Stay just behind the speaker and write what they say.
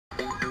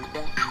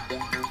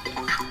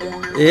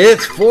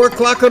It's 4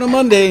 o'clock on a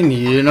Monday, and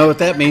you know what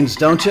that means,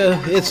 don't you?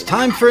 It's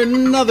time for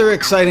another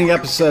exciting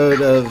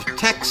episode of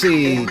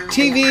Taxi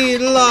TV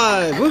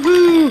Live.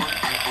 Woohoo!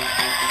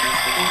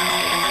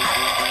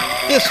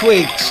 This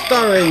week,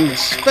 starring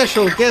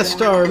special guest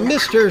star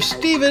Mr.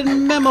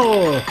 Stephen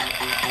Memel.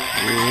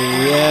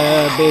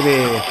 Yeah,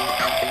 baby.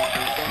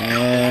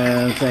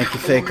 And thank you,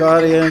 fake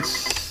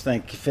audience.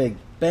 Thank you, fake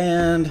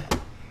band.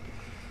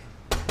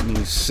 Let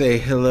me say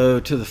hello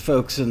to the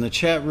folks in the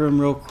chat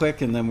room real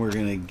quick, and then we're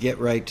going to get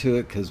right to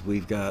it because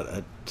we've got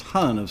a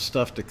ton of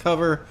stuff to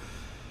cover.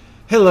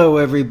 Hello,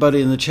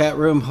 everybody in the chat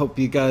room. Hope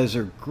you guys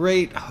are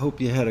great. Hope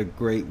you had a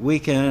great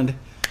weekend.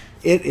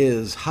 It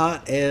is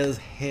hot as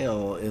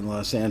hell in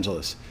Los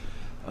Angeles.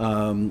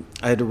 I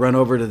had to run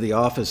over to the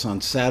office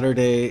on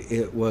Saturday.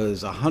 It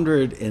was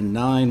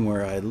 109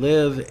 where I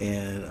live,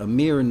 and a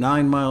mere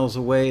 9 miles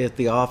away at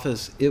the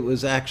office, it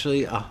was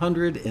actually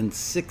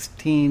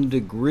 116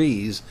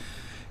 degrees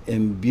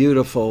in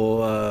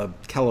beautiful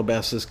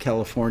Calabasas,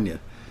 California.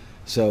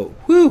 So,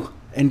 whew!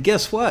 And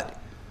guess what?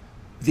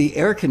 The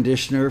air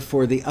conditioner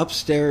for the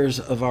upstairs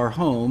of our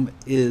home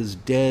is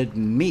dead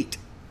meat.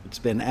 It's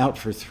been out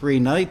for 3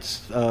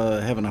 nights,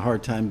 having a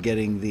hard time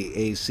getting the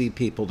AC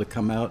people to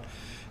come out.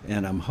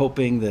 And I'm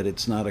hoping that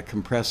it's not a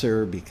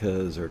compressor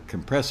or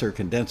compressor,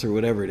 condenser,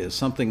 whatever it is,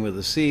 something with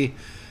a C.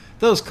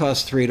 Those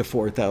cost $3,000 to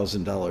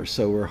 $4,000.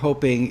 So we're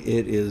hoping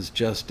it is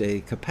just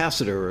a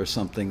capacitor or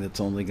something that's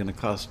only going to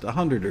cost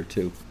 $100 or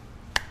 $200.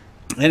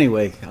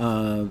 Anyway,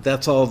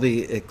 that's all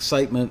the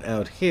excitement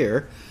out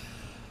here.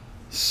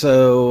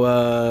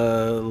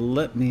 So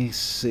let me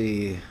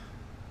see.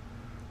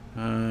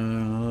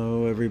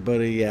 Hello,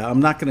 everybody. Yeah, I'm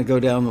not going to go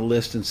down the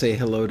list and say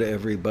hello to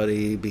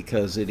everybody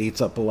because it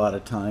eats up a lot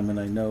of time, and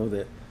I know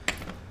that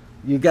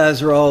you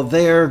guys are all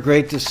there.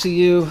 Great to see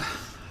you.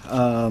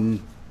 I've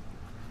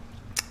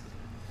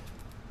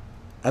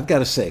got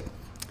to say,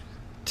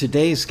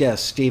 today's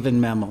guest,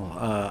 Stephen Memel,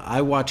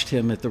 I watched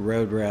him at the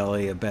Road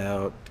Rally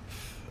about,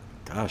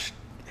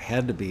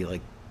 had to be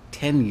like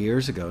 10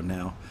 years ago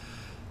now.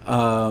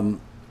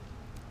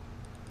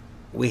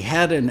 We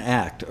had an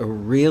act, a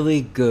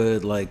really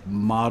good, like,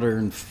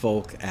 modern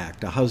folk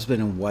act, a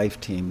husband and wife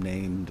team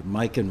named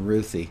Mike and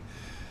Ruthie.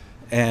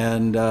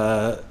 And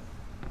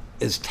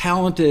as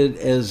talented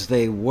as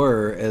they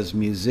were as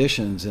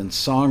musicians and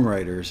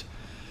songwriters,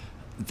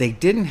 they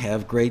didn't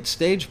have great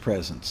stage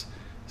presence.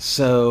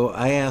 So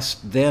I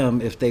asked them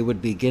if they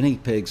would be guinea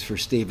pigs for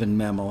Stephen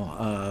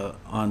Memel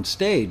on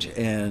stage,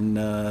 and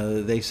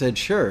they said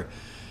sure.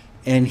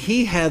 And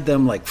he had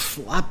them like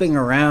flopping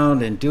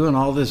around and doing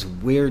all this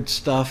weird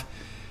stuff.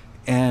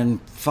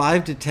 And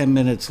 5 to 10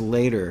 minutes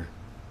later,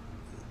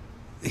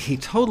 he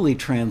totally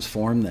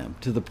transformed them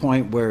to the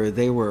point where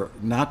they were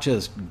not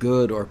just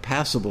good or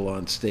passable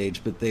on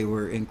stage, but they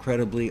were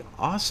incredibly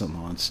awesome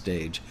on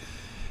stage.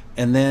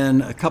 And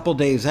then a couple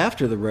days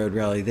after the Road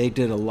Rally, they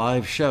did a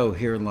live show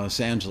here in Los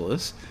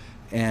Angeles.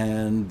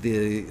 And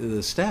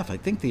the staff, I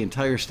think the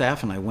entire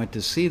staff, and I went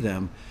to see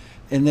them.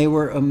 And they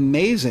were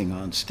amazing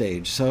on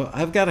stage. So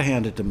I've got to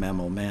hand it to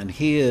Memel, man.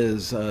 He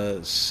is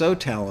so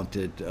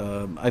talented.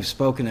 I've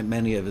spoken at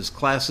many of his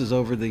classes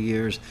over the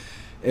years.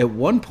 At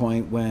one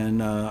point, when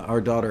our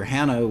daughter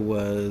Hannah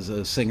was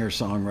a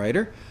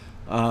singer-songwriter,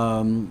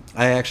 I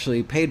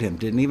actually paid him.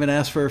 Didn't even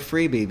ask for a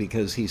freebie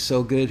because he's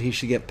so good he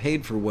should get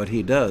paid for what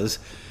he does.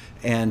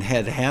 And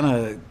had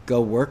Hannah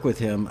go work with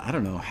him, I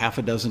don't know, half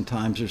a dozen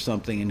times or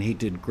something, and he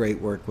did great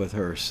work with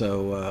her.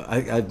 So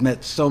I've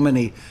met so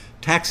many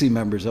Taxi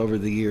members over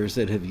the years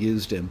that have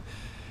used him.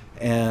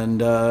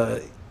 And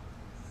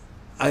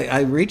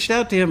I reached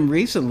out to him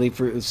recently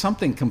for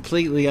something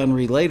completely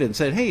unrelated and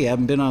said, hey, you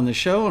haven't been on the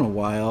show in a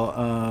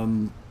while.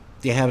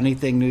 Do you have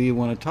anything new you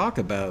want to talk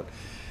about?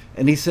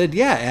 And he said,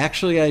 yeah,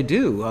 actually I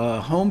do.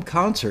 Home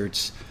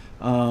concerts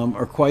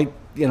are quite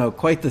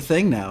the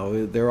thing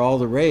now. They're all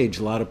the rage.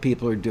 A lot of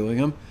people are doing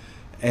them.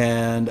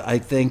 And I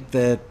think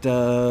that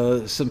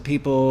a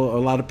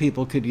lot of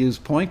people could use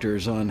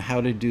pointers on how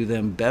to do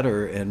them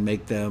better and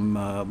make them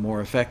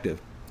more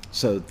effective.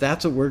 So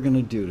that's what we're going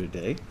to do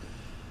today.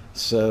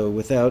 So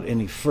without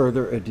any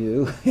further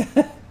ado,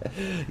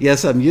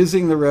 yes, I'm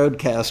using the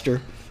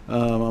Rodecaster.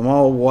 I'm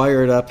all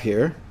wired up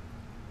here.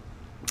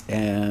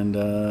 And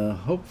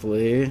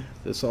hopefully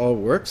this all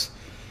works.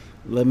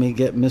 Let me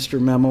get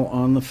Mr. Memel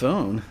on the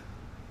phone.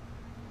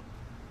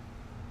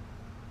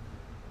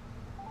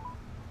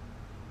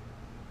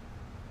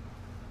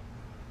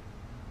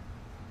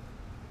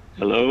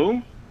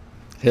 Hello?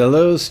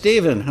 Hello,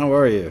 Stephen. How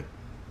are you?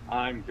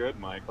 I'm good,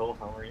 Michael.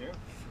 How are you?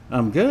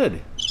 I'm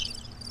good.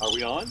 Are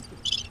we on?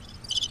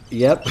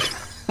 Yep.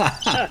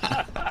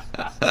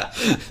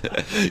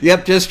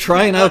 Yep, just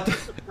trying out.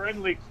 It's a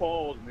friendly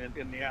cold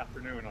in the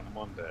afternoon on a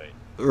Monday.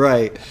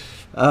 Right.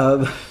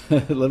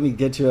 Let me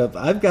get you up.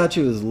 I've got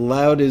you as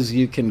loud as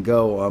you can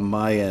go on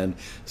my end.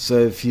 So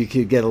if you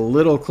could get a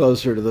little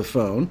closer to the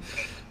phone.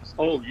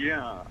 Oh,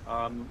 yeah.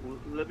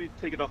 Let me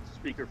take it off the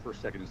speaker for a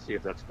second and see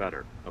if that's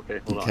better. Okay,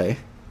 hold on. Okay.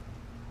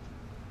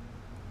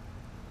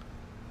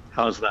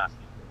 How's that?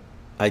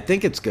 I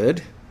think it's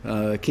good.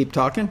 Keep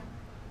talking.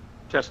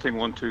 Testing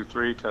 1 2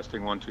 3.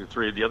 Testing 1 2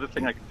 3. The other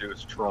thing I can do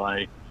is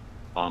try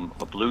a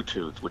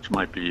Bluetooth, which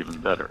might be even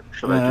better.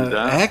 Should I do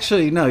that?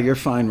 Actually, no, you're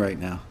fine right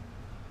now.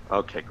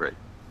 Okay, great.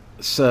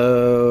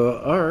 So,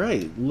 all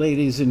right,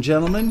 ladies and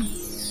gentlemen,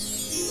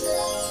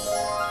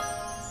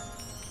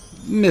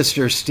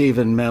 Mr.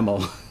 Stephen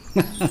Memel.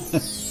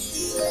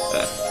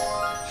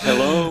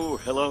 Hello,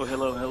 hello,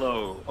 hello,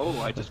 hello. Oh,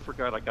 I just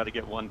forgot I got to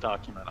get one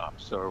document up.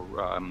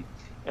 So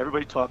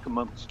everybody talk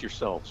amongst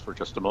yourselves for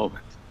just a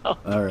moment. All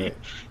right.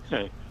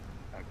 Okay.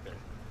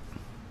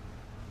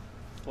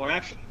 Well,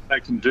 actually, what I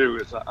can do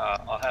is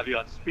I'll have you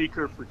on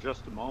speaker for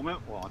just a moment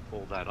while I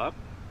pull that up.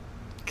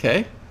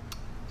 Okay.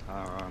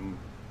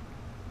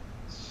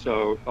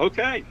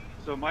 Okay.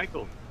 So,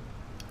 Michael,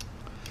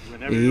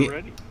 whenever you're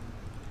ready.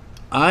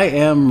 I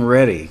am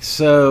ready.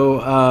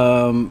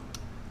 So,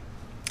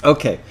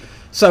 okay.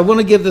 So I want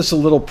to give this a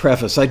little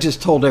preface. I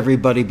just told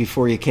everybody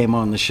before you came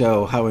on the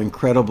show how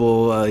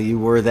incredible you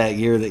were that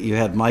year that you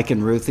had Mike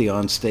and Ruthie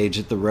on stage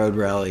at the Road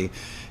Rally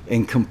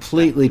and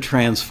completely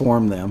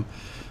transformed them.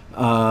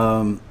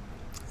 I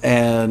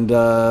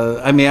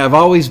mean, I've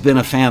always been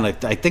a fan. I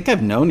think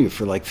I've known you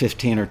for like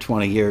 15 or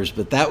 20 years,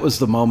 but that was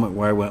the moment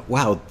where I went,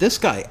 wow, this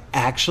guy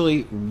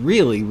actually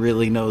really,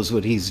 really knows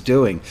what he's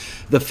doing.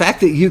 The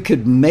fact that you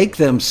could make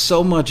them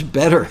so much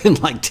better in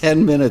like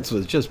 10 minutes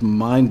was just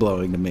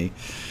mind-blowing to me.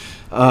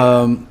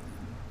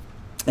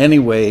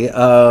 Anyway.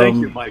 Thank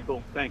you,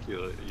 Michael. Thank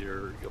you.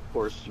 Of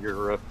course,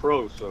 you're a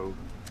pro, so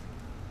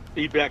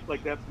feedback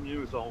like that from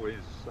you is always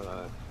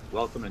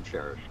welcome and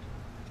cherished.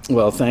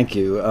 Well, thank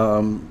you.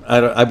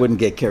 I wouldn't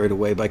get carried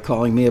away by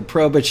calling me a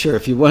pro, but sure,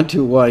 if you want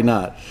to, why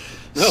not?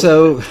 No.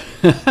 So,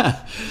 you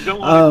don't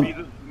want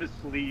to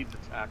mislead the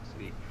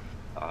taxi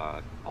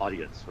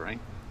audience, right?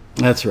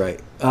 That's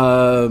right.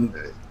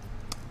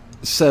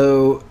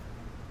 So,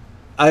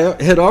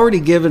 I had already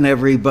given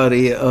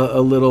everybody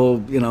a little,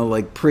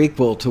 like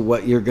prequel to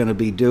what you're going to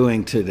be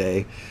doing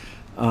today.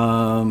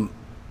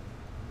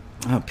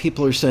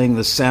 People are saying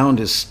the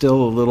sound is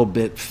still a little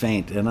bit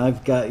faint, and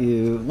I've got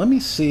you. Let me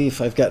see if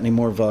I've got any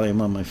more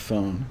volume on my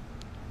phone.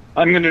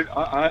 I'm gonna.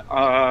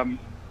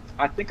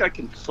 I think I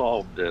can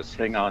solve this.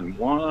 Hang on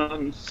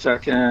 1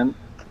 second.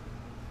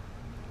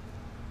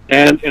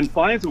 And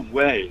by the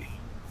way,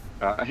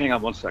 hang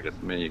on 1 second.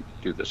 Let me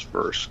do this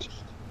first.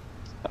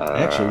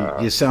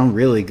 Actually, you sound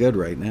really good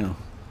right now.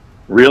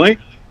 Really?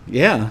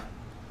 Yeah.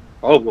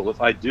 Oh, well, if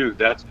I do,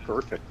 that's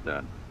perfect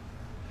then.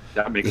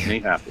 That makes me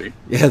happy.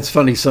 Yeah, it's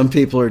funny. Some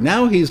people are,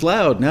 now he's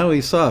loud, now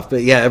he's soft.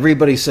 But yeah,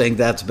 everybody's saying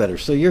that's better.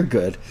 So you're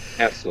good.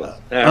 Excellent.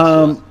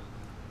 Excellent.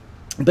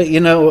 But,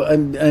 I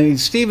mean,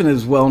 Stephen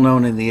is well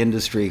known in the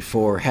industry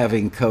for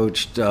having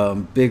coached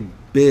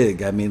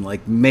big, I mean,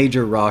 like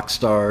major rock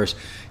stars.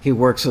 He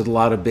works with a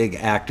lot of big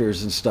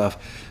actors and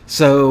stuff.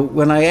 So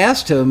when I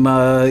asked him,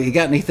 you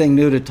got anything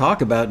new to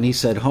talk about? And he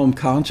said, home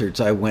concerts.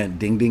 I went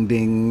ding, ding,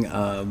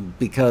 ding,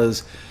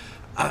 because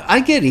I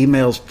get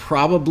emails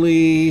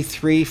probably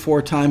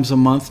 3-4 times a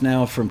month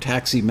now from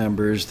taxi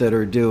members that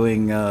are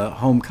doing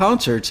home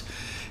concerts.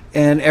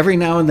 And every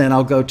now and then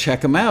I'll go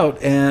check them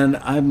out.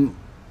 And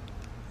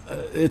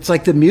it's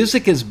like the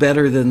music is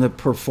better than the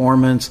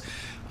performance.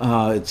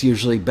 It's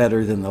usually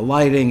better than the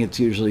lighting. It's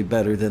usually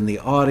better than the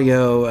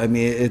audio. I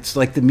mean, it's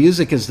like the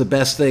music is the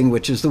best thing,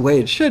 which is the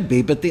way it should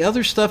be, but the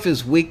other stuff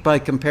is weak by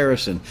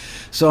comparison.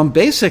 So I'm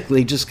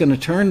basically just going to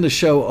turn the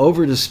show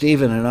over to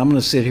Stephen, and I'm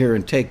going to sit here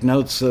and take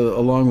notes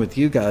along with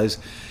you guys.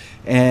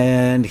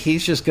 And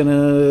he's just going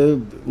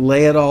to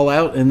lay it all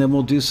out, and then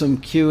we'll do some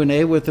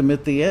Q&A with him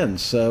at the end.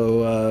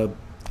 So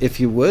if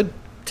you would,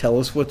 tell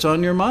us what's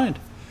on your mind.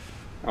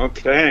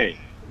 Okay.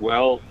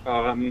 Well,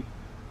 one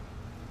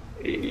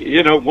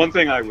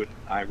thing I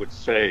would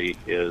say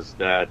is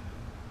that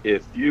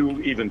if you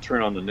even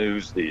turn on the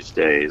news these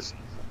days,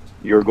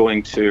 you're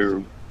going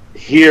to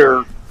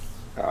hear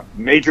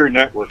major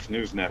networks,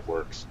 news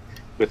networks,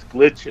 with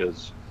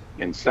glitches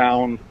in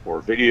sound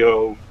or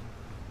video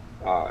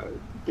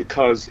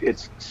because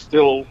it's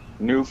still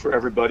new for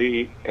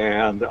everybody,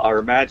 and our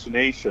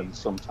imaginations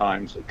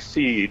sometimes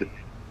exceed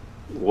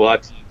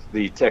what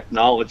the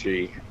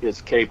technology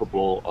is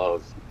capable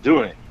of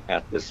doing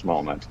at this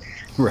moment.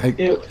 Right.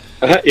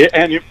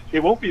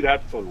 It won't be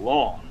that for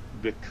long,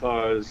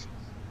 because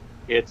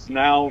it's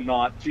now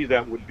not, gee,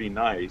 that would be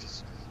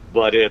nice,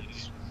 but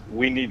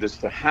we need this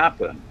to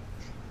happen.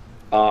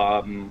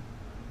 And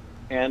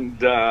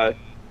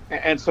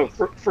so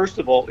first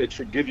of all, it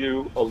should give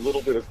you a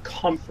little bit of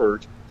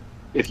comfort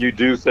if you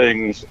do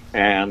things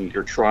and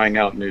you're trying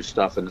out new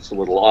stuff and it's a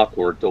little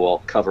awkward, though I'll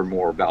cover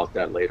more about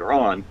that later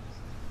on.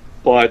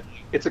 But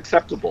it's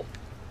acceptable.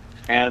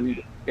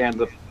 And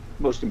the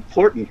most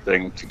important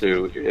thing to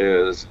do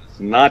is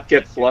not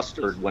get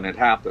flustered when it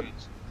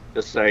happens.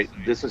 Just say,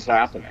 this is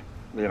happening,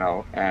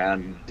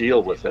 and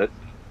deal with it.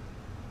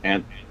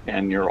 And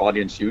your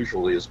audience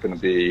usually is going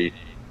to be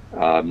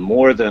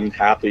more than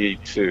happy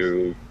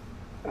to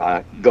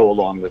go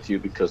along with you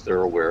because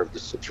they're aware of the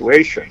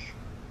situation.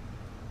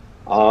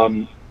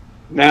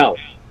 Now,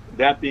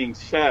 that being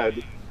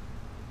said,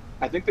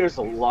 I think there's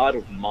a lot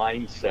of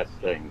mindset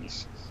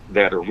things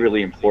that are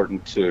really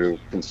important to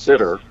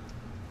consider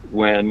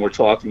when we're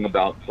talking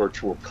about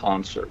virtual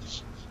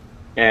concerts.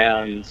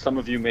 And some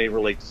of you may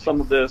relate to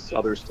some of this,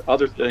 others to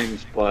other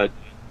things, but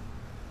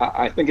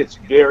I think it's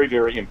very,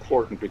 very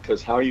important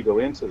because how you go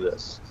into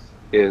this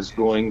is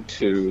going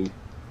to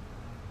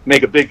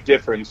make a big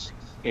difference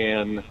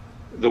in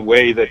the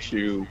way that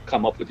you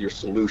come up with your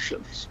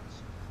solutions.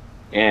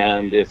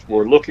 And if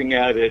we're looking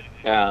at it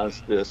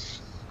as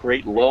this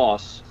great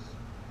loss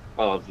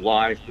of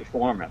live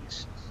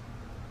performance,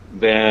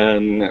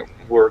 then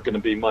we're going to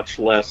be much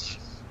less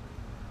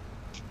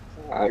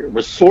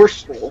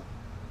resourceful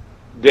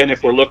than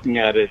if we're looking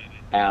at it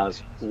as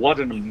what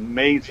an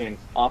amazing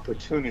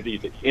opportunity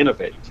to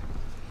innovate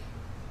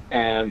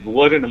and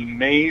what an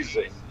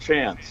amazing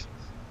chance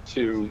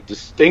to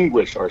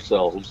distinguish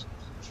ourselves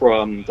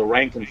from the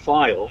rank and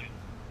file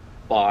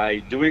by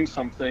doing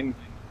something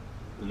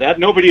that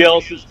nobody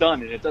else has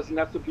done. And it doesn't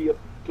have to be a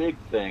big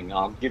thing.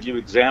 I'll give you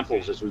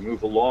examples as we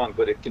move along,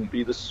 but it can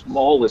be the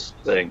smallest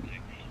thing.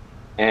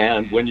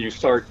 And when you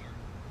start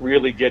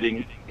really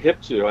getting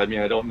hip to, I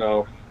mean, I don't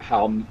know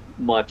how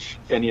much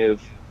any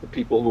of the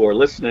people who are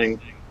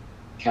listening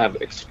have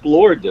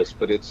explored this,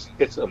 but it's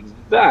a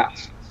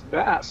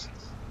vast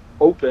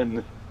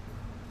open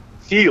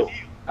field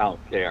out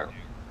there.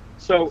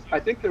 So I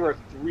think there are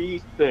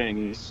three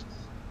things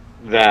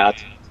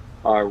that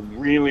are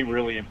really,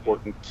 really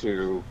important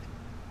to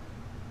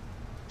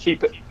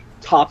keep it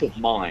top of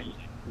mind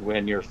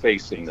when you're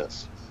facing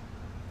this.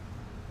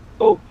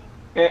 Oh,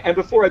 and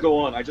before I go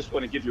on, I just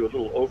want to give you a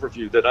little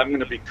overview that I'm going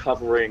to be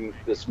covering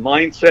this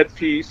mindset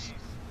piece.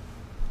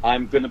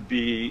 I'm going to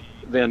be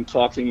then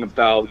talking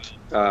about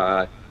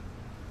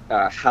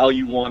how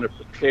you want to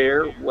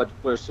prepare, what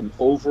were some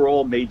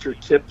overall major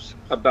tips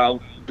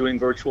about doing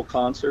virtual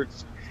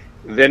concerts.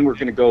 Then we're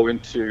going to go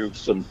into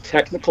some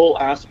technical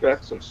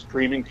aspects of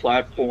streaming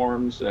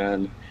platforms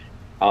and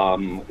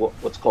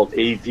what's called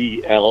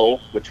AVL,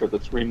 which are the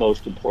three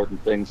most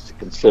important things to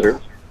consider,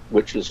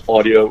 which is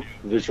audio,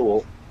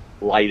 visual,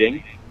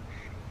 lighting.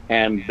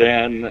 And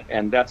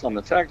that's on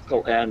the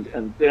technical end.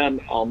 And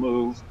then I'll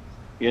move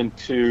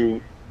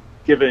into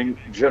giving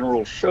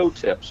general show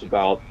tips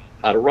about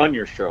how to run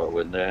your show,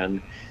 and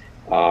then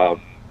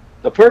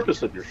the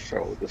purpose of your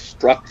show, the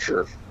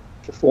structure,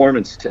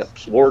 performance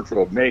tips,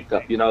 wardrobe,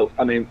 makeup,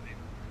 I mean,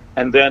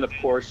 and then of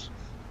course,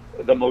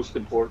 the most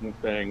important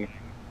thing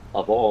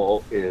of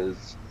all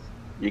is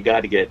you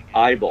got to get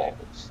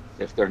eyeballs.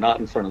 If they're not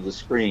in front of the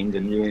screen,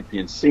 then you ain't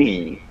being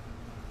seen.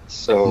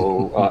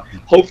 So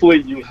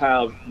hopefully you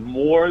have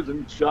more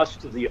than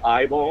just the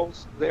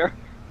eyeballs there.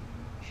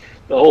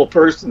 The whole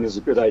person is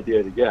a good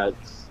idea to get.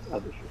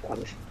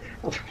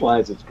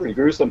 Otherwise, it's pretty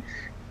gruesome.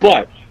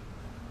 But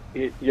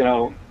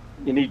you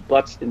need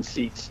butts in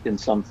seats in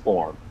some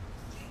form.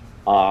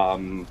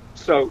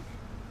 So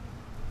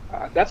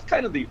that's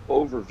kind of the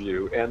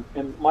overview.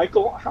 And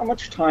Michael, how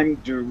much time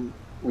do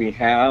we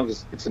have?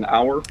 It's an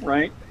hour,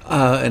 right?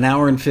 An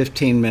hour and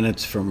 15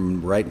 minutes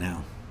from right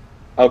now.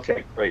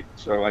 Okay, great.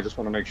 So I just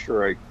want to make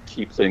sure I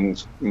keep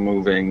things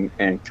moving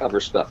and cover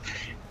stuff,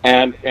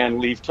 and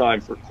leave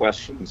time for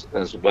questions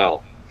as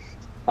well.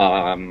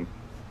 And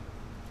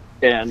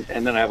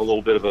then I have a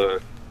little bit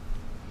of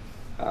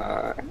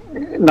a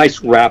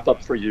nice wrap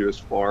up for you as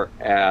far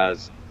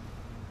as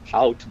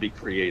how to be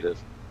creative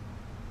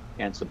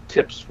and some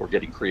tips for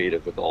getting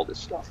creative with all this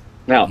stuff.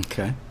 Now,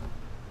 okay.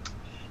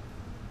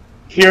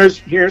 Here's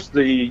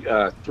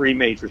the three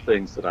major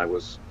things that I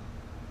was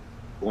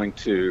going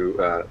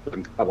to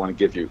I want to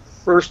give you.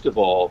 First of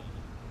all,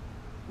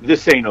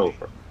 this ain't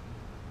over.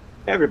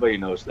 Everybody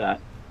knows that,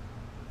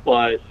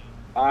 but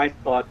I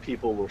thought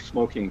people were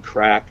smoking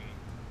crack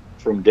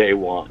from day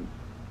one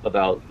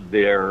about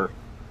their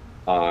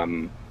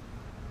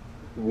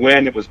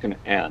when it was going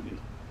to end.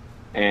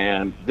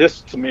 And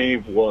this to me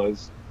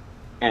was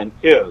and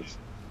is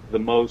the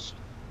most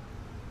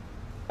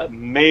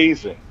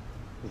amazing,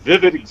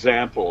 vivid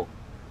example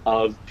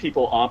of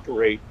people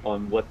operate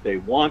on what they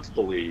want to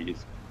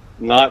believe,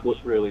 not what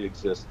really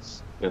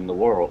exists in the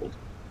world.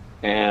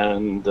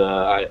 And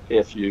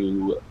if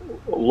you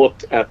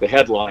looked at the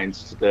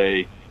headlines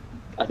today,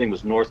 I think it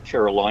was North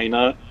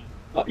Carolina,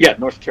 a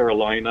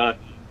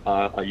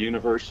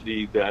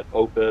university that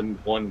opened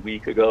 1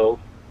 week ago,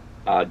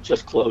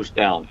 just closed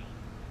down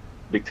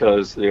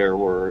because there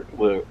were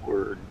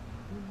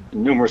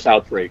numerous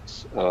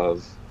outbreaks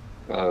of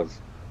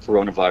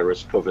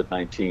coronavirus,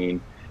 COVID-19,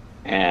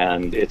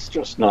 and it's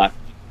just not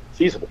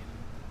feasible.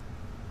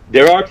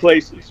 There are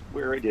places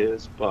where it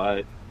is,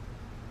 but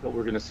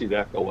we're going to see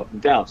that go up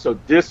and down. So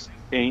this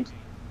ain't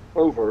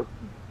over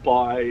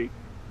by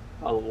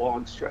a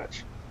long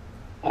stretch.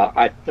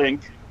 I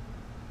think,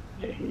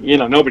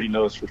 nobody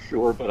knows for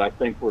sure, but I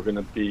think we're going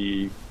to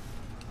be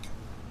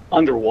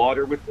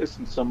underwater with this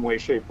in some way,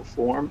 shape, or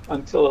form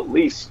until at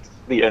least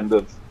the end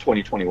of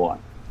 2021.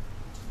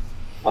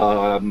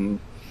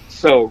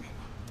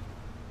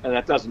 And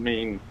that doesn't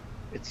mean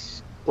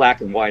it's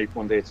black and white.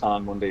 One day it's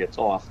on, one day it's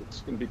off.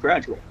 It's going to be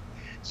gradual.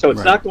 So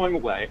it's not going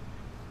away.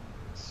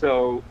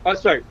 So,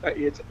 sorry,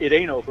 it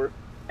ain't over.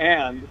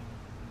 And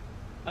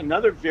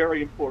another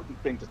very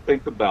important thing to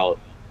think about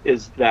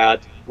is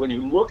that when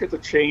you look at the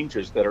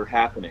changes that are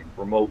happening,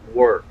 remote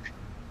work,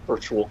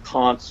 virtual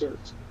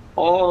concerts,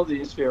 all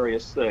these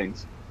various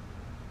things,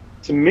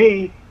 to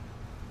me,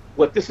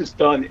 what this has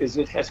done is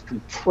it has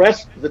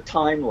compressed the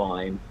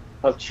timeline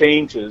of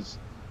changes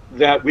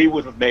that we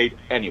would have made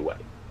anyway,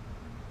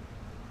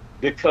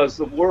 because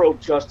the world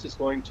just is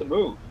going to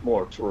move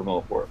more to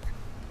remote work.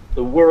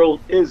 The world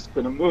is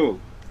going to move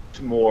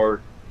to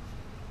more,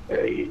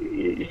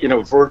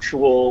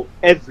 virtual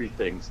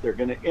everything's. They're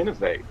going to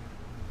innovate,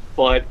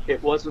 but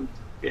it wasn't.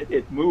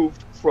 It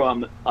moved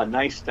from a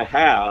nice to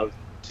have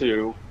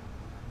to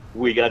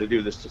we got to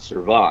do this to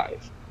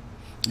survive.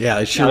 Yeah,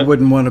 I sure Now,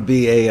 wouldn't want to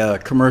be a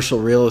commercial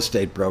real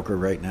estate broker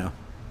right now.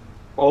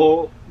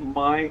 oh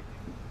my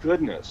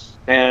goodness!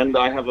 And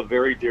I have a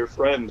very dear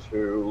friend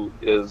who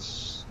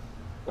is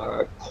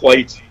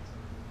quite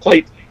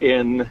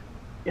in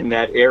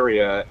that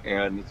area,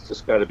 and it's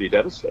just got to be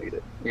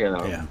devastated.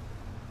 Yeah.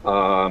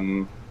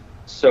 Um,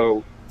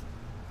 so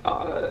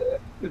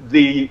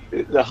the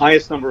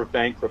highest number of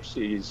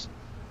bankruptcies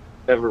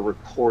ever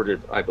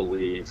recorded, I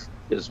believe,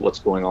 is what's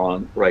going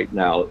on right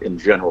now in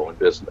general in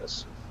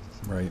business.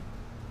 Right.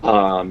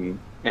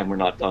 And we're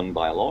not done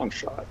by a long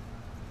shot.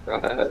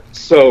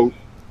 So,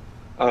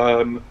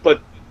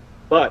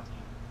 but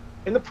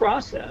in the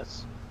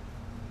process,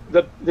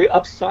 the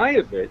upside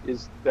of it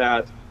is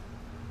that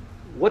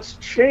what's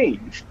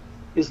changed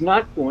is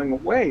not going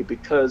away,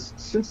 because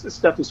since this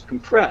stuff is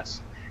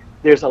compressed,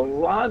 there's a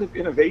lot of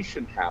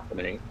innovation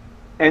happening.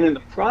 And in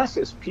the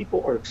process,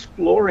 people are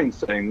exploring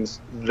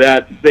things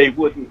that they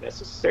wouldn't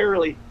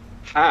necessarily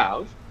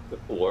have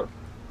before.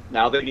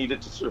 Now they need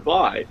it to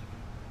survive.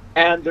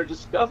 And they're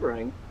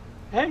discovering,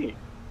 hey,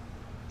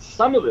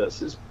 some of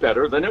this is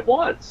better than it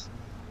was.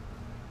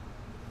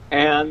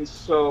 And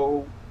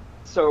so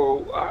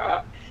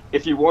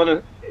if you want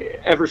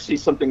to ever see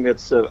something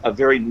that's a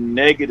very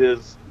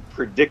negative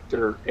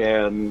predictor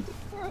and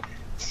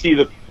see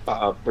the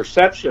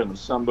perception of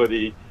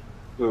somebody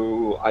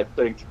who I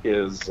think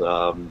is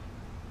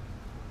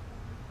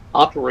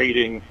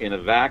operating in a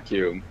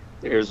vacuum,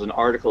 there's an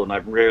article, and I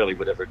rarely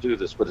would ever do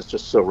this, but it's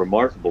just so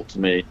remarkable to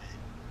me.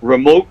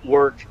 Remote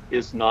work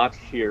is not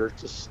here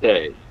to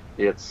stay.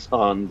 It's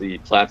on the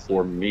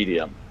platform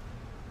Medium.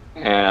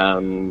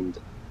 And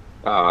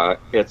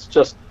it's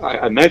just,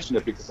 I mention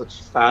it because it's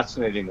a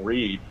fascinating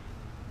read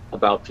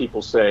about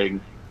people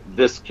saying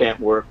this can't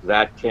work,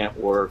 that can't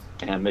work,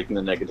 and making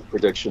the negative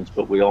predictions.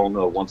 But we all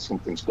know once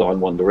something's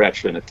gone one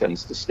direction, it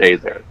tends to stay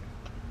there.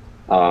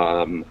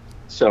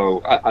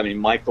 So, I mean,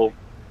 Michael,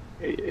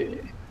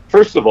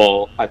 first of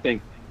all, I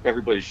think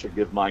everybody should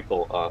give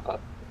Michael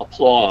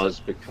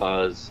applause,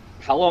 because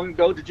how long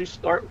ago did you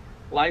start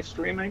live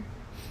streaming?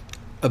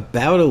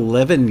 About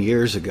 11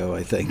 years ago,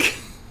 I think.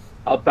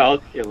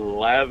 About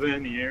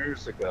 11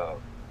 years ago.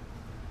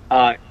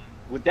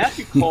 Would that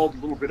be called a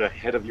little bit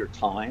ahead of your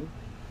time?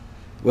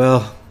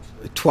 Well,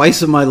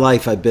 twice in my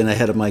life I've been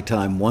ahead of my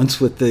time. Once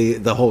with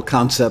the whole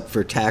concept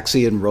for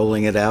Taxi and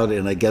rolling it out,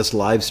 and I guess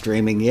live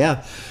streaming,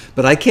 yeah.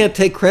 But I can't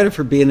take credit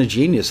for being a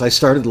genius. I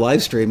started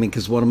live streaming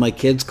because one of my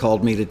kids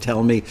called me to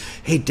tell me,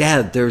 hey,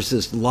 Dad, there's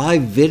this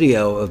live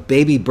video of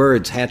baby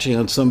birds hatching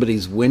on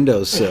somebody's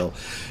windowsill.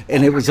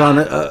 And it was on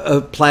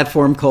a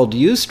platform called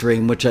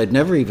Ustream, which I'd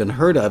never even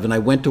heard of. And I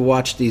went to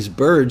watch these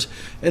birds,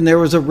 and there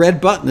was a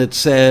red button that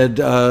said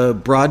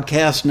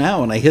broadcast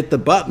now. And I hit the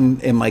button,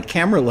 and my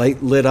camera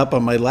light lit up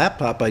on my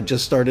laptop. I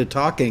just started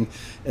talking,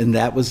 and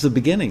that was the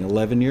beginning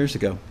 11 years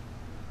ago.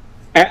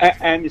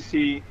 And you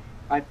see,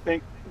 I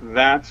think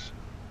that's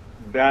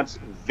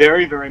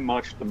very, very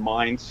much the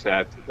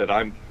mindset that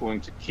I'm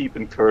going to keep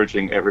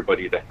encouraging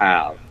everybody to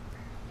have.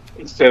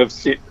 Instead of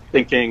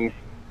thinking,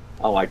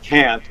 oh, I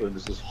can't, or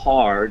this is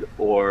hard,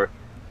 or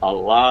a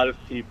lot of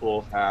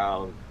people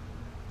have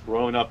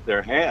thrown up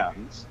their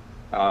hands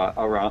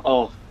around,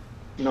 oh,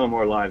 no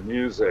more live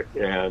music.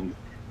 And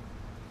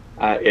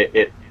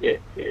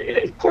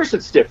of course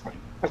it's different.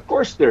 Of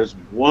course there's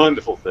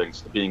wonderful things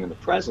to being in the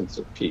presence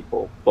of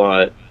people,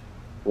 but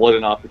what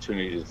an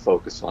opportunity to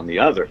focus on the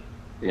other,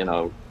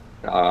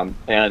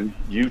 and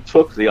you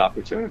took the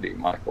opportunity,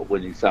 Michael,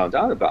 when you found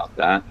out about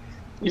that.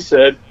 You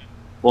said,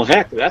 well,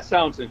 heck, that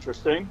sounds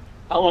interesting.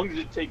 How long did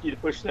it take you to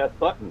push that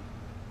button?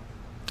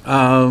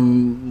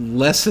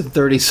 Less than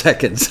 30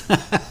 seconds.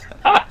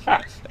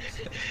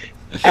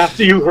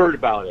 After you heard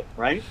about it,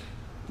 right?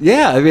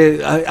 Yeah, I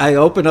mean, I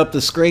opened up the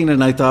screen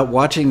and I thought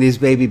watching these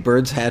baby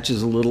birds hatch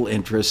is a little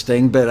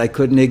interesting, but I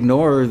couldn't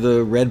ignore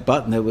the red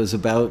button that was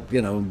about,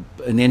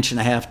 1.5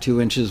 inches, 2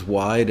 inches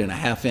wide and a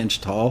 1/2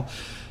 inch tall.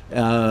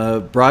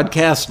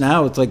 Broadcast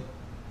now, it's like,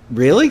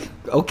 really?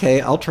 Okay,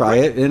 I'll try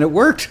it. And it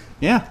worked.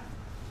 Yeah.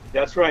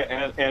 That's right.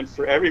 And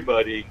for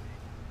everybody,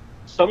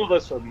 some of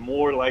us are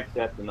more like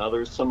that than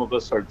others. Some of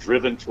us are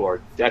driven to our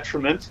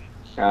detriment.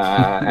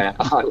 And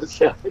I would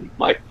say it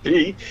might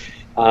be.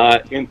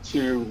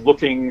 Into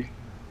looking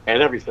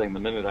at everything the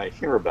minute I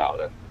hear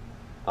about it.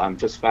 I'm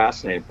just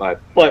fascinated by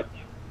it. But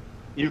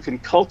you can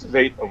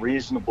cultivate a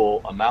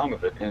reasonable amount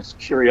of it, and it's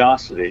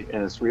curiosity,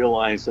 and it's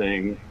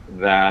realizing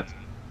that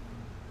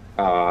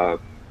uh,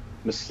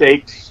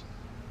 mistakes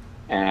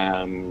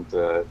and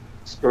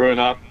screwing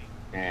up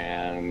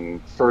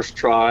and first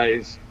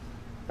tries,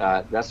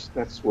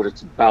 that's what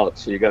it's about.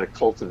 So you got to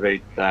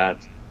cultivate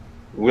that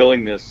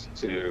willingness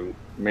to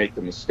make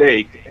a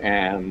mistake.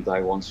 And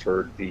I once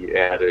heard the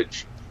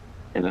adage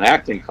in an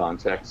acting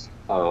context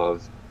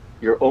of,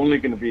 you're only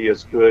going to be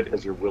as good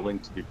as you're willing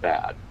to be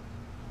bad.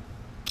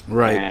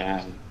 Right.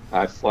 And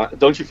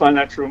don't you find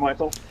that true,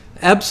 Michael?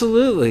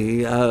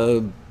 Absolutely.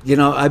 You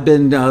know, I've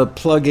been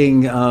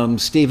plugging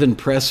Stephen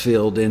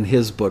Pressfield in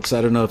his books.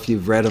 I don't know if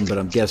you've read them, but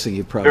I'm guessing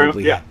you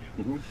probably Yeah.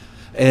 have.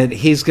 And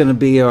he's going to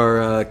be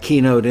our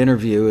keynote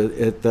interview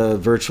at the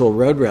virtual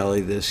road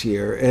rally this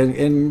year.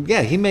 And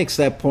yeah, he makes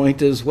that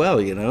point as well.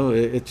 You know,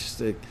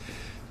 it's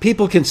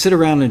people can sit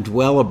around and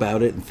dwell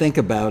about it and think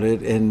about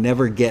it and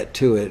never get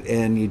to it.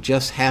 And you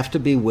just have to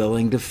be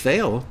willing to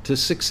fail to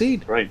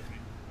succeed. Right.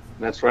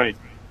 That's right.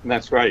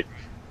 That's right.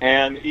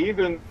 And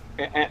even,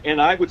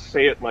 and I would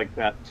say it like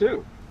that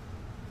too.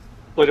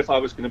 But if I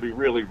was going to be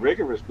really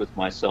rigorous with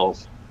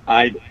myself,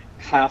 I'd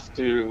have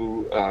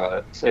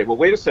to say, well,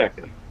 wait a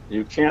second.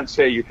 You can't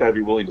say you've got to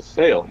be willing to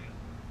fail.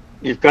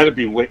 You've got to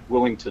be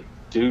willing to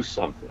do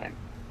something,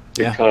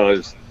 Yeah.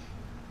 because,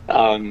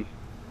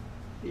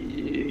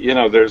 you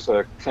know, there's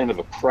a kind of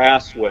a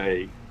crass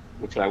way,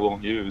 which I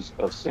won't use,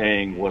 of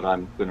saying what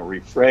I'm going to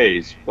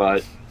rephrase,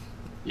 but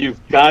you've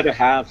got to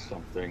have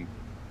something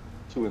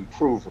to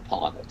improve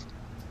upon it.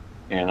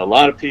 And a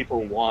lot of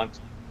people want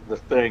the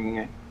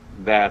thing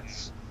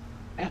that's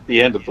at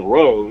the end of the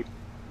road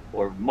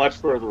or much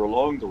further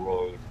along the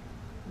road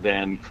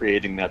than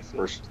creating that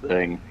first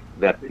thing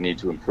that they need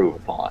to improve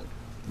upon.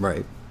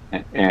 Right.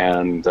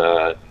 And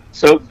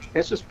so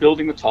it's just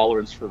building the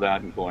tolerance for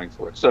that and going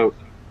for it. So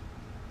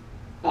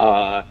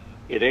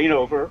it ain't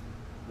over.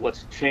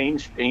 What's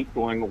changed ain't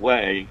going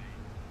away.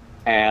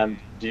 And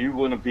do you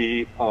want to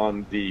be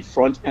on the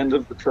front end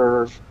of the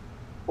curve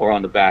or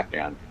on the back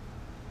end?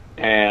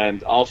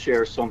 And I'll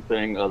share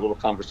something, a little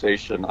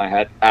conversation I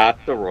had at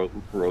the road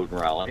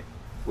rally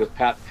with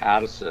Pat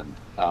Pattison,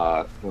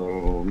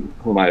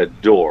 whom I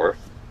adore,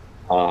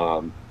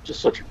 just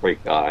such a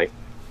great guy.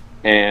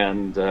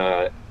 And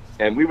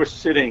we were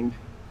sitting,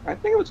 I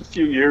think it was a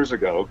few years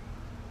ago,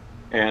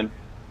 and,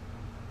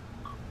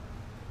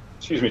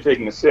 excuse me,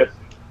 taking a sip.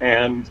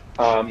 And,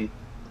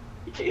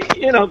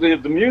 you know,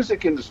 the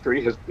music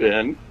industry has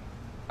been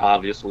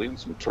obviously in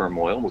some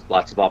turmoil with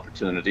lots of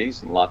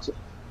opportunities and lots of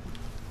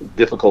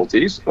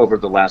difficulties over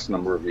the last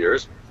number of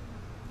years,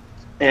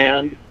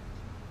 and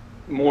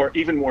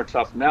even more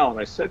tough now. And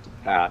I said to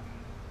Pat,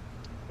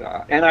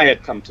 and I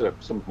had come to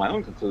some of my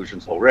own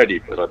conclusions already,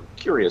 but I'm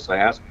curious. I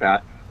asked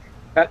Pat,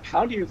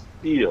 how do you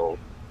feel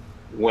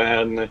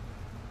when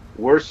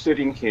we're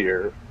sitting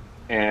here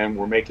and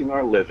we're making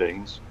our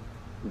livings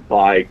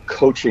by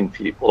coaching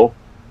people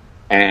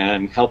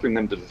and helping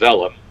them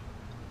develop,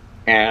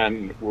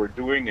 and we're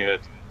doing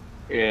it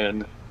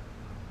in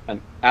an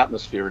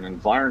atmosphere, an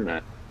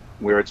environment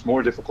where it's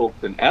more difficult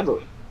than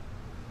ever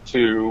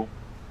to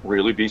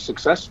really be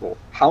successful?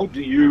 How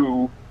do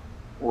you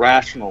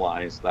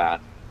rationalize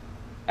that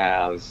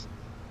as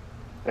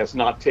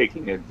not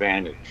taking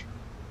advantage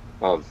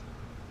of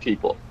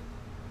people?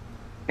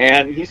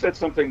 And he said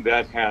something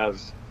that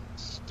has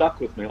stuck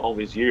with me all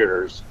these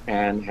years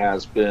and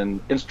has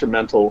been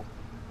instrumental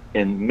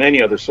in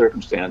many other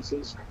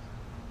circumstances,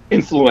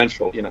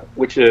 influential, you know,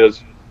 which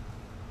is,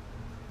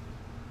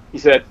 he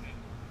said,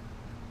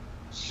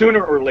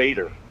 sooner or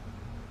later,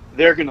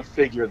 they're going to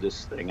figure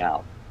this thing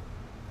out.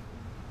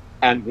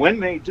 And when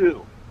they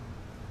do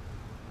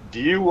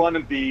you want to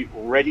be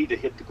ready to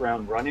hit the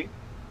ground running?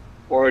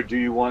 Or do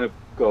you want to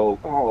go,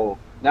 oh,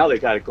 now they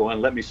got it going,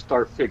 let me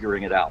start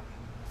figuring it out?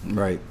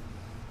 Right.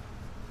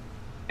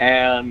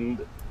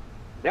 And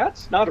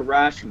that's not a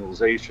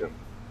rationalization.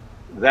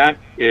 That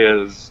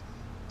is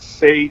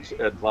sage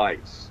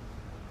advice.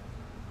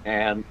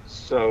 And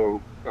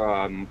so,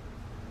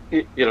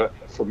 you know,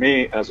 for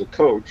me as a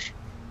coach,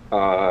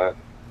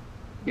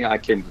 you know, I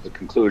came to the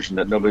conclusion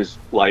that nobody's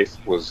life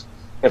was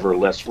ever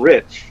less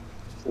rich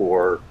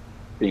for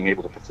being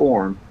able to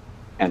perform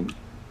and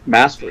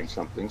mastering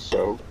something.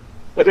 So,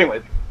 but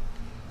anyway,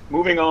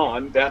 moving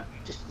on, that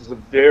just is a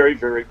very,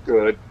 very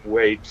good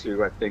way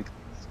to, I think,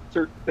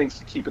 certain things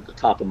to keep at the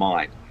top of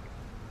mind.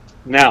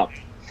 Now,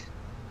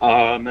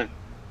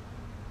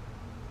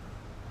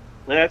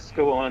 let's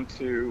go on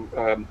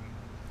to,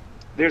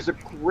 there's a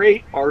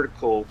great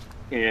article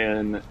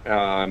in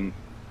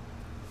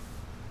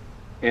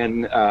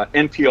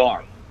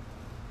NPR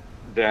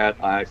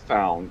that I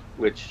found,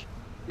 which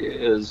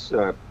is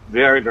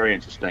very, very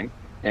interesting.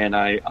 And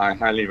I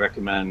highly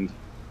recommend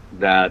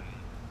that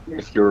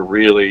if you're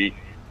really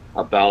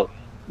about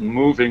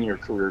moving your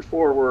career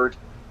forward,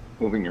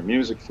 moving your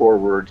music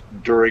forward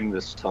during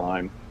this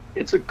time,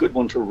 it's a good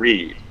one to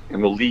read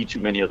and will lead you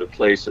many other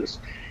places.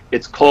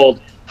 It's called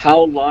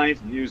How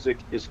Live Music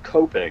is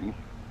Coping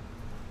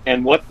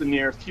and What the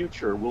Near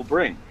Future Will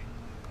Bring.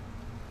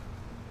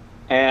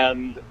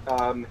 And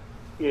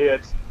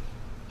it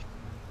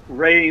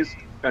raised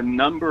a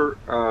number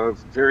of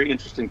very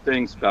interesting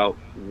things about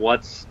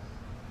what's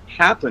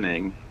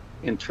happening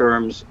in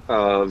terms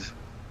of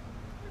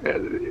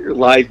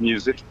live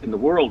music in the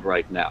world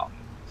right now.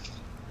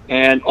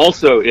 And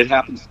also, it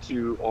happens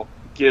to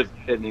give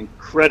an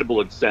incredible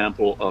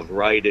example of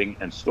writing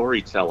and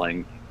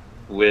storytelling,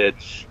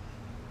 which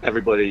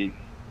everybody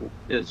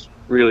is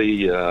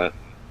really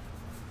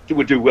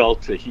would do well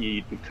to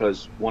heed,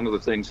 because one of the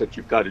things that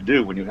you've got to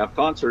do when you have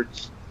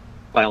concerts,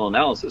 final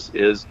analysis,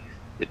 is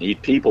you need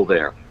people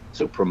there.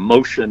 So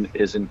promotion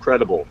is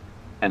incredible,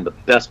 and the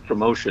best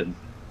promotion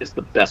is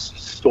the best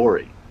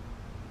story.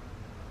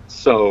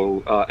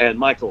 So, and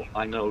Michael,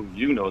 I know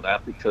you know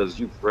that because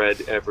you've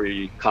read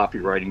every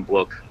copywriting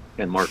book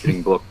and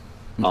marketing book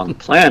on the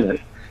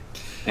planet,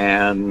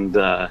 and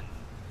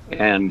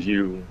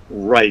you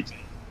write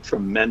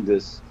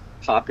tremendous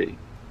copy.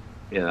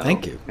 You know?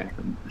 Thank you.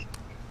 And,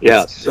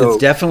 yeah, so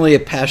it's definitely a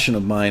passion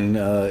of mine.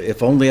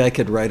 If only I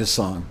could write a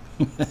song.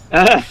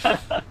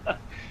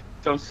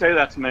 Don't say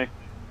that to me.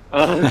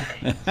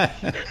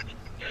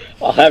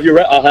 I'll have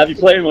you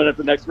playing one at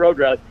the next road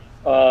rally.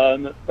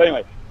 But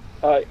anyway,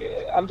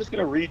 I'm just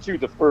going to read you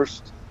the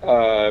first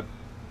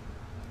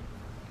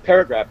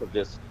paragraph of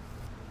this.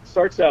 It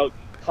starts out: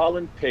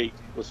 Colin Pate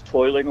was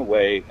toiling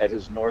away at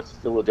his North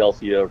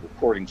Philadelphia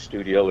recording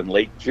studio in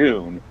late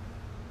June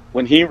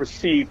when he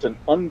received an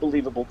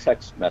unbelievable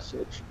text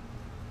message.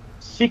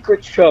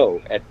 Secret show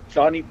at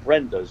Johnny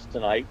Brenda's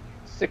tonight,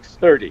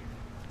 6:30.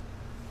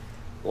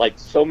 Like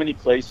so many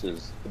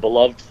places, the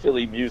beloved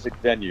Philly music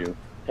venue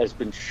has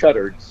been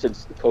shuttered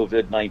since the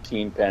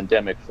COVID-19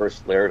 pandemic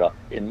first flared up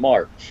in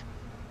March,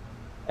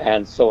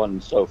 and so on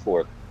and so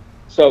forth.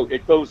 So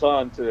it goes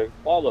on to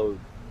follow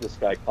this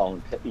guy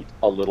Colin Pate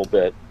a little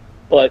bit,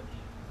 but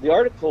the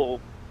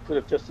article could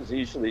have just as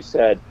easily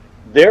said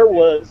there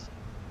was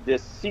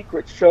this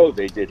secret show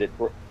they did at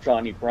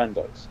Johnny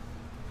Brenda's.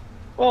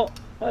 Well,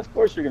 of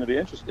course you're going to be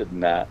interested in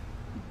that,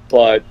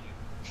 but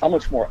how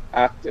much more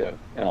active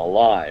and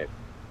alive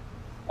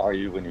are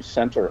you when you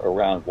center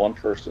around one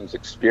person's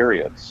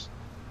experience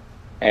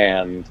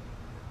and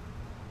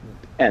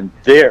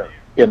their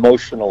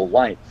emotional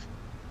life,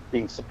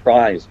 being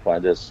surprised by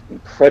this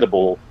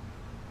incredible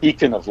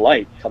beacon of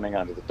light coming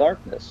out of the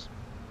darkness?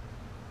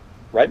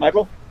 Right,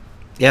 Michael?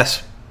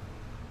 Yes.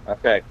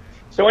 Okay.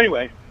 So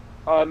anyway,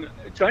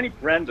 Johnny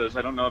Brenda's,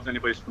 I don't know if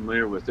anybody's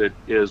familiar with it,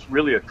 is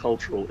really a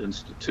cultural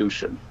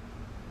institution.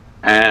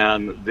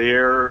 And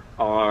there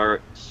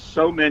are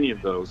so many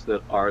of those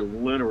that are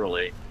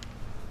literally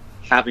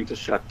having to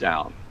shut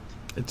down.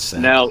 It's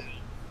sad. Now,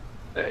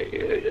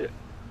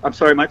 I'm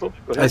sorry, Michael?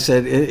 Go ahead. I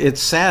said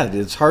it's sad.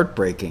 It's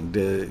heartbreaking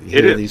to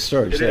hear these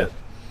stories. It is.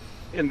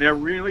 And they're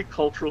really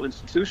cultural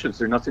institutions.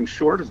 They're nothing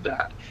short of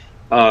that.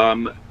 I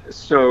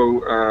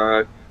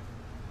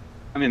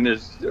mean,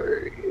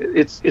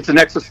 it's an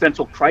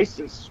existential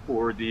crisis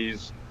for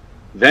these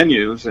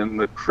venues and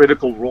the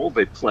critical role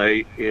they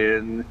play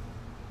in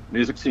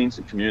music scenes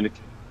and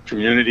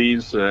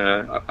communities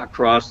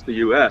across the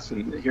U.S.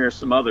 And here are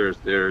some others.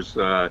 There's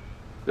the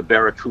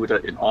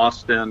Barracuda in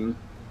Austin,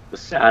 the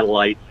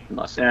Satellite in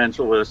Los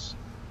Angeles,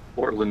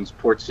 Portland's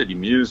Port City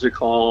Music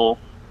Hall.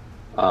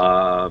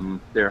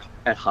 They're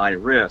at high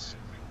risk.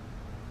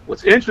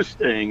 What's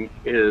interesting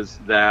is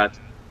that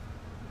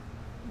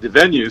the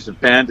venues have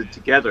banded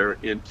together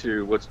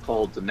into what's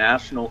called the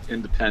National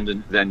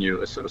Independent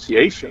Venue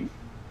Association,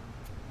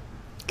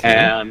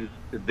 and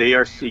they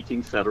are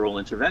seeking federal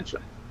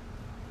intervention.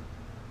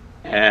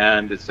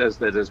 And it says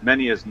that as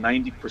many as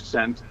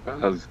 90%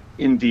 of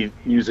indie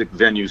music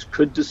venues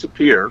could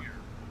disappear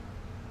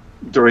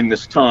during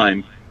this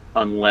time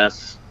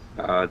unless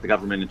the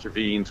government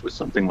intervenes with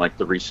something like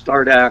the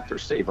Restart Act or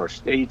Save Our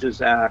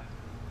Stages Act.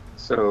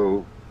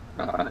 So,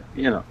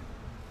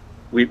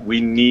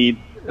 we need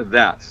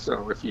that.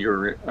 So if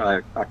you're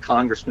a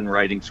congressman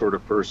writing sort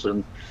of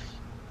person,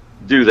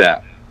 do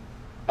that.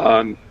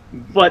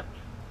 But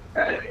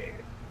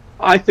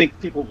I think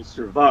people will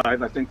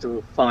survive. I think they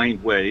will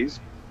find ways.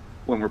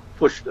 When we're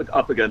pushed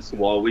up against the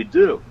wall, we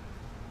do.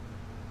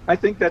 I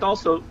think that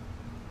also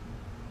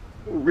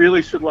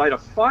really should light a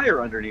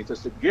fire underneath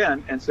us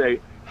again and say,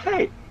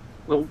 hey,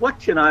 well, what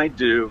can I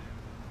do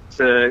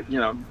to,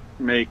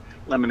 make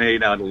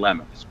lemonade out of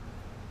lemons?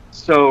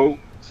 So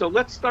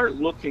let's start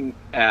looking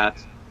at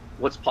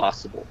what's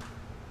possible.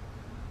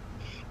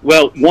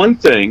 Well, one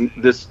thing,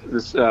 this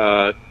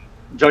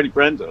Johnny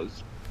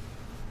Brenda's,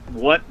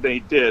 what they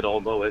did,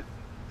 although it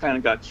kind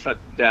of got shut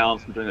down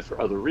from doing it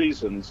for other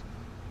reasons,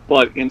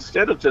 but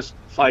instead of just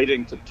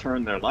fighting to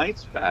turn their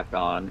lights back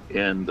on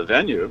in the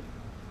venue,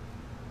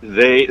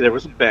 there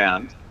was a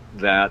band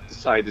that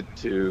decided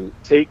to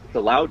take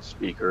the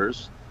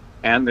loudspeakers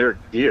and their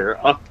gear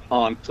up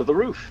onto the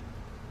roof.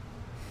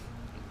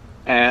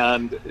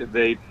 And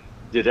they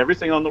did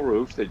everything on the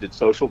roof. They did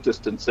social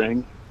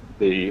distancing.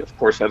 They, of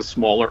course, had a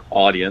smaller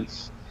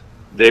audience.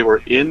 They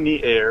were in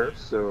the air,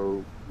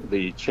 so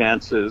the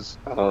chances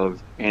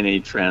of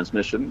any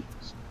transmission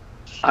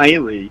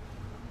highly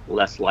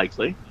less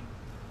likely.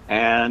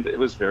 and it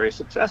was very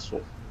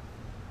successful.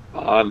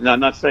 Now, I'm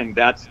not saying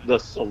that's the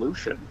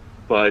solution,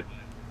 but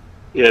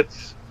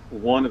it's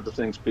one of the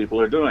things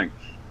people are doing.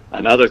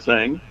 Another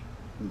thing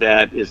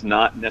that is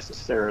not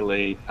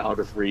necessarily out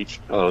of reach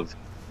of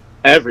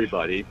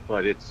everybody,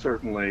 but it's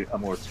certainly a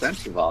more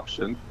expensive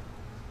option,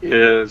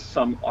 is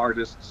some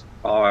artists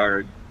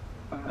are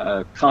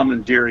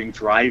commandeering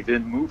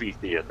drive-in movie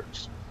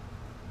theaters,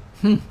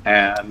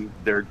 and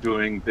they're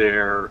doing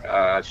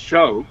their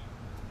show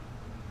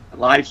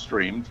live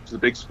streamed to the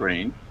big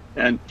screen,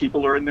 and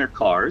people are in their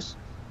cars,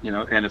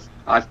 and if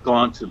I've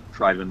gone to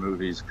drive-in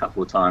movies a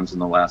couple of times in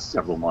the last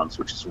several months,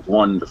 which is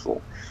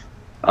wonderful,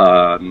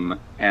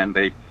 and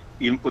they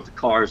even put the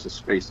cars a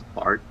space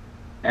apart,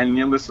 and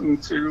you listen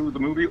to the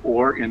movie,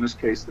 or in this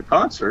case, the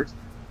concert,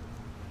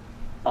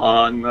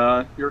 on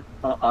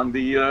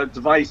the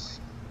device,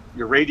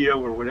 your radio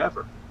or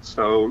whatever.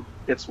 So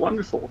it's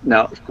wonderful.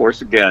 Now, of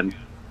course, again,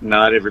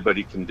 not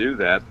everybody can do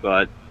that,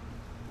 but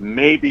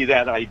maybe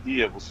that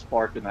idea will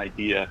spark an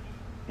idea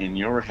in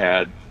your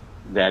head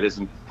that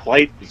isn't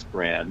quite as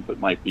grand, but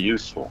might be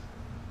useful.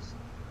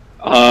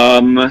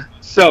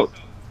 So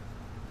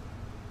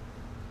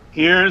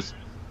here's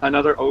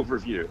another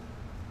overview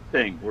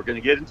thing. We're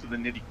going to get into the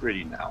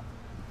nitty-gritty now,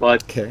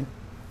 but Okay.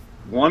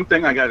 one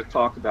thing I got to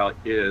talk about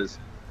is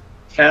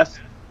test,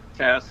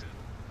 test,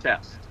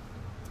 test.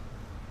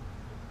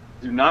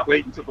 Do not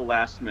wait until the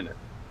last minute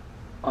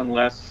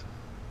unless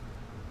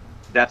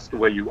that's the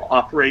way you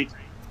operate,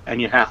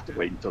 and you have to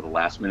wait until the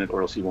last minute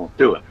or else you won't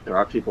do it. There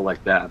are people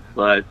like that,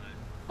 but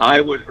I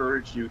would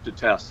urge you to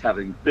test,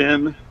 having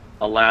been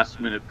a last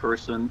minute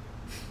person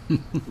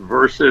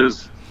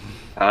versus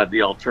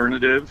the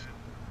alternative.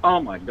 Oh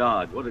my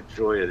God, what a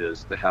joy it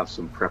is to have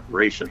some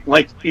preparation.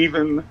 Like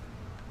even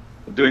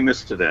doing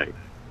this today,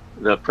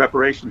 the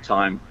preparation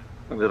time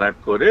that I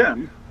put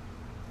in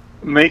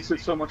makes it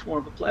so much more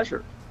of a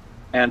pleasure.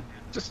 And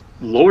just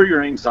lower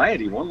your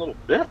anxiety one little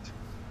bit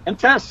and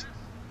test.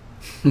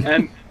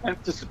 and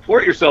to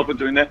support yourself in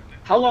doing that,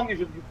 how long have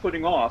you been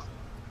putting off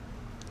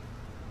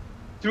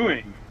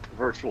doing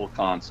virtual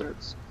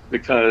concerts?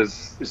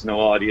 Because there's no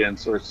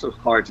audience, or it's so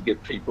hard to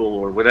get people,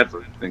 or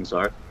whatever things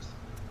are.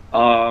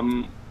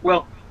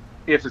 Well,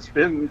 if it's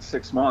been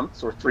 6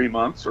 months or 3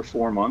 months or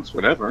 4 months,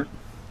 whatever,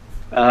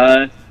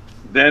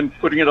 then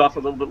putting it off a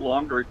little bit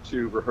longer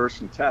to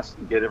rehearse and test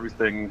and get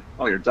everything,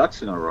 all your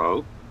ducks in a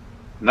row,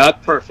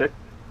 not perfect,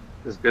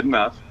 is good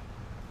enough,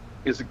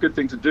 is a good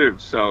thing to do.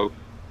 So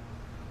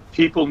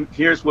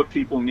here's what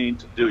people need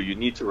to do. You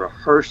need to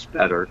rehearse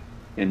better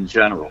in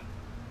general.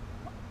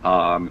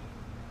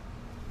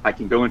 I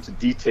can go into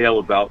detail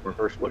about what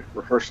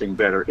rehearsing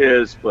better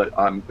is, but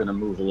I'm going to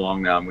move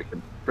along now, and we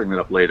can bring it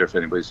up later if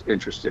anybody's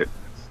interested.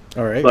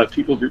 All right. But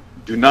people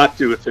do not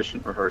do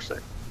efficient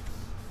rehearsing.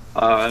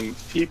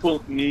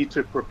 People need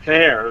to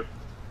prepare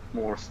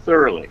more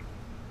thoroughly.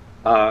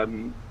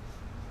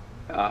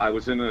 I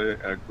was in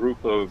a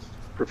group of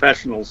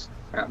professionals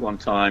at one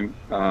time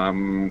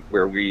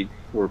where we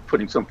were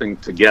putting something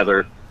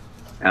together,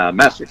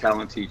 master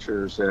talent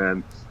teachers,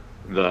 and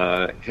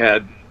the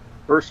head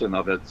person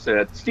of it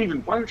said,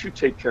 "Stephen, why don't you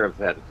take care of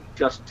that?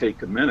 Just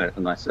take a minute."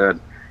 And I said,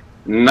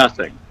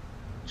 "Nothing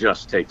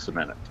just takes a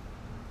minute."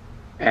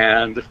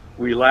 And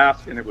we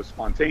laughed, and it was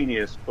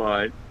spontaneous,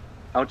 but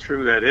how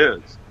true that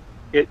is.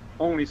 It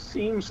only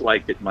seems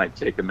like it might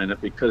take a minute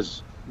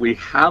because we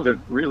haven't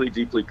really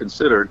deeply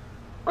considered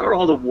what are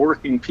all the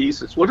working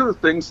pieces? What are the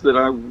things that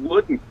I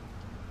wouldn't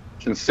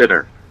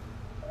consider?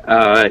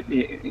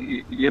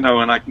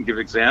 And I can give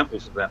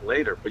examples of that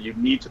later, but you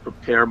need to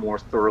prepare more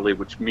thoroughly,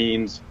 which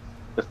means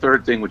the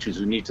third thing, which is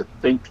you need to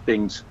think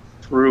things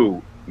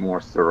through more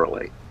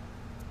thoroughly.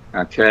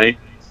 Okay?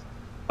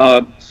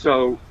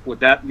 So what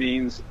that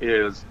means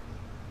is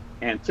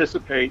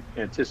anticipate,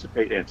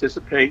 anticipate,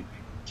 anticipate,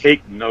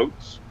 take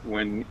notes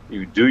when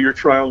you do your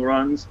trial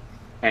runs,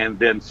 and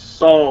then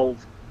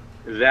solve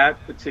that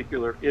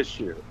particular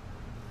issue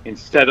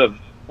instead of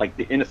like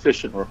the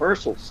inefficient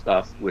rehearsal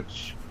stuff,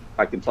 which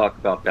I can talk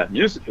about that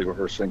musically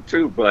rehearsing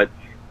too, but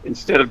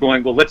instead of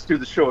going, well, let's do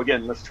the show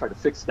again, let's try to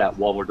fix that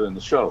while we're doing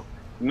the show.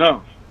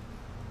 No,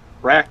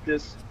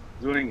 practice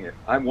doing it.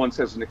 I once,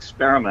 as an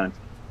experiment,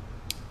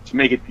 to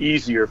make it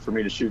easier for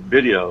me to shoot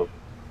video,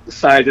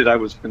 decided I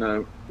was going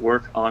to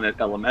work on it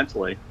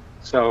elementally.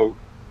 So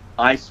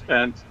I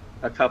spent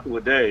a couple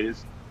of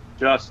days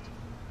just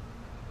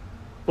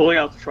pulling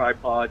out the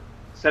tripod,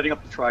 setting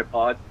up the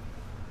tripod,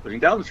 putting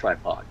down the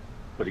tripod,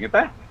 putting it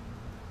back.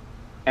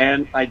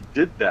 And I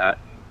did that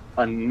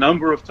a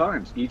number of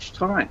times each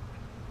time.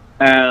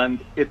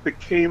 And it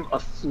became a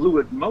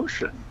fluid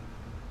motion.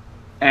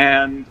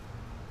 And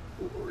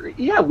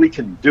yeah, we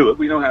can do it.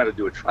 We know how to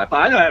do a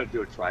tripod. I know how to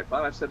do a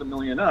tripod. I've set a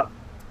million up.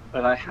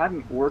 But I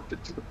hadn't worked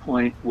it to the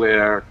point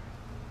where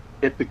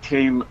it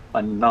became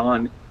a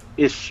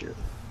non-issue,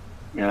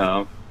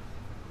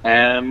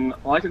 And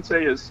all I can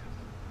say is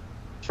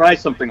try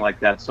something like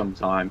that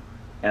sometime.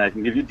 And I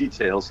can give you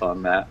details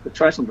on that. But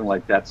try something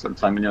like that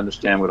sometime and you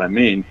understand what I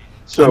mean.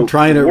 So I'm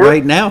trying it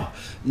right now.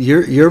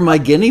 You're my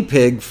guinea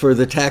pig for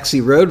the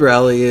Taxi Road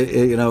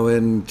Rally. You know,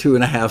 in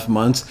 2.5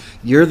 months,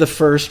 you're the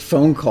first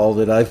phone call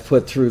that I've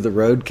put through the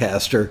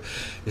Roadcaster.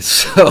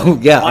 So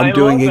yeah, I'm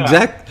doing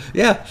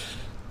yeah.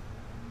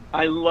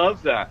 I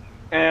love that,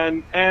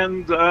 and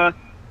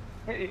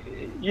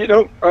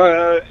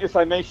if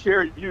I may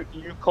share, you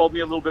called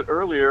me a little bit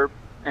earlier,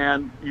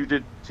 and you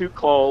did 2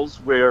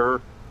 calls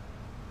where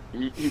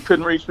you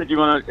couldn't reach me. Do you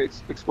want to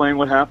explain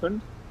what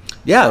happened?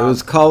 Yeah, I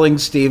was calling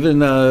Stephen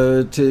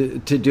to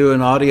do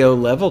an audio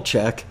level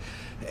check,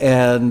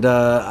 and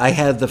I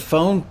had the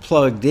phone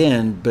plugged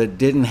in, but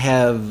didn't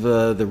have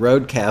the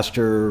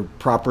Roadcaster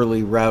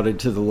properly routed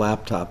to the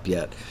laptop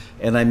yet.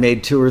 And I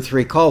made 2 or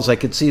 3 calls. I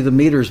could see the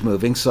meters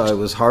moving, so I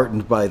was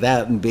heartened by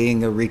that. And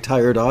being a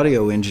retired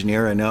audio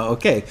engineer, I know,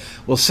 okay,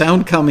 well,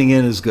 sound coming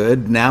in is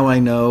good. Now I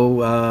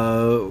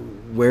know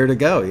where to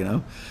go, you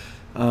know?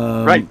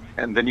 Right,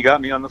 and then you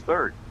got me on the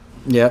 3rd.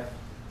 Yep.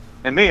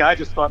 And me, I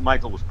just thought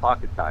Michael was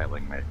pocket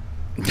dialing me.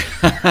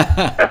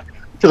 Because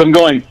I'm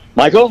going,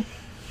 Michael?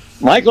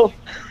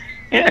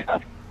 Yeah.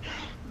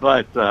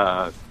 But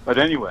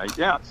anyway,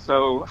 yeah.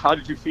 So how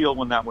did you feel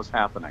when that was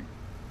happening?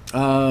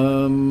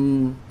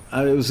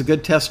 It was a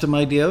good test of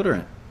my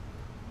deodorant.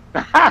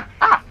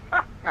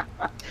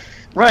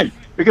 Right,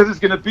 because it's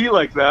going to be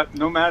like that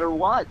no matter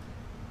what.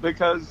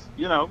 Because,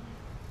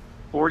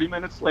 40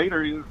 minutes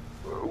later,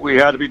 we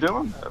had to be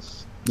doing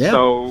this. Yeah.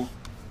 So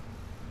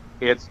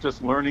it's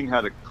just learning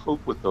how to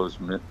cope with those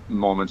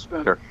moments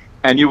better.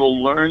 And you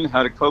will learn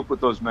how to cope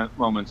with those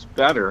moments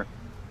better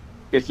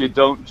if you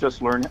don't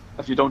just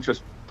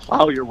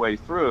plow your way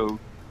through,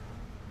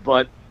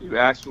 but you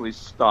actually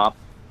stop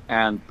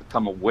and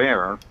become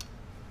aware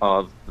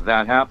of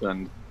that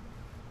happened.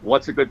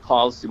 What's a good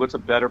policy? What's a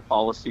better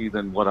policy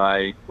than what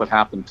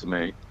happened to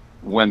me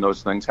when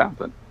those things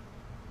happen?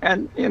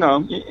 And,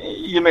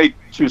 you may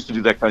choose to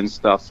do that kind of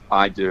stuff.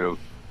 I do,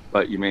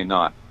 but you may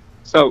not.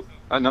 So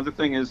another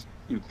thing is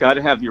you've got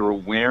to have your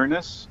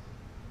awareness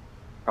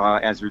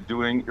as you're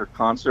doing your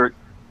concert.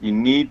 You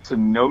need to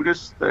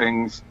notice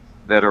things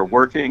that are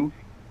working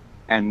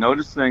and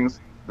notice things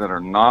that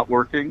are not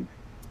working,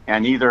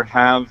 and either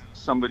have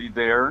somebody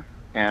there,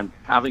 and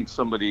having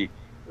somebody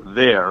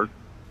there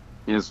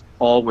is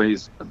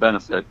always a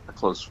benefit, a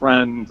close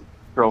friend,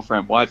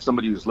 girlfriend, wife,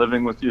 somebody who's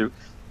living with you,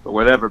 or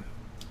whatever.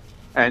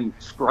 And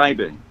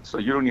scribing, so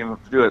you don't even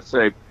have to do it.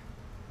 Say,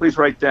 please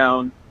write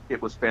down,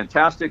 it was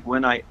fantastic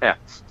when I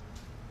X'd.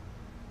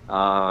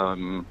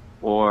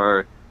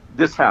 Or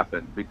this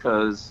happened,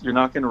 because you're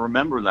not going to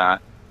remember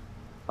that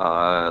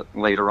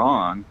later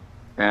on.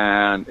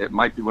 And it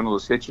might be one of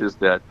those hitches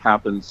that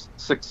happens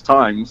 6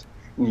 times.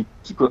 And you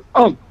keep going,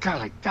 oh,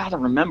 God, I got to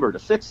remember to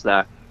fix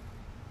that.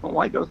 Well,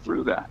 why go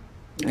through that?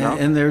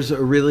 And there's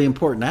a really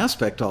important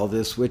aspect to all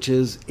this, which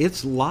is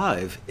it's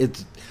live.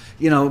 It's,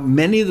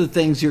 many of the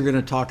things you're going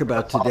to talk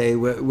about today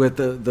with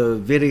the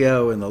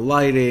video and the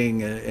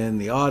lighting and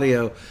the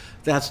audio,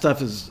 that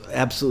stuff is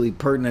absolutely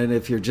pertinent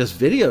if you're just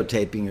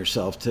videotaping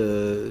yourself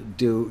to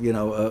do,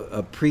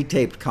 a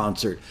pre-taped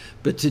concert.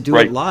 But to do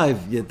it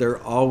live, there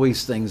are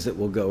always things that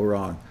will go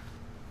wrong.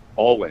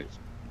 Always.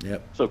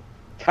 Yep. So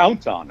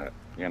count on it,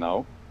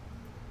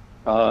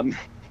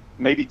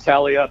 maybe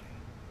tally up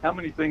how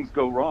many things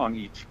go wrong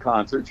each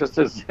concert, just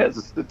as a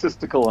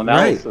statistical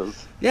analysis.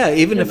 Right. Yeah,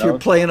 even if you're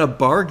playing a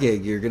bar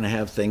gig, you're going to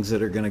have things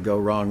that are going to go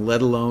wrong,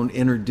 let alone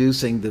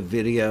introducing the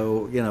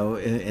video,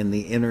 and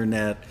the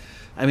internet.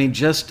 I mean,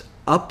 just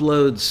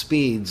upload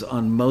speeds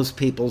on most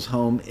people's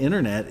home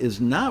internet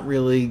is not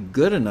really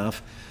good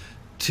enough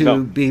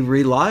to be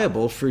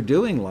reliable for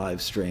doing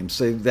live streams.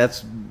 So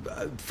that's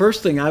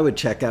first thing I would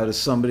check out as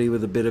somebody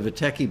with a bit of a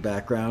techie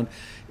background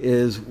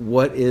is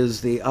what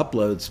is the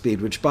upload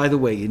speed, which, by the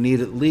way, you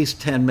need at least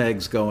 10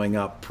 megs going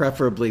up,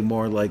 preferably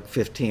more like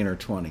 15 or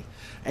 20.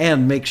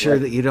 And make sure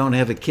that you don't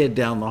have a kid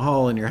down the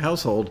hall in your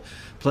household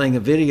playing a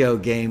video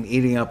game,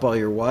 eating up all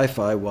your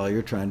Wi-Fi while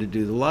you're trying to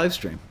do the live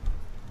stream.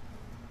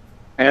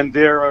 And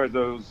there are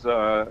those, one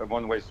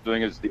of the ways of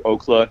doing it is the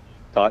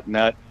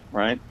Ookla.net,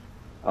 right?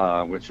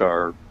 Which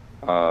are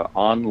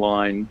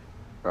online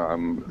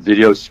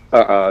video,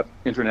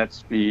 internet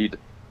speed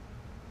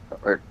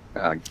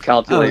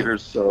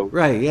calculators.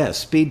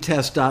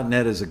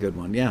 Speedtest.net is a good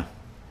one. Yeah.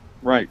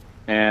 Right.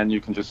 And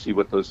you can just see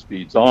what those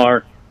speeds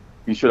are.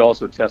 You should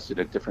also test it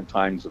at different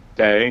times of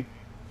day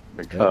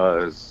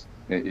because,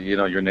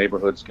 your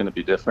neighborhood's going to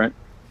be different.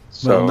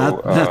 So,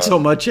 well, not so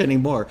much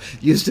anymore.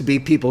 Used to be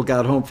people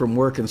got home from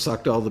work and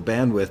sucked all the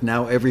bandwidth.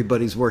 Now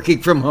everybody's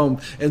working from home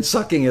and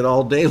sucking it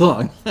all day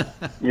long.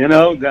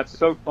 That's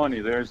so funny.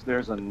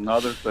 There's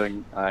another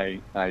thing I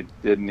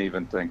didn't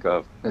even think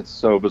of. It's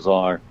so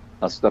bizarre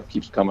how stuff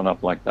keeps coming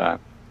up like that.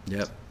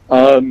 Yep.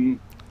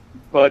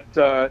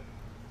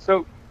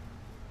 So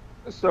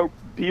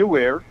be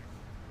aware.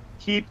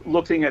 Keep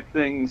looking at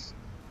things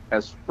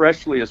as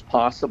freshly as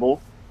possible.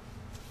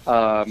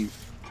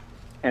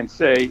 And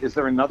say, is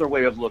there another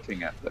way of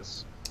looking at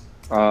this?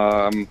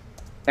 And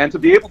to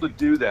be able to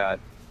do that,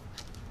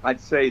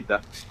 I'd say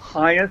the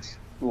highest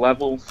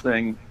level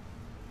thing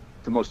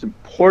the most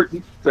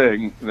important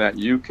thing that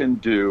you can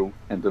do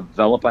and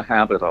develop a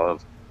habit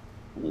of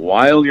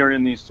while you're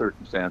in these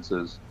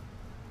circumstances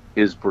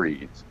is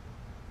breathe.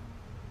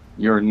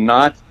 You're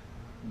not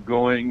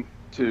going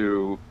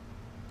to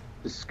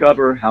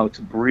discover how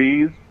to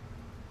breathe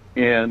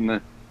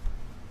in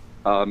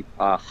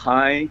a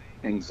high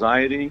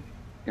anxiety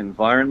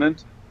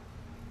environment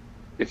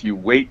if you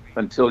wait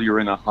until you're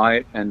in a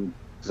high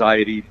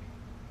anxiety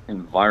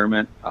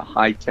environment, a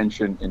high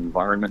tension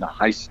environment, a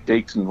high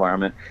stakes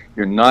environment.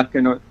 You're not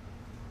going to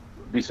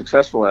be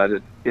successful at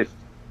it if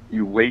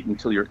you wait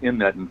until you're in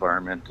that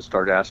environment to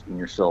start asking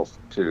yourself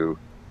to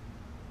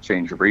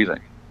change your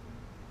breathing.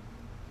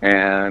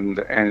 And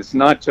it's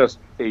not just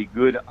a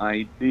good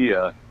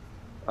idea.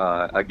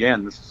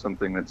 Again, this is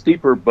something that's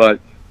deeper, but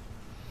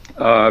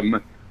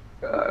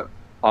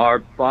our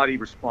body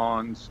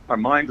responds, our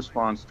mind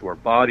responds to our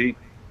body.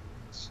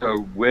 So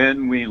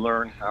when we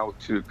learn how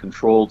to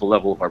control the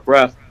level of our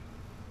breath,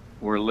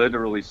 we're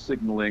literally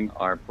signaling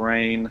our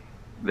brain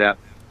that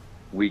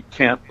we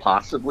can't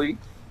possibly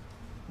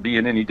be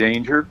in any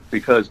danger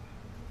because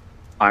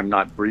I'm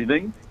not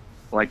breathing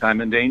like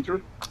I'm in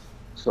danger.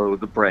 So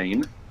the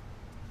brain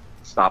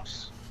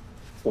stops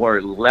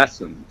or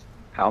lessens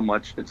how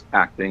much it's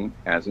acting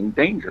as in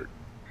danger.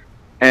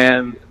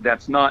 And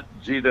that's not,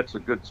 gee, that's a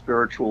good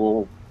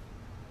spiritual,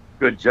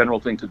 good general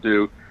thing to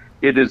do.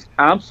 It is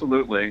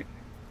absolutely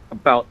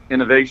about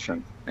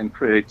innovation and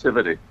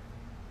creativity.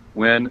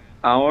 When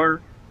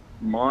our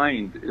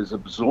mind is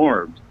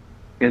absorbed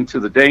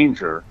into the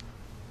danger,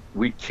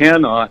 we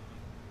have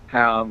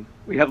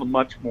a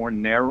much more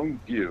narrow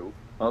view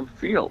of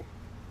field.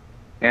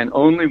 And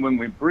only when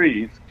we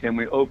breathe can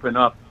we open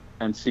up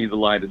and see the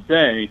light of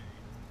day.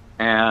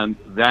 And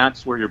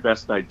that's where your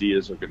best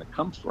ideas are going to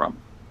come from,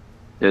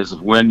 is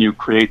when you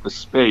create the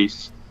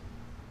space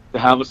to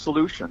have a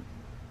solution.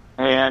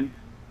 And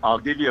I'll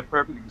give you a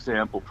perfect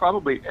example.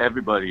 Probably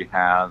everybody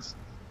has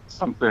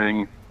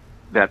something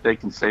that they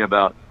can say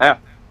about,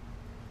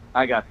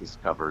 I got this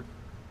covered,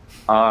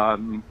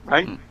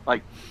 right?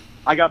 Like,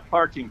 I got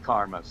parking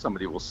karma,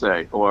 somebody will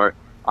say, or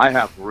I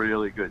have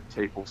really good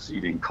table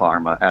seating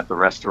karma at the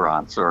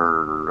restaurants,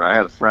 or I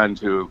had a friend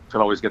who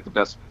could always get the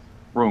best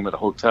room at a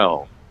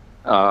hotel.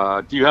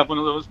 Do you have one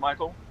of those,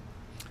 Michael?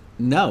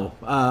 No,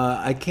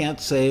 I can't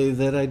say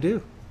that I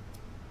do.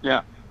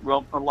 Yeah,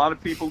 well, a lot of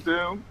people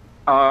do.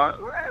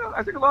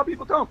 I think a lot of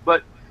people don't.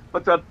 But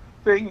the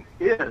thing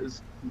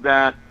is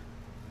that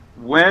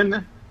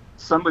when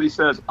somebody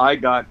says, I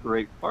got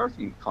great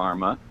parking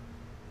karma,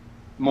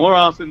 more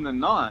often than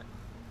not,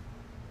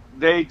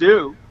 they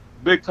do,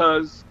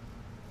 because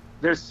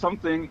there's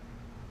something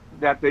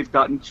that they've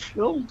gotten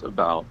chilled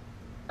about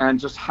and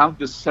just have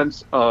this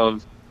sense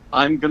of,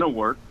 I'm going to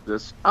work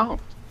this out.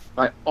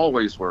 I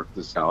always work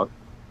this out.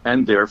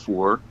 And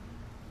therefore,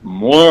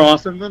 more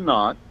often than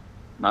not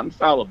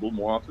infallible,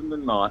 more often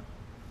than not,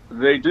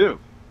 they do.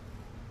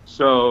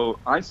 So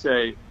I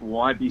say,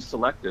 why be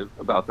selective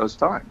about those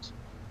times?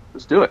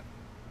 Just do it.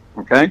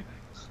 Okay?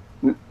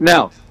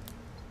 Now,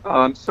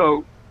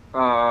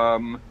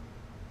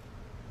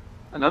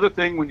 another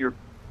thing when you're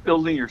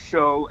building your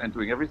show and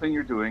doing everything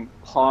you're doing,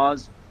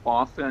 pause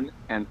often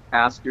and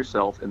ask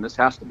yourself, and this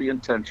has to be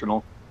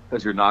intentional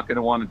because you're not going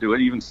to want to do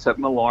it, even set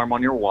an alarm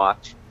on your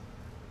watch.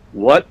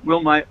 What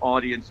will my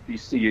audience be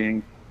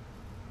seeing?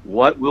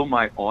 What will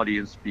my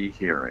audience be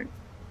hearing?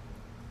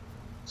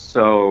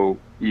 So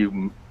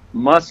you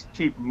must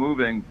keep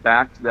moving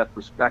back to that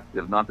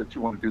perspective. Not that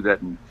you want to do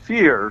that in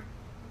fear,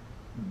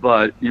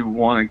 but you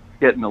want to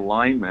get in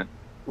alignment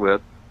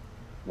with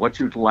what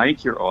you'd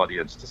like your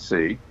audience to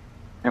see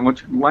and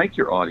what you'd like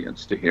your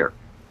audience to hear.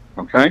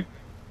 Okay?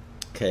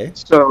 Okay.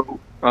 So,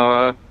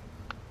 all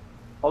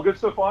good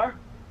so far?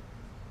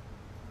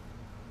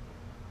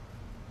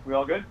 We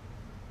all good?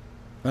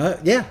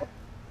 Yeah.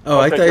 Oh,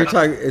 Okay, I thought you were good.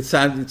 talking. It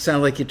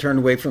sounded like you turned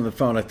away from the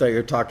phone. I thought you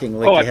were talking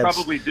like Oh, you I had.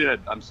 probably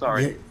did. I'm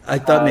sorry. I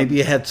thought maybe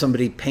you had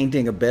somebody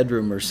painting a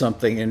bedroom or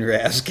something, and you're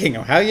asking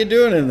them, "How you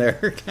doing in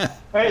there?"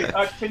 Hey,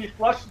 can you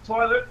flush the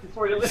toilet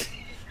before you leave?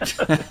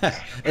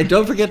 And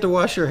don't forget to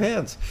wash your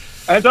hands.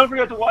 And don't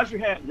forget to wash your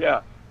hands. Yeah.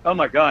 Oh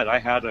my God, I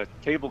had a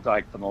cable guy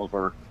come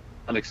over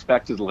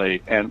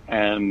unexpectedly, and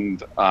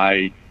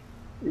I,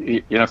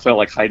 felt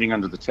like hiding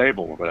under the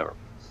table or whatever.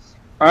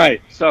 All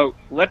right, so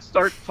let's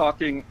start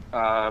talking.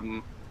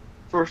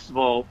 First of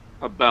all,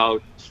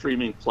 about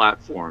streaming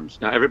platforms.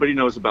 Now, everybody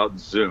knows about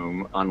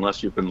Zoom,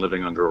 unless you've been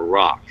living under a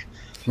rock.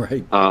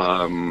 Right.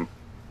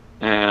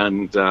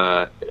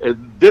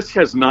 This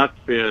has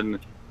not been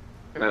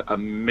a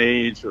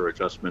major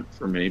adjustment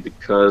for me,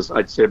 because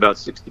I'd say about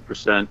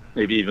 60%,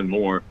 maybe even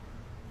more,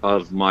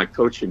 of my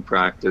coaching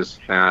practice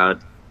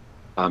had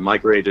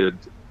migrated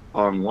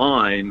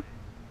online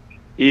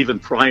even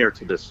prior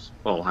to this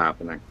all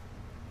happening.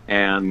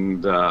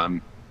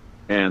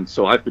 And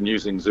so I've been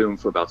using Zoom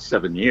for about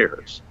 7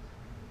 years.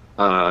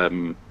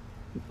 Anyway,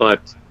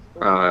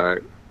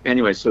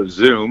 so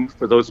Zoom,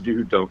 for those of you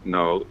who don't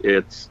know,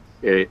 it's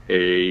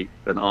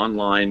an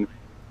online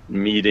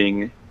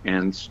meeting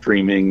and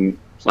streaming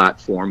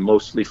platform,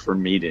 mostly for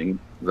meeting.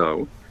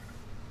 though,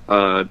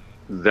 uh,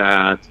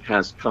 that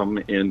has come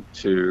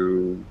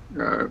into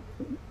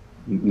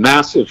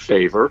massive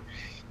favor,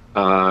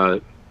 uh,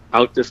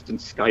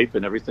 outdistance Skype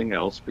and everything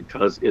else,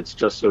 because it's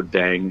just so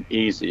dang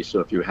easy. So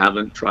if you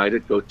haven't tried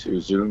it, go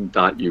to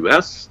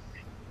zoom.us,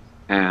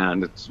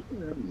 and it's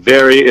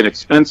very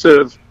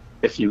inexpensive.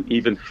 If you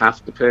even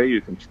have to pay,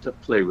 you can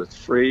play with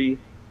free.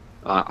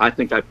 I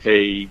think I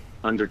pay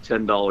under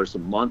 $10 a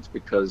month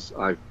because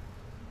I've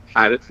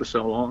had it for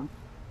so long.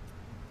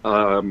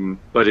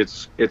 But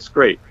it's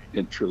great.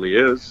 It truly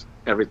is.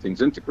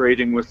 Everything's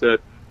integrating with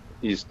it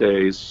these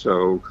days.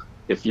 So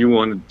if you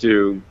want to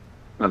do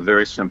a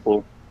very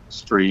simple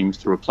stream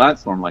through a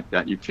platform like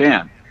that, you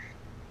can.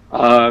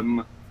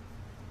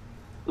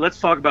 Let's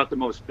talk about the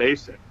most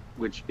basic,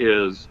 which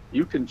is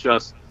you can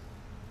just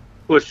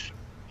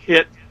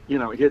hit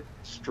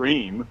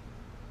stream,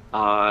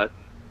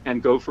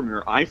 and go from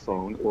your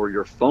iPhone or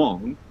your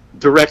phone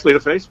directly to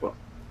Facebook.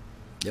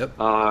 Yep.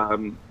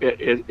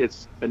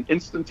 It's an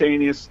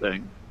instantaneous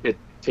thing. It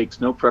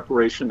takes no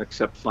preparation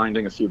except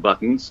finding a few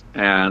buttons.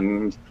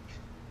 And,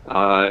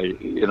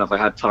 if I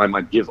had time,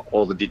 I'd give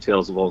all the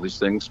details of all these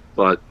things,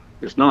 but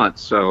there's not.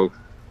 So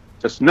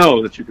just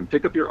know that you can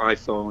pick up your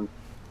iPhone,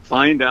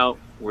 find out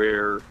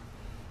where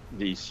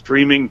the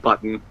streaming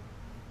button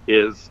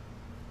is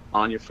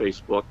on your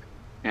Facebook,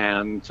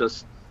 and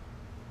just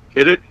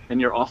hit it,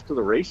 and you're off to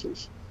the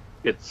races.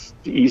 It's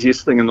the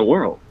easiest thing in the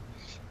world.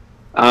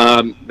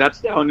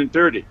 That's down and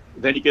dirty.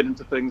 Then you get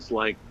into things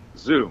like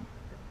Zoom.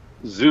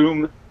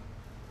 Zoom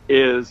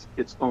is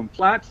its own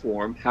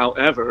platform.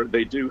 However,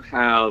 they do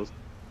have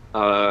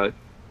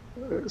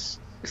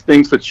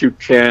things that you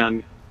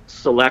can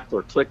select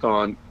or click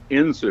on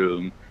in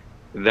Zoom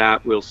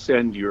that will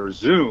send your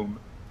Zoom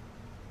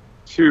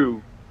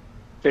to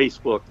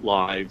Facebook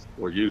Live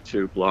or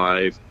YouTube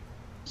Live,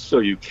 so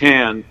you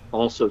can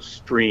also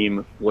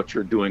stream what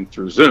you're doing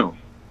through Zoom.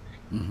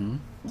 Mm-hmm.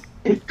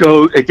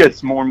 It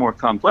gets more and more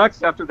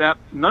complex after that.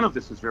 None of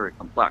this is very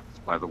complex,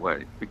 by the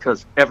way,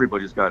 because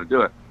everybody's got to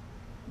do it.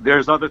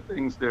 There's other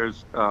things.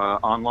 There's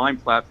online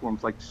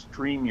platforms like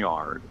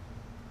StreamYard,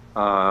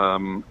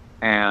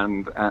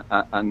 and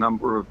a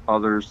number of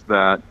others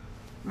that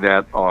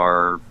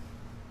are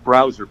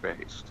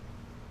browser-based,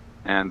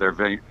 and they're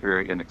very,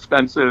 very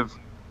inexpensive.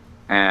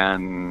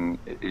 And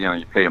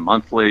you pay a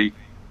monthly,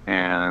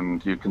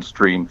 and you can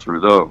stream through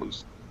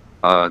those.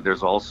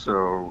 There's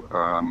also,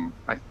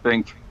 I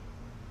think,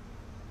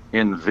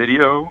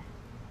 InVideo,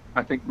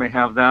 I think may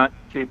have that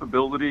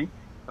capability,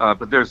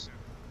 but there's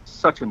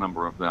such a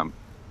number of them.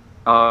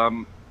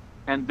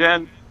 And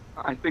then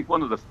I think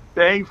one of the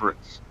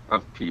favorites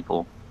of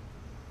people,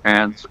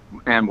 and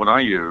what I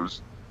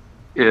use,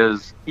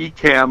 is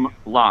Ecamm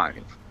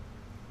Live.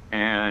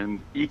 And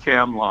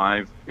Ecamm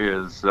Live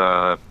is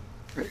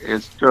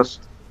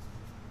just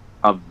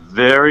a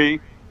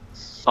very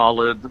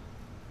solid,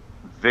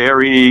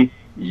 very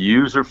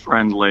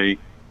user-friendly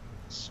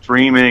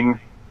streaming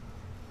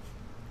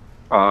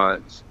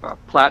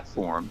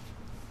platform.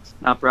 It's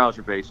not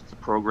browser-based. It's a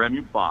program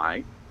you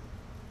buy.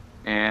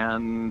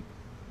 And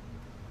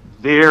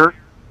there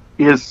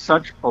is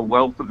such a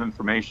wealth of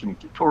information,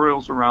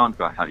 tutorials around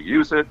about how to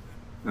use it,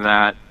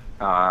 that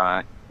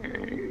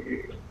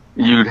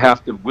you'd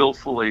have to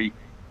willfully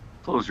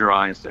close your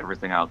eyes to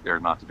everything out there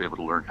not to be able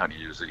to learn how to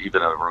use it,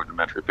 even at a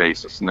rudimentary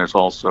basis. And there's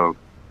also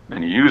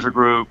many user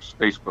groups,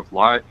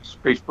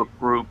 Facebook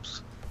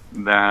groups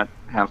that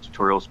have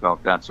tutorials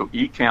about that. So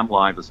Ecamm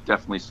Live is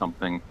definitely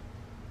something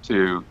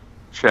to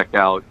check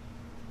out.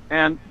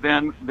 And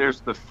then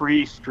there's the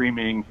free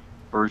streaming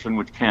version,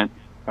 which can't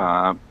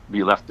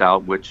be left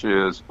out, which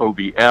is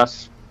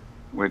OBS,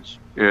 which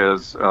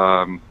is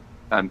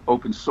an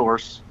open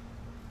source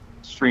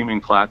streaming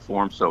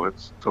platform. So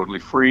it's totally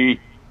free,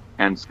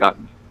 and it's got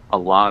a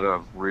lot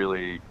of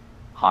really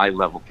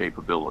high-level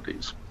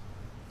capabilities.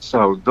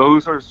 So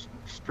those are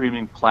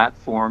streaming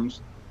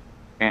platforms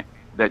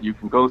that you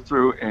can go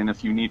through, and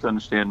if you need to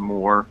understand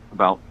more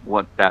about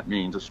what that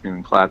means, a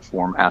streaming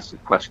platform, ask the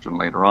question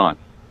later on.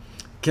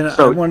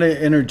 I want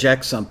to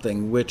interject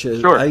something, which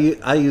is sure. I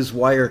use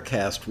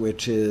Wirecast,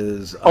 which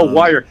is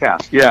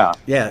Wirecast, yeah,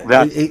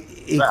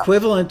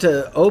 equivalent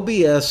to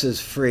OBS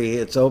is free.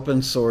 It's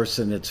open source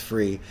and it's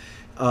free.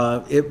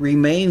 It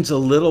remains a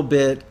little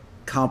bit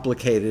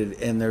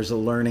complicated, and there's a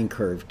learning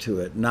curve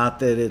to it. Not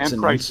that it's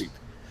and pricey.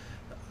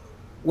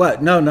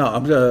 What? No.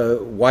 I'm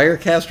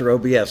Wirecast or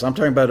OBS. I'm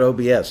talking about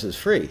OBS is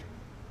free.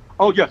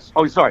 Oh yes.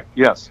 Oh sorry.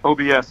 Yes.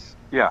 OBS.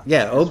 Yeah.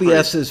 Yeah.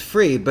 OBS is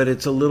free, but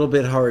it's a little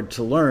bit hard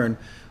to learn.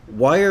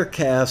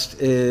 Wirecast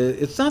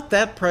it's not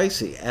that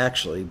pricey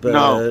actually, but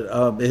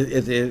no.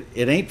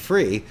 It ain't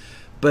free,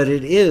 but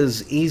it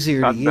is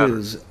easier to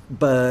use.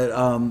 But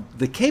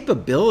the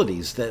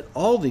capabilities that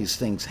all these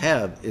things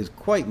have is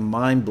quite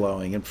mind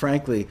blowing, and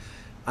frankly,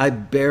 I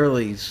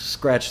barely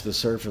scratched the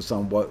surface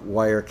on what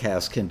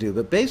Wirecast can do.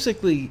 But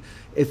basically,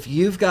 if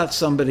you've got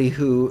somebody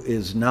who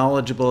is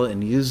knowledgeable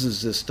and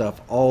uses this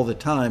stuff all the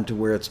time to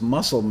where it's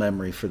muscle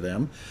memory for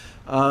them,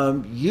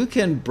 you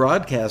can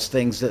broadcast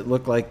things that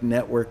look like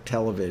network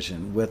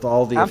television with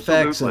all the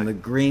effects and the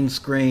green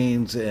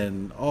screens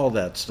and all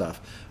that stuff.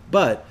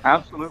 But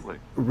absolutely,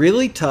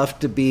 really tough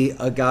to be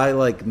a guy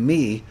like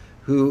me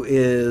who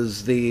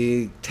is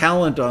the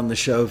talent on the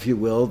show, if you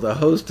will, the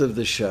host of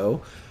the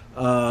show,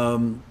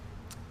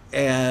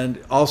 and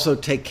also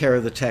take care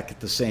of the tech at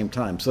the same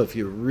time. So if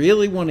you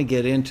really want to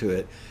get into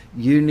it,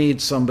 you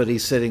need somebody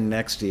sitting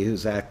next to you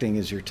who's acting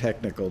as your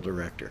technical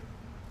director.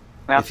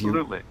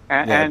 Absolutely.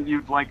 And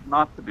you'd like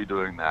not to be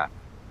doing that.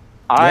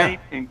 I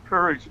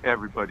encourage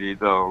everybody,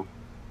 though,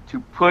 to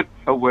put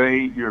away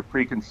your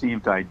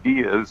preconceived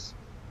ideas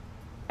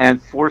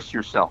and force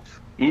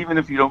yourself, even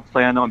if you don't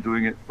plan on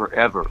doing it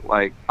forever.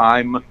 Like,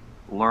 I'm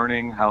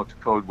learning how to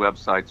code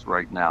websites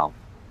right now.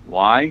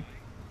 Why?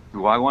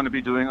 Do I want to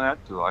be doing that?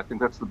 Do I think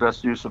that's the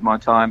best use of my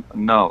time?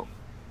 No.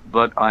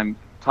 But I'm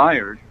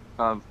tired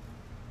of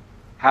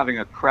having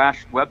a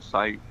crashed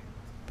website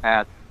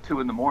at 2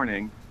 in the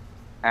morning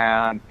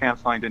and can't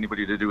find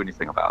anybody to do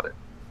anything about it.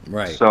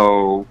 Right.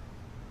 So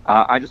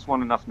I just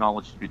want enough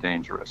knowledge to be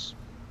dangerous.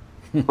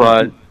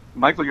 But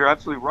Michael, you're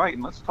absolutely right.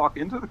 And let's talk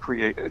into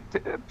the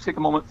take a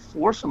moment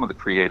for some of the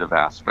creative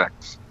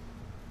aspects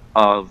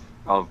of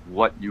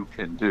what you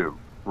can do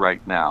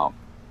right now.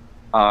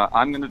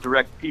 I'm going to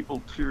direct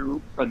people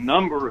to a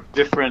number of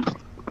different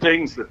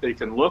things that they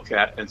can look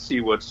at and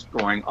see what's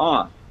going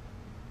on.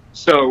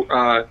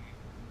 So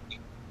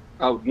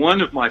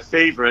one of my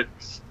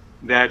favorites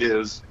that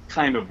is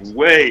kind of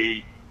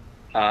way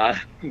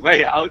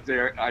out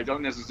there, I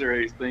don't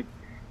necessarily think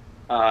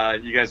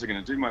you guys are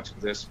going to do much of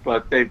this,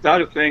 but they've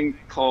got a thing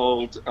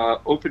called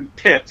Open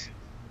Pit,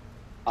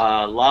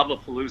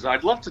 Lavapalooza.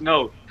 I'd love to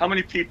know how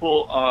many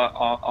people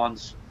on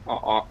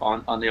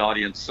the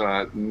audience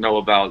know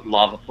about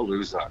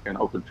Lavapalooza and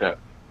Open Pit.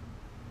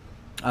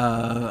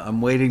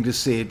 I'm waiting to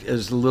see it.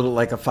 There's a little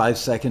like a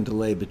 5-second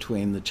delay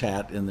between the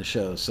chat and the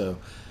show, so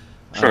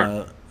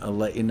sure. I'll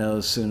let you know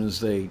as soon as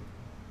they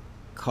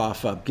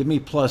cough up. Give me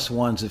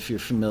 +1s if you're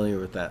familiar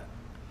with that.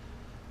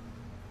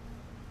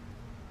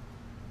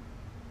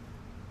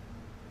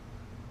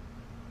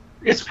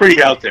 It's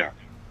pretty out there.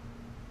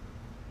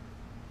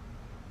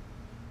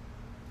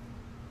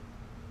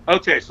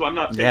 Okay, so I'm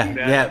not taking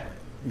that.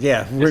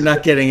 Yeah. We're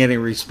not getting any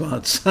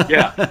response.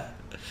 Yeah.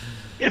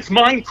 It's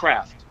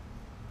Minecraft.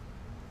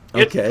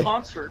 Okay. It's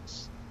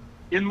concerts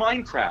in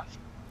Minecraft.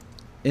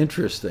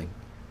 Interesting.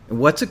 And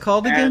what's it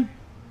called again?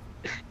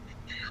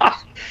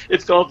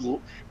 It's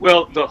called,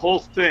 well, the whole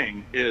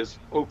thing is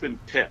Open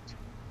Pit.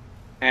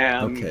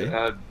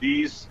 And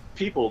these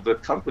people, the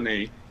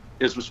company,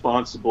 is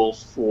responsible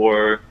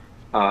for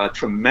a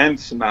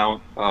tremendous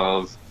amount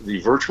of the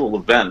virtual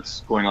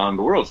events going on in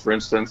the world. For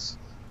instance,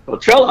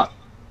 Coachella,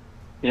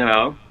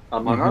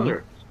 among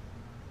others.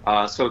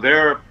 So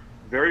they're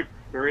very,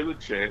 very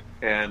legit.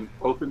 And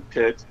Open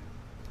Pit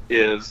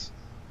is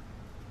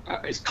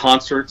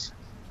concerts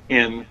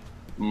in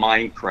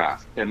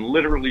Minecraft. And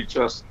literally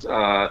just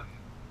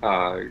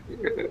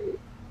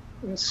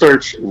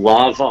search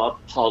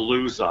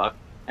Lavapalooza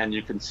and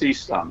you can see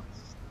some.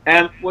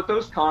 And what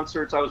those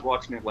concerts, I was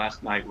watching it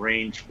last night,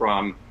 range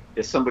from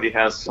if somebody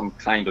has some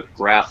kind of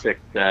graphic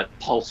that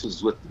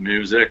pulses with the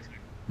music,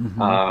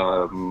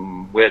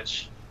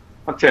 which,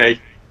 the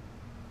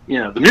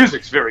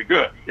music's very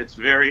good. It's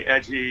very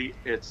edgy.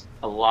 It's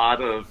a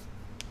lot of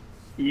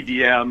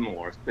EDM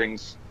or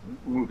things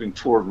moving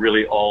toward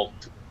really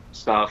alt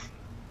stuff.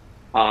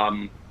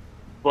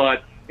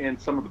 But in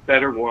some of the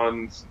better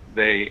ones,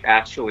 they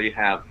actually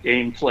have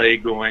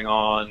gameplay going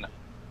on.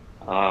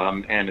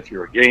 And if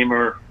you're a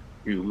gamer,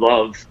 you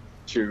love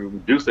to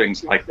do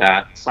things like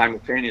that,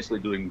 simultaneously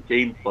doing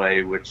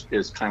gameplay, which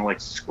is kind of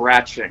like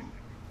scratching.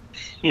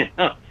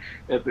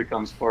 It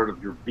becomes part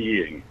of your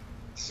being.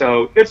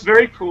 So it's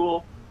very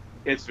cool.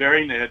 It's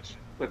very niche,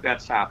 but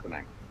that's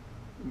happening.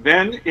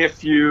 Then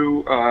if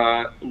you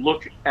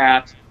look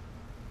at,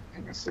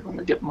 I guess I'm going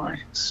to get my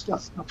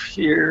stuff up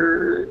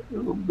here a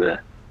little bit.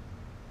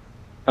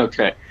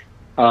 Okay.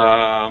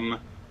 Hang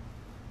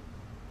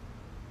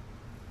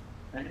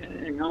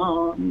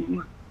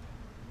on.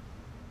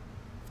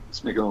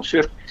 Let's make a little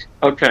shift.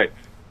 Okay.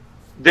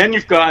 Then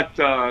you've got,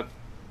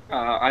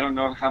 I don't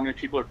know how many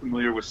people are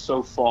familiar with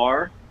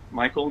SoFar.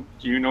 Michael,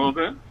 do you know of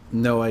it?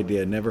 No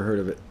idea. Never heard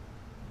of it.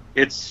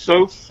 It's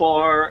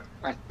SoFar,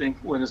 I think,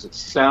 what is it?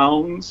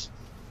 Sounds.com.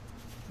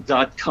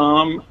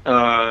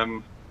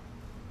 I'm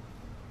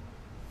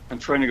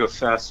trying to go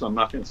fast, so I'm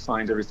not going to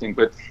find everything,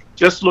 but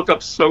just look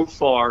up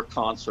SoFar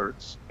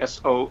Concerts,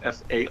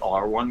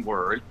 SOFAR, one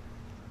word.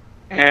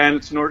 And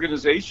it's an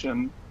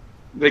organization.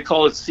 They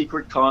call it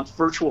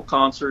virtual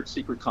concerts,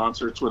 secret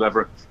concerts,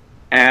 whatever.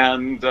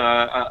 And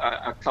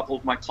a couple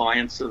of my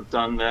clients have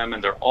done them,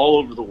 and they're all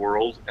over the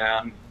world.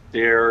 And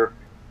they're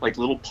like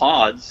little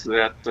pods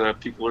that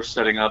people are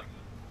setting up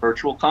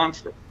virtual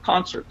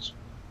concerts.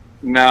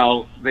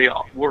 Now, they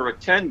were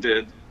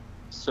attended,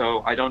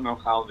 so I don't know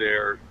how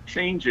they're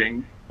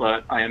changing,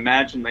 but I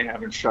imagine they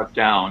haven't shut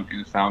down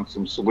and found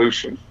some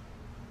solution.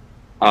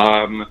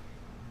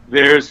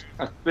 There's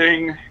a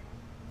thing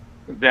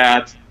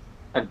that,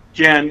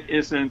 again,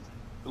 this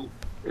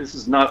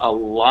is not a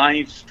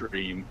live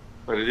stream,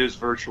 but it is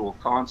virtual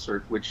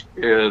concert, which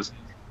is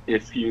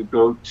if you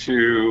go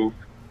to,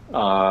 hang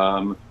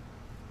on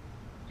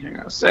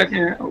a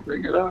second, I'll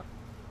bring it up.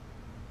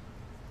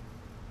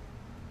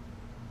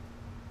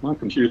 My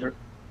computer.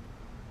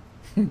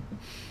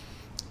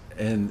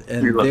 And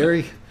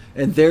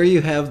there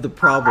you have the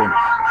problem.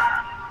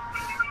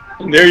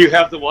 And there you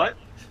have the what?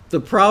 The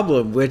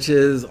problem, which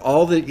is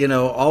all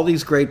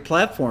these great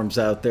platforms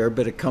out there,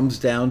 but it comes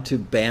down to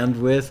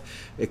bandwidth.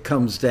 It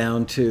comes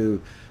down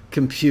to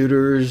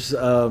computers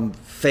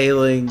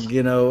failing.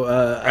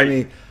 I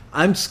mean,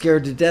 I'm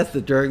scared to death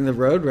that during the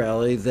road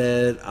rally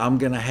that I'm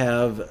going to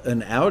have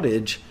an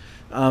outage.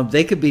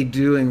 They could be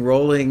doing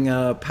rolling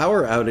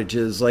power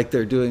outages like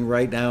they're doing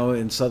right now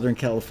in Southern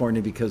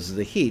California because of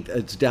the heat.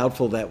 It's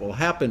doubtful that will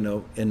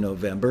happen in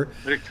November.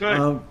 But it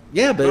could.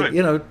 Yeah,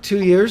 but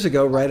 2 years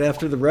ago, right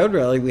after the road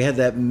rally, we had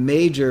that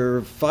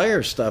major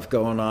fire stuff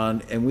going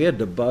on, and we had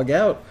to bug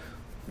out.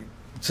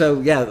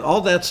 So yeah,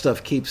 all that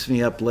stuff keeps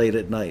me up late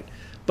at night.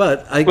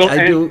 But I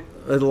do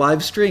a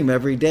live stream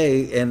every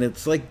day, and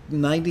it's like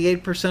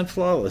 98%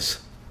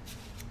 flawless.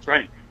 That's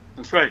right.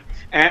 That's right.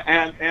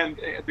 And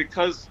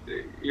because,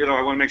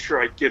 I want to make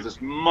sure I give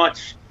as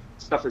much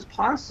stuff as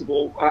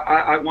possible,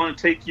 I want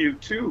to take you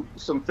to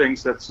some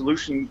things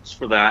solutions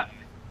for that,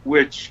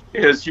 which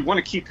is you want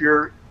to keep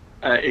your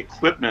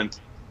equipment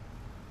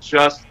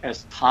just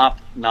as top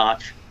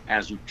notch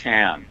as you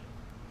can.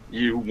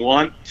 You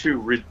want to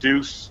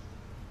reduce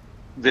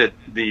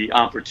the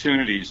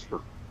opportunities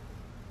for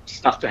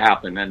stuff to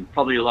happen. And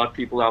probably a lot of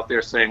people out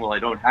there saying, well, I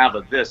don't have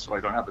a this or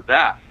I don't have a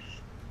that.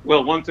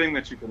 Well, one thing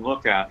that you can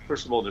look at,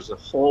 first of all, there's a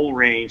whole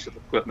range of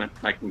equipment.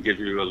 I can give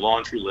you a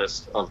laundry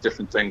list of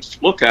different things to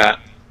look at.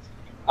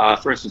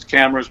 For instance,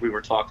 cameras, we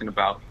were talking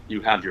about, you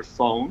have your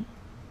phone.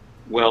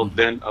 Well,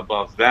 then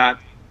above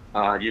that,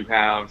 you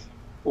have,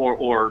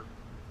 or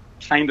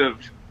kind of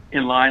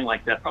in line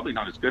like that, probably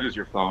not as good as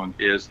your phone,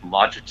 is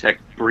Logitech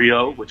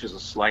Brio, which is a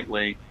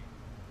slightly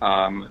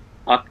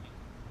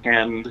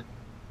up-end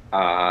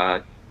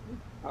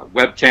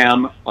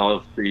webcam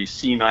of the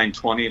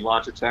C920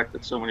 Logitech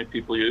that so many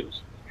people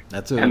use.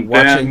 That's what I'm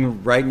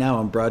watching right now.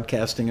 I'm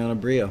broadcasting on a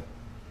Brio.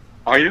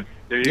 Are you?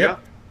 There you go.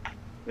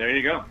 There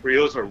you go.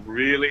 Brios are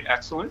really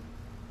excellent.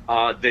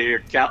 They're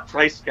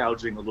price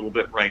gouging a little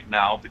bit right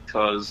now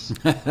because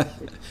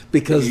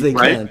they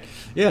can.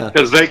 Yeah.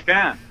 Because they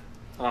can.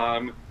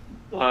 And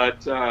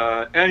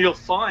you'll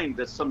find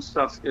that some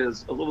stuff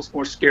is a little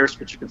more scarce,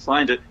 but you can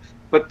find it.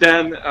 But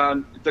then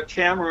the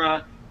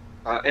camera.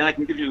 And I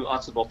can give you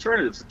lots of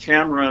alternatives. The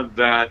camera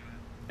that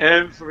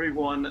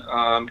everyone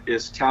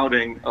is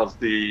touting of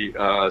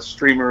the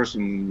streamers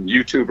and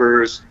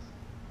YouTubers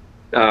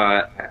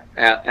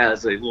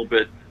as a little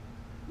bit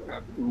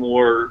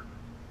more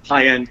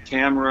high-end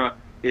camera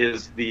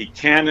is the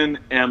Canon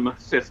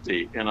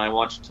M50. And I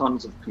watched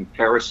tons of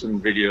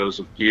comparison videos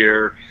of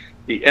gear.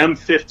 The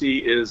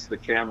M50 is the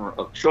camera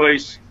of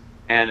choice,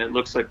 and it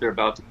looks like they're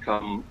about to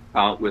come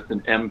out with an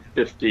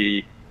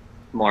M50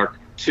 Mark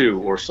II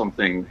or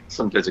something,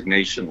 some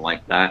designation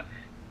like that,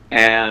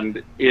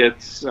 and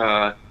it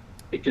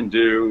can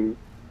do.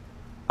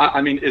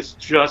 I mean, it's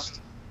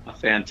just a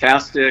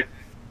fantastic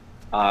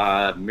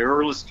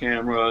mirrorless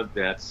camera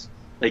that's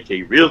like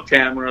a real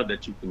camera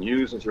that you can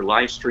use as your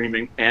live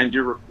streaming and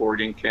your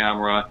recording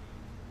camera.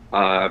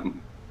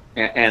 And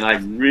I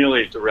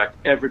really direct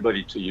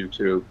everybody to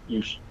YouTube.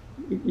 You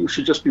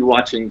should just be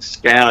watching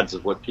scads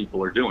of what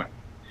people are doing.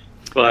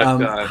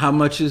 But how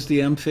much is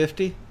the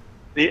M50?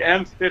 The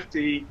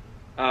M50,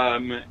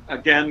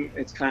 again,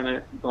 it's kind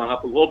of gone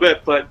up a little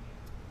bit, but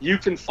you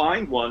can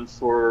find one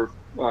for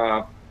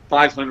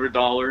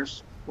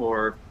 $500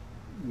 or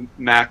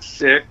max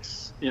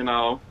 6, if you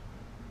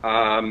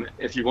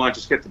want to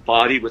just get the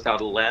body without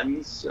a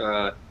lens.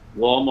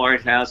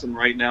 Walmart has them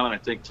right now, and I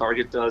think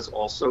Target does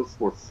also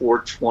for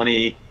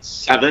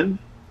 $427.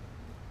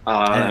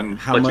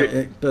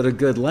 But a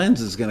good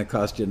lens is going to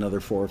cost you another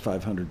 $400 or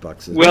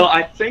 $500. Well,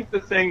 I think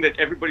the thing that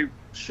everybody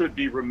should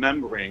be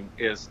remembering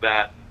is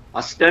that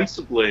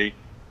ostensibly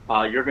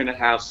you're going to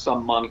have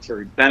some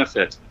monetary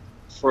benefit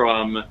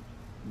from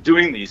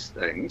doing these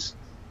things,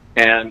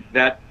 and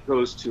that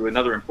goes to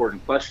another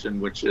important question,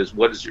 which is,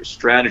 what is your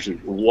strategy?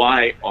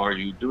 Why are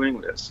you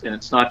doing this? And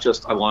it's not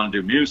just I want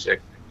to do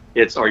music.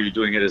 It's, are you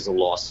doing it as a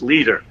loss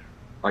leader?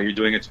 Are you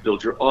doing it to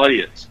build your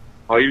audience?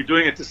 Are you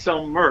doing it to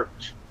sell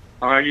merch?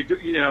 Are you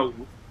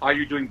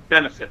doing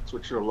benefits,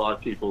 which a lot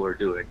of people are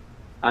doing?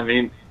 I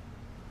mean,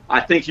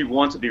 I think you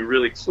want to be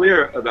really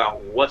clear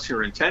about what's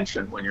your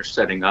intention when you're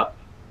setting up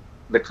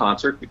the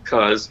concert,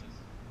 because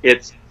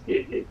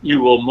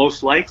you will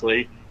most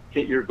likely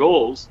hit your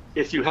goals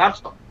if you have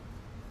some,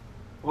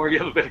 or you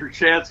have a better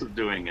chance of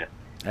doing it.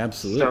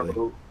 Absolutely.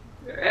 So,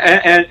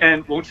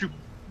 and won't you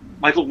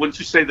Michael, wouldn't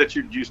you say that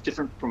you'd use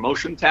different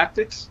promotion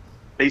tactics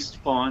based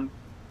upon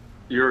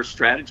your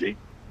strategy,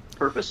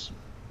 purpose?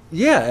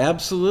 Yeah,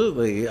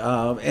 absolutely.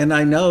 And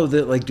I know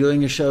that like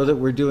doing a show that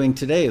we're doing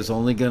today is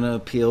only going to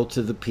appeal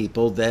to the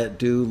people that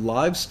do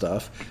live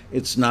stuff.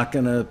 It's not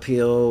going to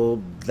appeal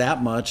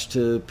that much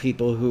to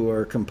people who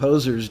are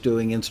composers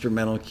doing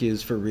instrumental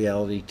cues for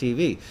reality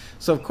TV.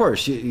 So of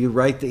course you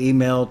write the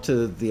email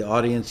to the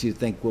audience you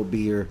think will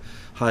be your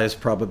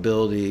highest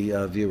probability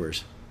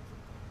viewers.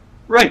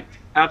 Right.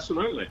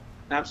 Absolutely.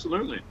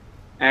 Absolutely.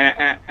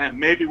 And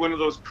maybe one of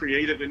those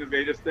creative,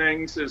 innovative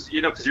things is,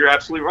 because you're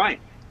absolutely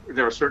right.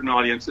 There are certain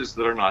audiences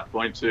that are not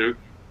going to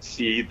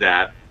see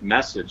that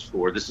message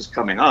for this is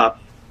coming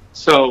up.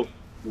 So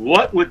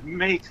what would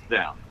make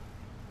them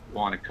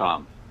want to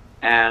come?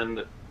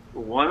 And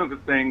one of the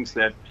things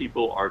that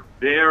people are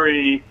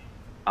very,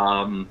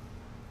 I don't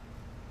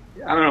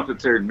know if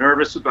they're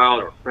nervous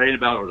about or afraid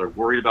about or they're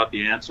worried about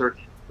the answer,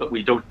 but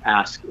we don't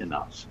ask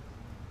enough.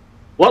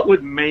 What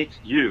would make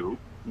you,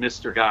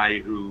 Mr. Guy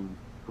who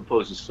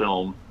composes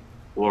film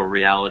or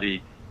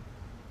reality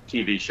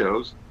TV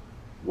shows,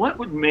 what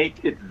would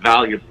make it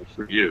valuable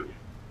for you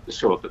to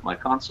show up at my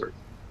concert?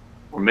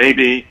 Or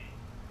maybe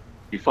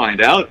you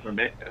find out from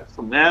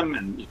them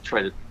and you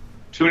try to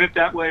tune it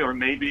that way, or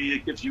maybe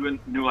it gives you a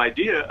new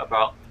idea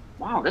about,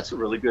 wow, that's a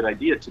really good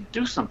idea to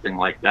do something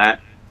like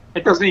that.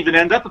 It doesn't even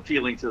end up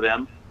appealing to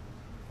them,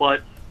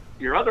 but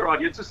your other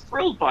audience is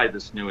thrilled by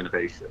this new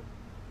innovation.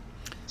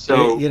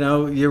 So,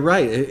 you're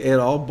right. It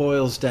all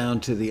boils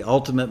down to the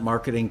ultimate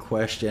marketing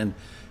question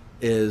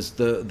is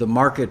the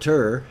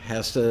marketer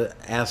has to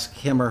ask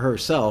him or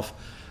herself,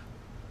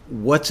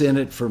 what's in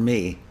it for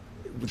me?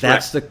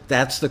 That's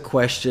the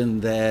question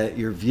that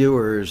your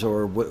viewers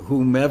or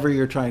whomever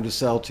you're trying to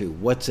sell to,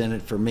 what's in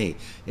it for me?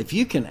 If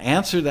you can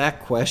answer that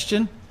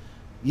question,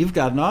 you've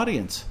got an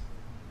audience.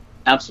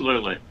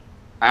 Absolutely.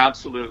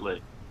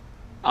 Absolutely.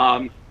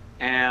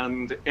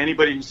 And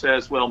anybody who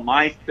says, well,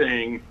 my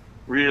thing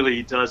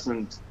really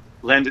doesn't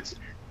lend it,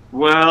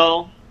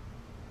 well,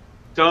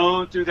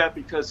 don't do that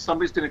because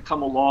somebody's going to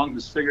come along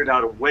who's figured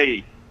out a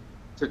way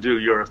to do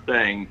your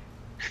thing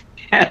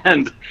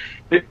and,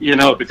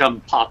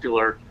 become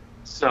popular.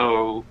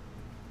 So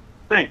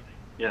think,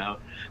 I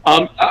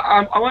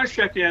want to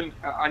check in.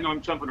 I know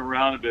I'm jumping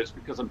around a bit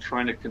because I'm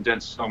trying to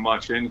condense so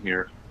much in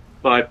here,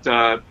 but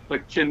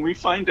can we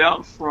find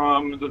out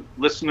from the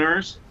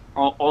listeners,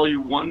 all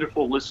you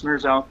wonderful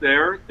listeners out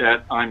there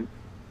that I'm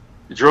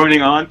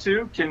droning on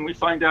to, can we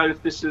find out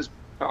if this is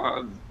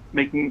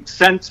making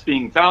sense,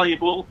 being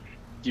valuable?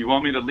 Do you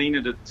want me to lean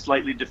in a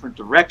slightly different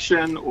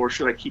direction, or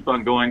should I keep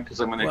on going? Because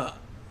I'm going to... Well,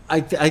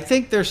 I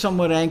think they're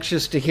somewhat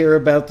anxious to hear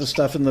about the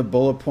stuff in the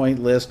bullet point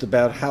list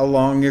about how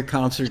long your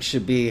concert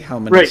should be, how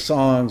many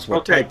songs,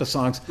 what type of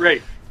songs.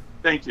 Great.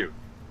 Thank you.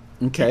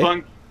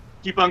 Okay.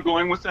 Keep on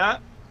going with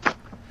that?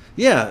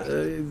 Yeah.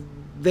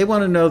 They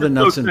want to know the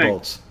nuts and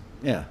bolts.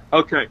 Yeah.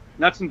 Okay.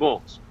 Nuts and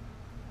bolts.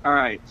 All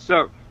right.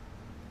 So,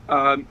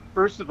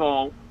 first of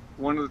all,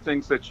 one of the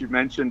things that you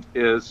mentioned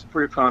is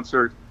for your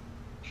concert,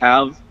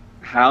 have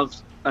an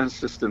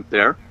assistant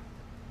there.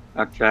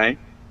 Okay.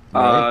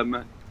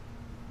 Right.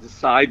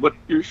 Decide what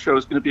your show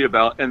is going to be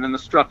about, and then the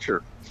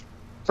structure.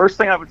 First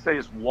thing I would say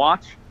is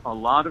watch a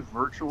lot of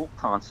virtual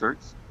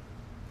concerts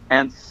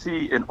and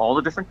see in all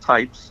the different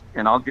types,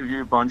 and I'll give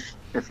you a bunch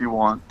if you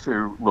want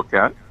to look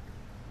at,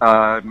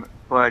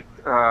 but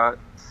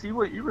see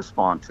what you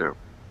respond to.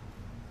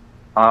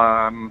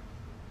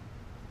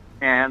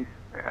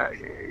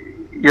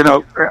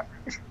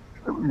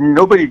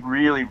 Nobody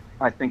really,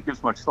 I think,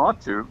 gives much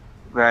thought to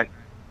that.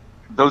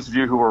 Those of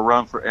you who were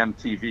around for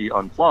MTV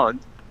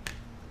Unplugged,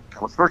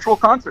 that was virtual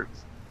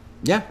concerts.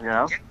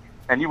 Yeah.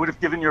 And you would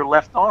have given your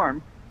left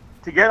arm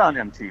to get on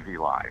MTV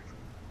Live.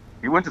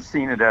 You wouldn't have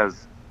seen it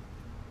as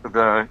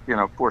the,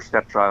 poor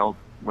stepchild,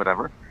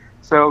 whatever.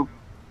 So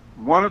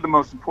one of the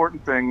most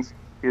important things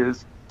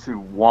is to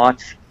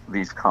watch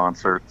these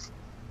concerts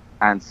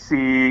and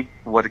see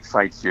what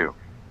excites you.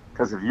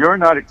 Because if you're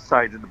not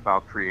excited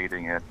about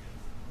creating it,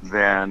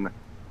 then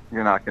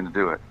you're not going to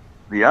do it.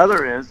 The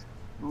other is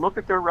look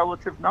at their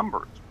relative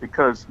numbers,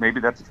 because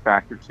maybe that's a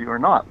factor to you or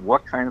not.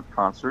 What kind of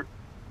concert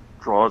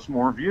draws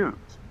more views?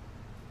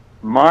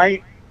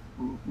 My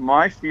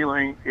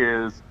feeling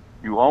is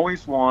you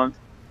always want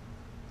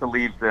to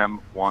leave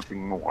them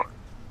wanting more.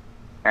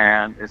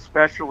 And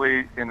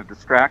especially in a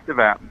distracted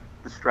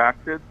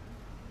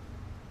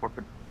or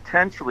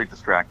potentially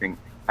distracting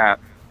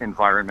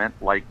environment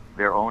like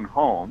their own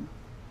home,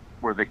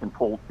 where they can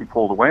be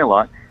pulled away a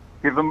lot,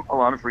 give them a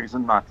lot of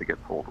reason not to get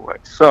pulled away.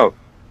 So,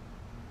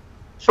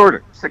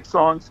 shorter, 6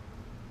 songs,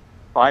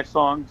 5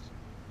 songs.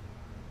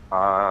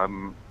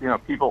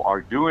 People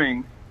are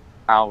doing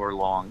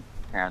hour-long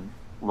and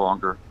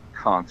longer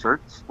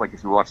concerts, like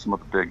if you watch some of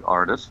the big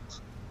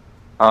artists.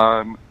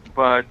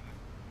 But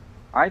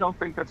I don't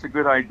think that's a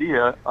good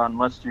idea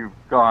unless you've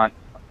got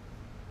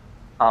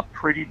a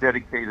pretty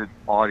dedicated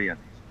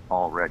audience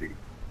already.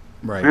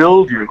 Right.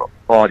 Build your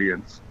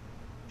audience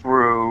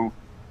through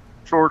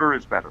shorter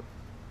is better.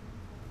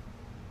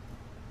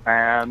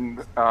 And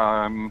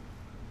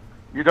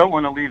you don't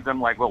want to leave them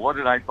like, well, what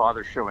did I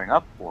bother showing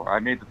up for? I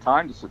made the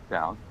time to sit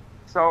down.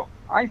 So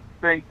I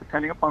think,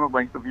 depending upon the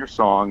length of your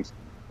songs,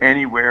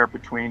 anywhere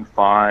between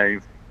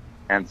 5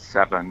 and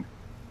 7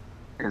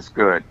 is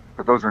good.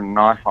 But those are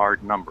not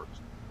hard numbers.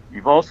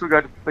 You've also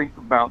got to think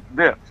about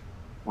this,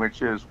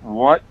 which is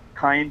what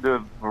kind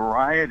of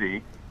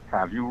variety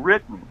have you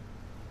written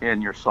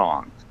in your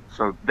songs?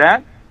 So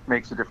that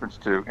makes a difference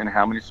too in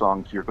how many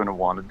songs you're going to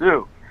want to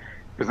do.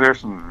 Because there's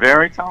some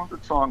very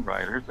talented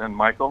songwriters, and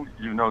Michael,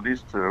 you know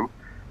these two,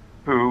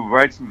 who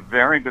write some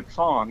very good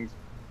songs,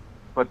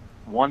 but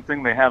one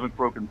thing they haven't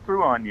broken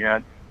through on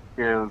yet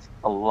is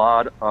a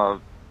lot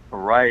of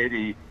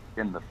variety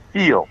in the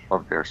feel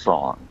of their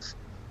songs.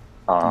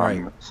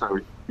 Right. So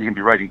you can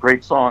be writing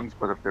great songs,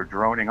 but if they're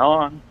droning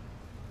on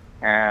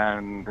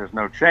and there's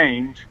no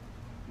change,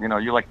 you know,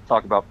 you like to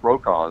talk about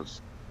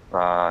Brokaw's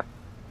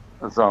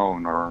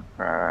zone or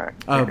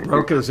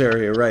Broca's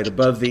area, right,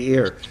 above the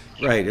ear.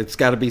 Right, it's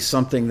got to be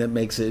something that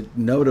makes it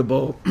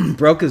notable.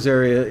 Broca's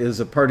area is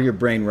a part of your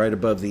brain right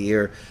above the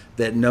ear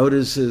that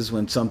notices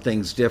when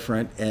something's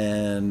different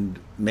and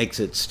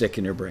makes it stick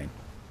in your brain.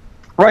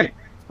 Right,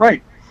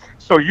 right.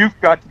 So you've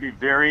got to be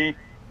very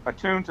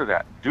attuned to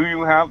that. Do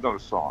you have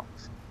those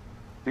songs?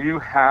 Do you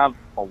have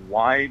a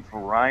wide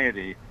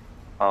variety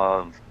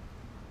of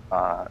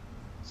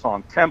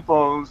song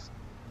tempos,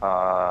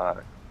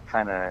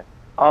 kind of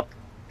up,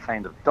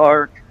 kind of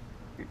dark?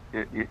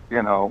 You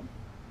know,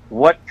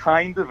 what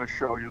kind of a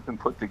show you can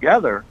put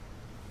together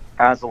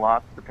has a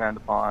lot to depend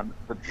upon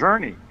the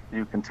journey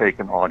you can take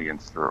an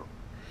audience through.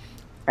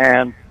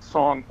 And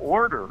song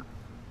order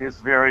is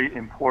very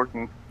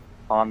important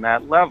on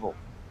that level.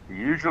 You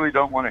usually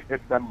don't want to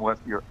hit them with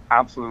your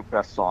absolute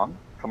best song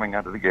coming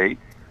out of the gate.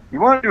 You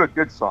want to do a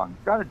good song.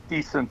 You've got a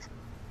decent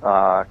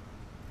kind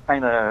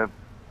of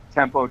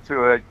tempo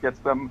to it, gets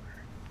them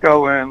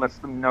going, lets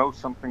them know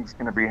something's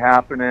going to be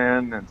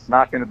happening, and it's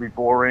not going to be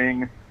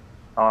boring.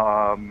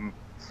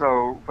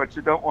 But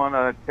you don't want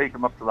to take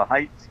them up to the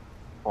heights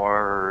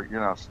or, you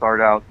know, start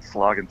out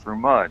slogging through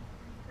mud.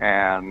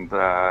 And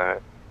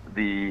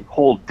the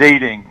whole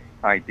dating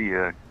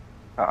idea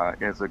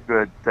is a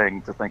good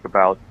thing to think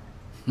about.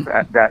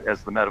 That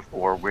as the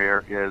metaphor,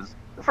 where is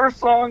the first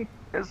song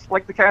is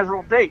like the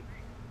casual date,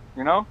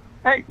 you know?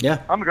 Hey,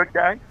 yeah, I'm a good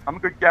guy. I'm a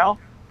good gal.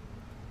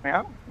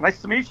 Yeah,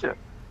 nice to meet you.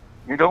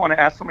 You don't want to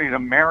ask somebody to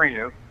marry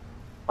you,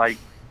 like,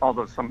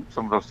 although some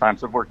of those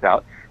times have worked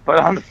out, but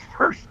on the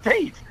first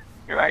date,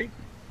 right?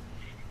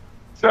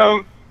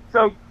 So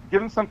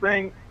give them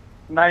something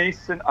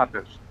nice and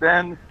uppish.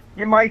 Then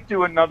you might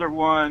do another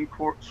one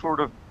sort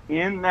of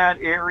in that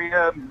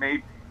area,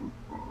 maybe,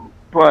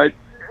 but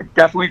it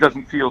definitely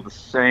doesn't feel the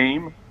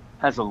same.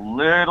 Has a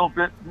little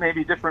bit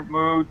maybe different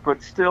mood,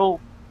 but still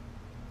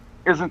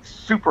isn't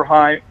super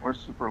high or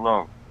super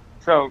low.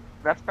 So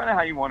that's kind of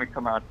how you want to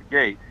come out the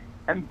gate.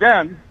 And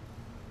then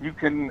you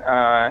can,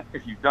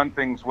 if you've done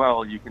things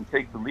well, you can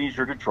take the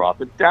leisure to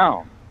drop it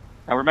down.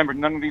 Now remember,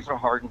 none of these are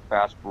hard and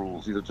fast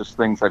rules. These are just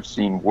things I've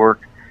seen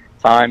work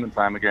time and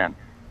time again.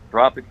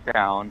 Drop it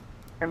down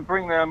and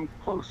bring them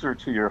closer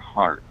to your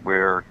heart,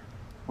 where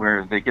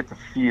they get to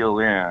feel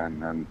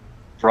in and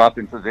drop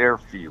into their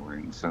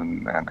feelings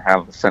and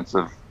have a sense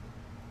of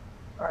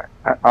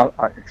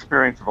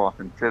experience of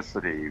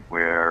authenticity,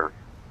 where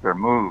they're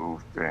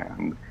moved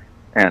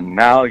and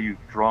now you've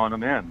drawn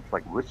them in. It's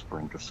like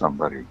whispering to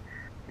somebody.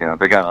 You know,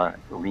 they gotta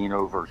lean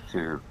over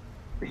to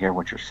hear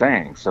what you're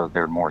saying, so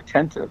they're more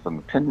attentive, and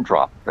the pin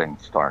drop thing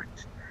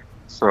starts.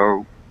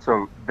 So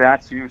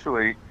that's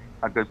usually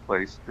a good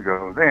place to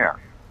go there.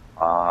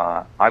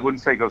 I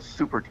wouldn't say go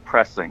super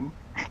depressing,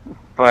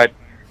 but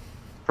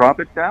drop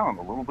it down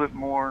a little bit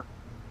more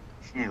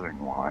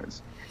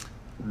healing-wise.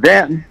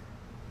 Then,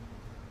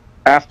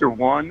 after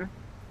 1,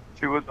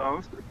 2 of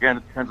those, again,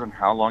 it depends on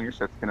how long your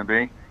set's going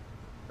to be,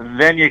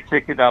 then you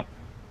kick it up,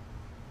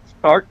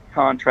 stark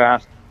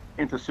contrast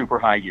into super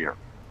high gear,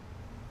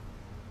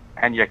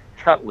 and you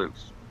cut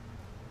loose.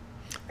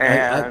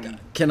 And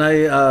can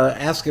I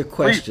ask a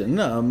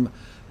question?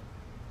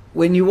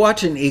 When you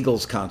watch an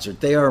Eagles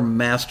concert, they are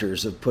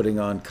masters of putting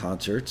on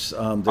concerts.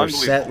 Their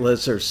set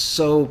lists are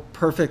so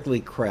perfectly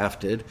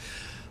crafted,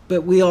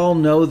 but we all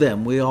know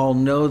them. We all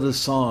know the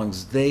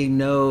songs. They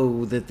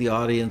know that the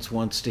audience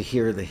wants to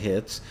hear the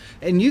hits,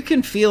 and you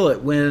can feel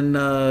it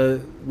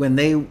when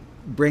they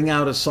bring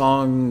out a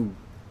song,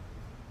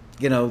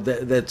 you know,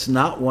 that's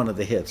not one of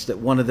the hits that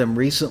one of them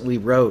recently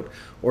wrote,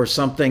 or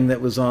something that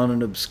was on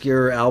an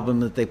obscure album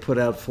that they put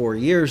out 4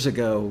 years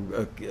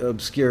ago,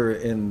 obscure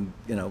in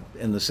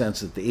the sense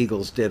that the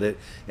Eagles did it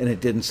and it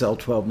didn't sell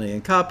 12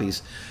 million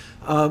copies.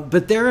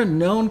 But they're a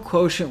known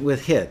quotient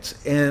with hits,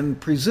 and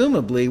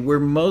presumably we're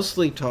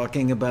mostly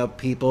talking about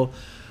people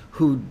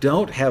who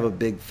don't have a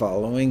big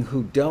following,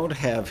 who don't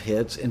have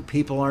hits, and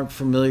people aren't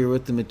familiar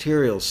with the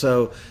material.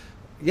 So,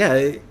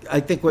 yeah, I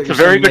think what you're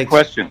saying it's a very good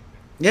question.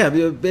 Yeah,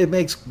 it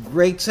makes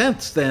great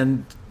sense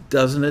then,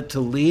 doesn't it, to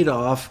lead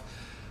off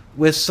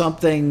with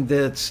something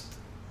that's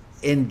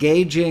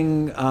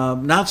engaging,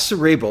 not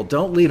cerebral.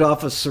 Don't lead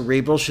off with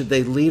cerebral. Should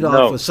they lead off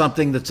No. with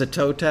something that's a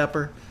toe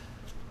tapper?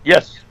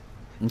 Yes.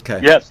 Okay.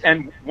 Yes.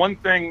 And one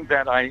thing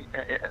that I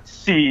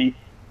see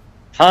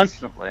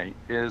constantly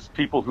is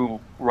people who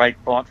write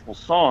thoughtful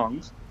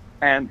songs,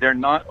 and they're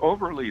not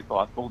overly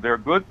thoughtful. They're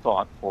good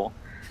thoughtful.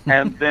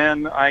 And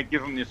then I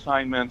give them the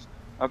assignment.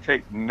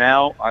 Okay,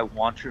 now I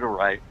want you to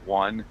write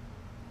one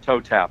toe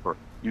tapper.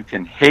 You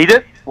can hate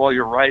it while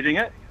you're writing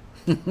it,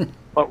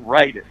 but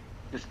write it.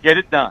 Just get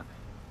it done.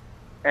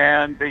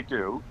 And they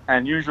do.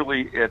 And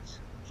usually it's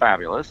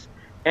fabulous.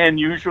 And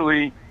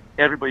usually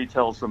everybody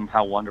tells them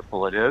how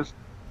wonderful it is,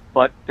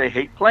 but they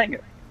hate playing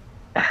it.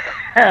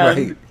 And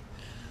Right.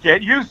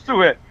 get used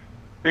to it,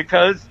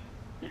 because,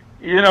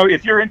 you know,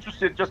 if you're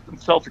interested just in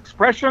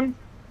self-expression,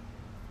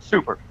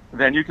 super.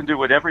 Then you can do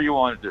whatever you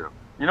want to do.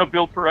 You know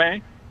Bill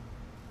Perret?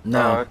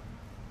 No.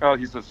 Oh,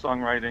 he's a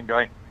songwriting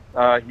guy.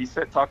 He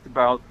talked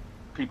about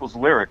people's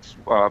lyrics.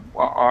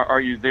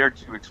 Are you there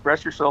to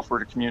express yourself or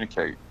to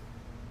communicate?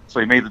 So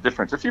he made the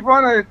difference. If you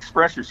want to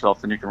express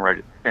yourself, then you can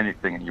write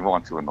anything you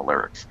want to in the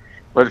lyrics.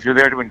 But if you're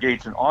there to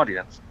engage an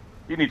audience,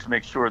 you need to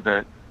make sure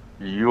that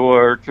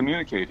you're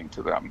communicating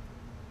to them.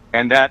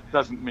 And that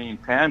doesn't mean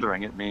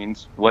pandering. It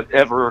means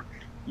whatever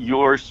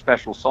your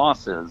special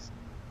sauce is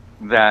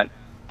that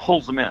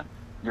pulls them in.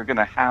 You're going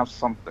to have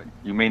something.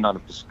 You may not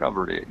have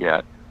discovered it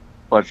yet,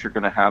 but you're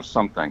going to have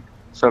something.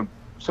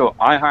 So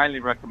I highly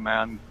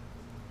recommend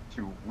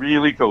to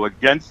really go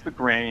against the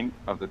grain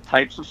of the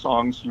types of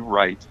songs you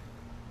write,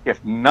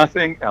 if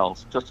nothing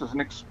else, just as an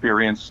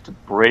experience to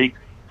break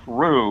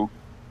through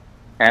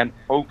and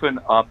open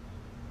up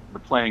the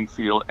playing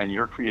field and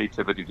your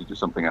creativity to do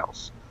something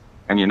else.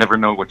 And you never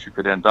know what you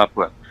could end up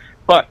with.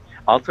 But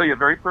I'll tell you a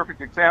very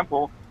perfect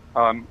example.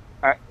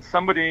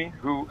 Somebody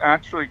who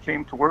actually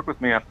came to work with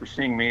me after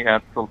seeing me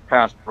at the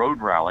past road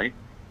rally,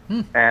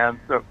 and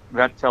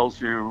that tells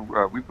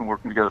you we've been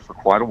working together for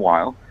quite a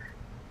while,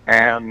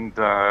 and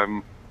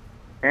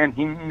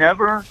he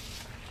never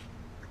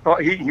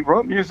thought he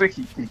wrote music.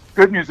 He's a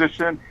good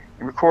musician.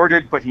 He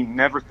recorded, but he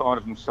never thought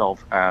of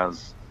himself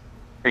as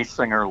a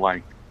singer.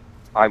 Like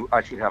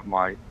I should have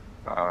my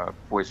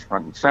voice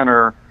front and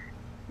center.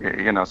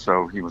 You know,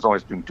 so he was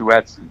always doing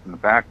duets in the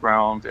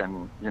background,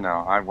 and you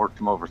know, I worked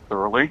him over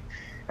thoroughly,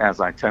 as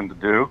I tend to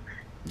do.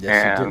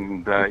 Yes, you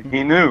And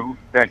he knew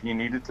that he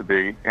needed to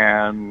be,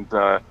 and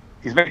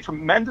he's made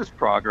tremendous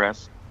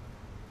progress.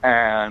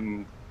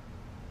 And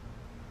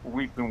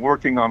we've been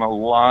working on a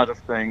lot of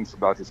things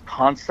about his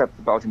concept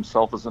about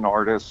himself as an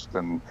artist,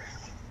 and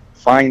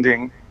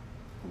finding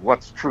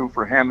what's true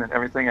for him and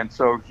everything. And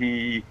so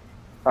he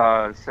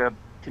said,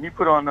 "Can you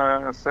put on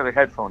a set of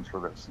headphones for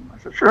this?" And I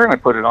said, "Sure." And I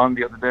put it on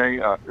the other day.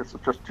 This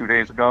was just 2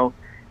 days ago.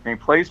 And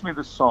he plays me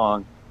this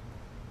song,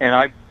 and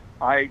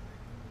I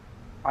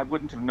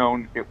wouldn't have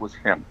known it was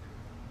him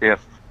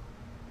if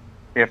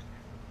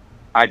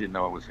I didn't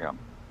know it was him.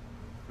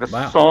 The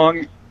Wow.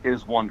 song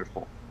is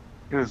wonderful.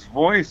 His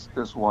voice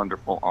is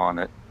wonderful on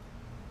it,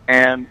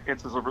 and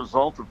it's as a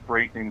result of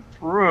breaking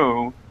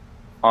through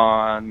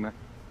on,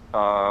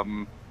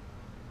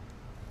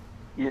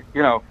 you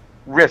know,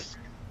 risk.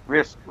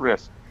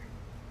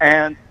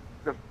 And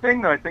the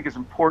thing that I think is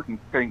important,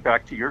 getting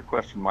back to your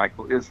question,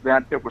 Michael, is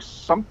that there was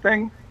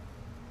something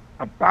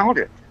about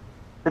it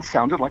that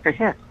sounded like a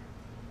hit.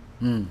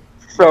 Hmm.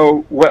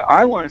 So what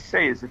I want to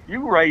say is, if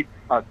you write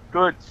a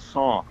good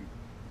song,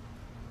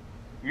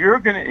 you're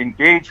going to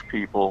engage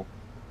people,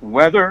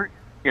 whether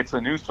it's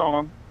a new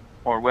song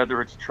or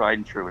whether it's tried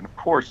and true. And of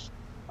course,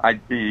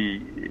 I'd be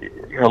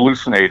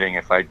hallucinating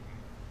if I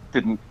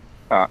didn't,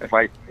 if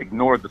I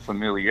ignored the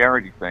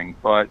familiarity thing.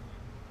 But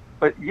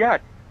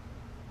yet,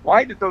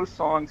 why did those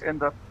songs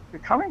end up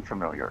becoming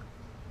familiar?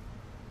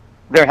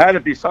 There had to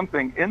be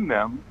something in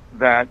them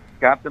that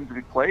got them to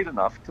be played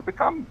enough to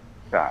become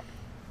that.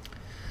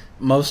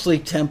 Mostly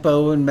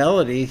tempo and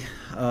melody,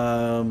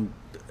 and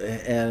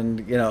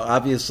you know,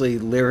 obviously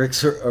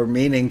lyrics are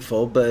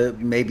meaningful, but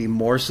maybe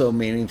more so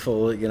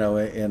meaningful, you know,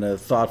 in a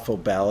thoughtful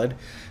ballad.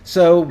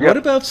 So what Yep.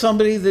 about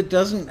somebody that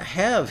doesn't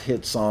have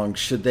hit songs?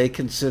 Should they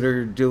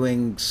consider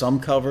doing some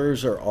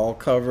covers or all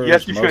covers?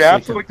 Yes, you should Mostly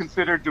absolutely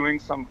consider doing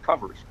some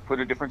covers. Put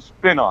a different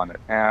spin on it.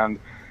 And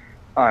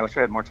I wish I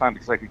had more time,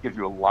 because I could give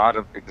you a lot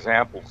of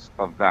examples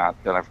of that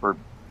I've heard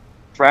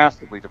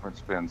drastically different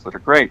spins that are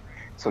great.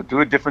 So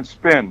do a different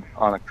spin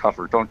on a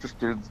cover. Don't just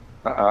do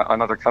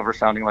another cover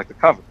sounding like the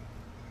cover.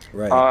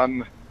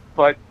 Right.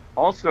 But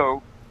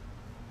also,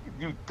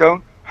 you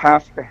don't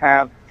have to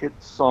have hit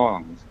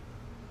songs.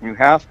 You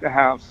have to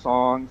have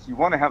songs. You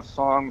want to have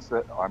songs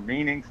that are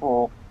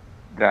meaningful,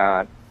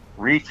 that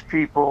reach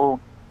people.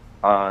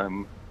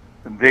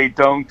 They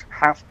don't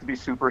have to be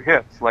super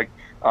hits. Like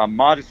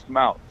Modest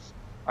Mouse.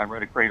 I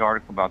read a great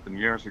article about them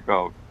years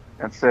ago,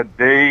 and said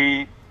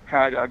they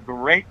had a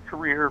great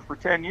career for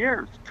 10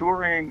 years,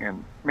 touring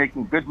and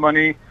making good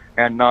money,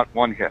 and not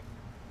one hit.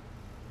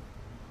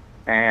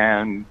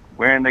 And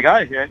when they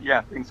got a hit,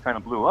 yeah, things kind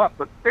of blew up,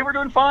 but they were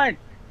doing fine.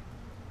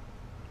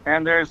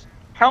 And there's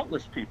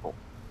countless people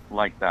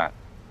like that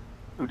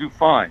who do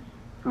fine.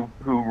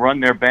 who run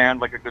their band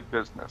like a good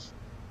business.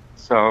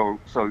 So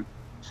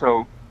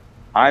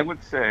I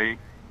would say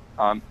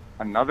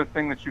another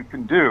thing that you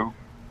can do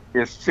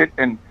is sit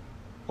and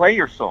play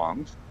your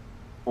songs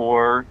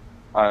for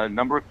a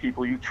number of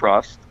people you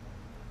trust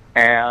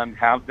and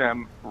have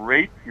them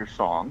rate your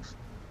songs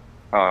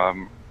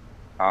on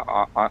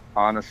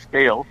a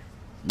scale.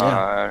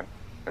 Yeah.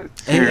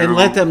 And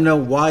let them know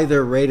why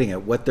they're rating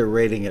it, what they're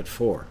rating it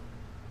for.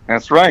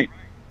 That's right.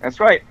 That's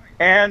right.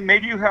 And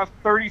maybe you have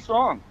 30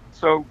 songs.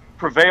 So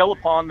prevail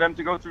upon them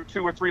to go through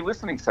 2 or 3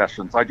 listening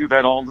sessions. I do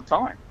that all the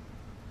time.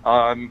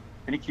 And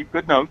you keep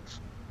good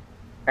notes.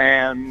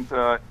 And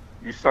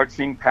you start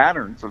seeing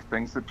patterns of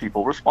things that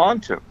people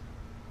respond to.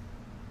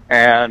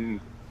 And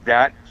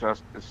that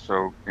just is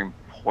so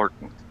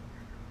important.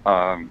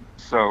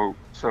 So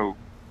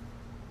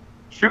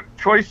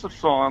choice of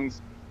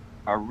songs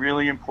are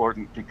really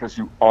important because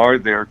you are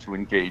there to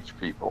engage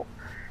people.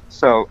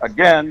 So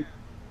again,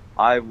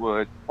 I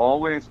would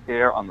always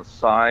err on the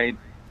side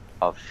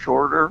of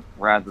shorter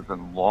rather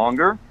than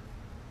longer,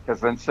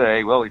 because then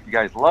say, well, if you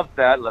guys love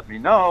that, let me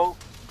know,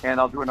 and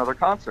I'll do another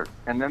concert.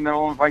 And then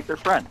they'll invite their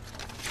friends,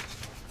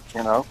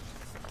 you know?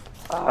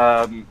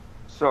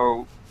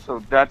 So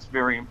that's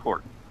very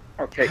important.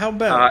 Okay. How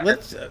about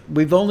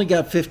we've only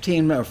got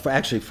 15, or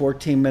actually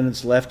 14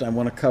 minutes left. I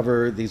want to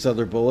cover these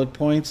other bullet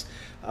points.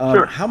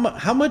 Sure.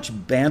 How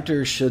much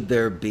banter should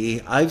there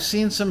be? I've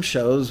seen some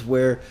shows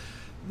where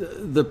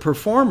the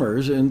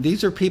performers, and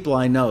these are people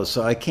I know,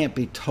 so I can't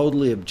be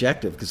totally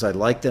objective because I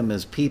like them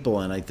as people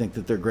and I think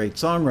that they're great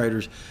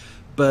songwriters.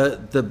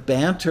 But the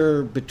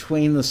banter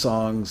between the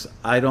songs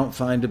I don't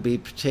find to be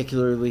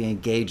particularly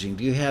engaging.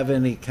 Do you have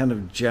any kind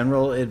of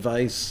general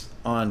advice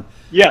on?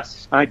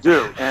 Yes, I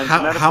do. And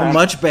how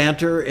much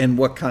banter and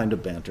what kind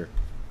of banter?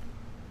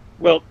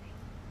 Well,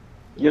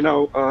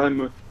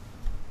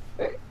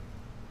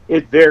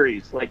 it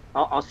varies. Like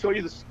I'll show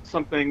you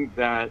something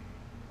that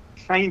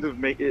kind of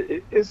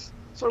is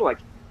sort of like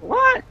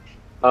what,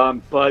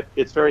 but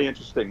it's very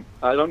interesting.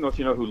 I don't know if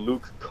you know who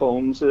Luke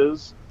Combs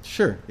is.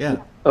 Sure. Yeah.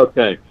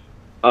 Okay.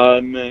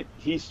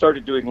 He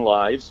started doing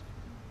lives,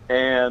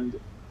 and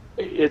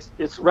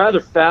it's rather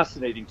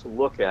fascinating to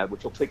look at,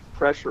 which will take the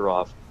pressure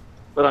off.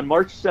 But on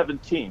March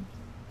 17th,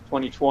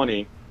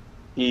 2020,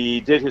 he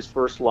did his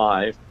first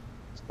live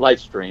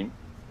stream,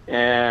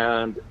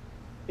 and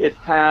it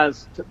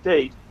has to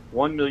date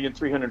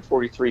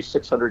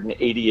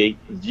 1,343,688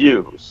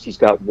 views. He's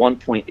got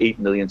 1.8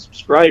 million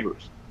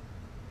subscribers.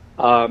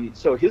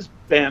 So his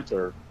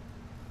banter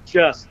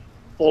just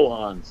full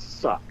on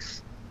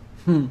sucks.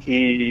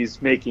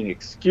 He's making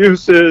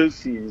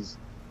excuses.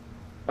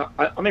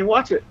 I mean,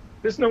 watch it.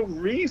 There's no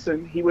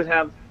reason he would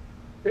have.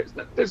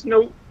 There's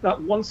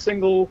not one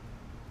single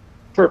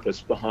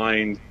purpose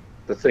behind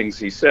the things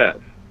he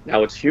said.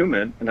 Now it's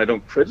human, and I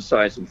don't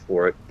criticize him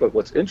for it. But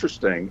what's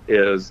interesting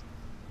is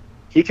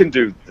he can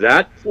do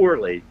that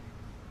poorly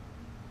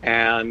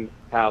and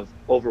have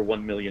over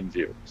 1 million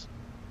views.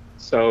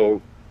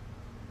 So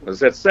what does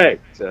that say?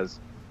 It says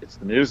it's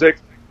the music.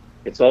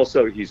 It's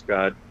also he's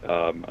got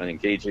an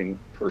engaging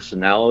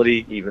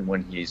personality, even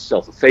when he's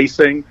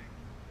self-effacing.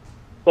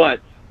 But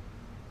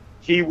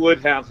he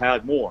would have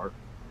had more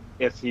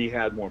if he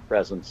had more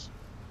presence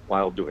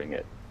while doing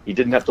it. He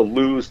didn't have to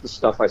lose the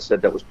stuff I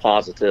said that was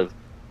positive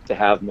to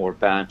have more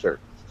banter.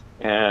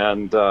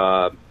 And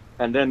then,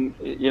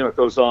 it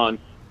goes on.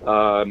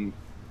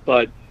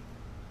 But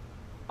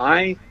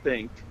I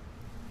think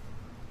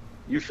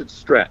you should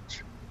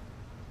stretch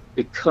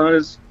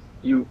because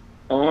you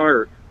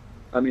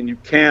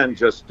can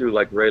just do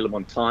like Ray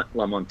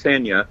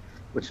LaMontagne,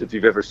 which if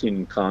you've ever seen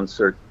in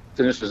concert,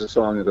 finishes a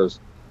song and goes,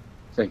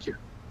 thank you.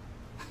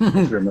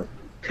 And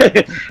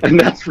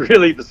that's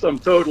really the sum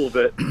total of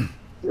it,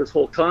 this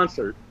whole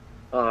concert.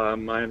 I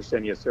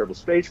understand he has terrible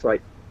stage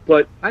fright,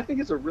 but I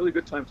think it's a really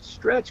good time to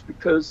stretch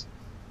because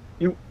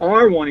you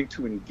are wanting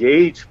to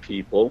engage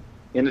people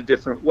in a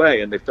different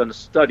way. And they've done a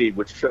study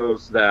which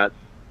shows that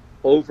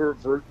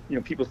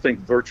people think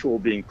virtual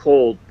being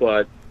cold,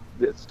 but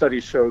the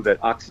studies show that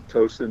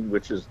oxytocin,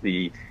 which is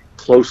the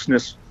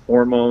closeness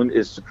hormone,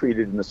 is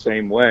secreted in the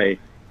same way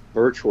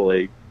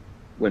virtually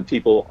when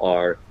people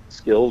are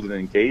skilled and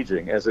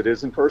engaging as it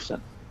is in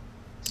person.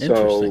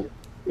 So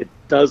it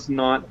does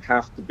not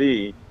have to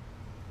be,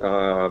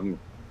 that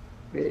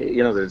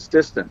it's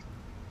distant.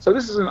 So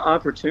this is an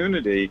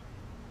opportunity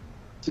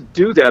to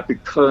do that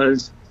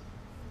because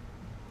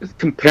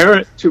compare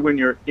it to when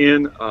you're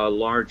in a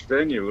large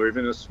venue or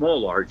even a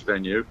large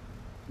venue,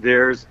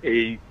 there's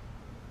a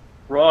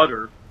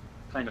broader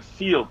kind of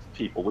feel to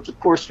people, which of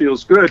course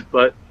feels good,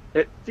 but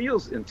it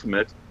feels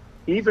intimate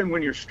even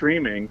when you're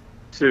streaming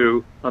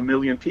to 1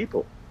 million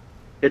people.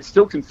 It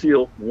still can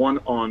feel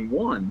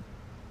one-on-one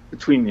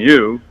between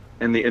you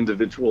and the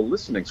individual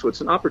listening. So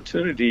it's an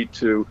opportunity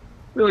to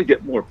really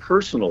get more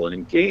personal and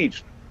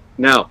engaged.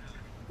 Now,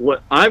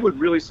 what I would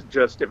really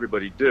suggest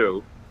everybody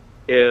do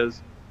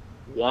is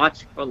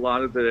watch a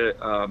lot of the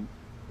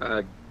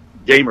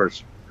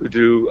gamers who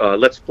do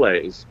Let's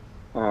Plays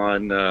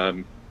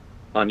on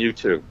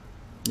YouTube.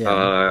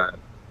 Yeah.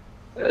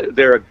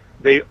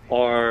 they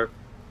are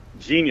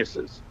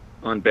geniuses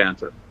on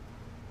banter.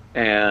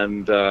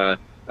 And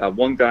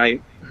one guy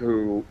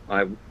who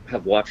I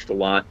have watched a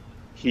lot,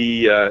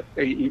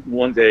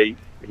 one day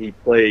he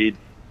played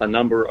a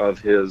number of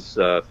his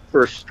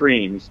first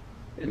streams,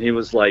 and he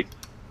was like,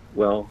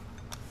 "Well,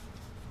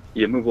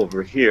 you move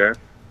over here.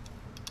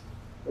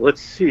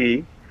 Let's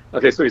see."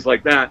 Okay, so he's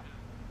like that.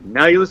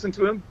 Now you listen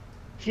to him.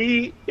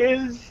 He's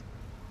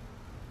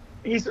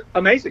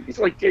amazing. He's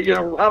like,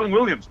 Robin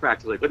Williams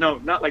practically, but no,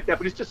 not like that.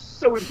 But he's just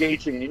so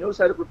engaging, and he knows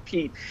how to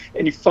repeat.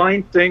 And you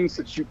find things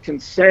that you can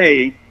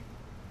say,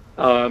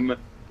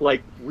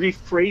 like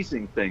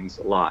rephrasing things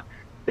a lot.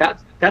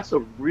 That's a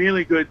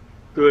really good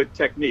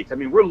technique. I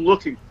mean, we're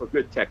looking for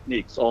good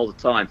techniques all the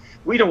time.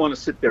 We don't want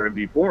to sit there and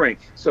be boring.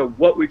 So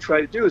what we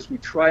try to do is we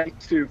try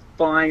to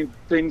find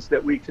things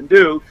that we can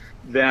do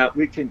that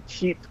we can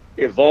keep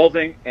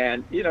evolving.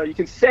 And you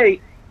can say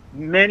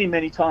many,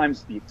 many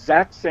times the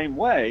exact same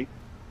way,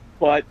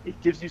 but it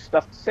gives you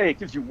stuff to say. It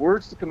gives you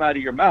words to come out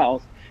of your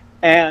mouth,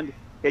 and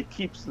it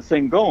keeps the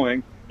thing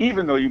going,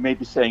 even though you may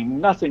be saying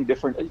nothing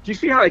different. Do you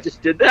see how I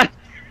just did that?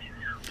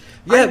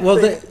 Yeah,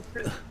 well,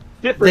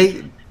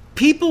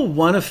 people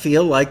want to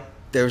feel like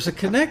there's a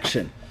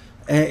connection.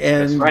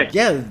 And That's right.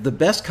 Yeah, the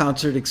best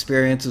concert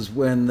experience is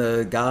when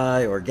the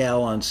guy or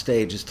gal on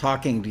stage is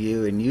talking to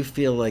you and you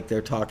feel like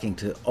they're talking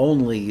to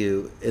only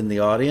you in the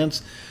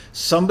audience.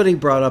 Somebody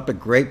brought up a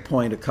great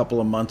point a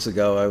couple of months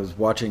ago. I was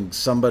watching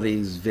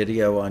somebody's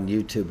video on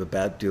YouTube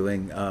about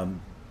doing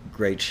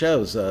great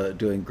shows,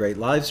 doing great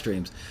live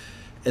streams.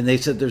 And they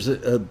said there's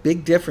a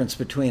big difference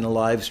between a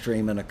live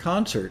stream and a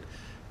concert.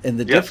 And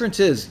the difference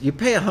is you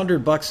pay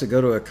 $100 to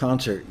go to a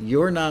concert,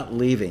 you're not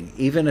leaving,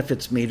 even if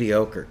it's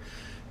mediocre.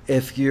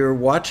 If you're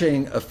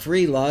watching a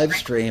free live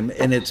stream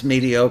and it's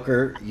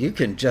mediocre, you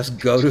can just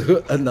go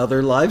to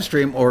another live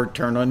stream or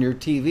turn on your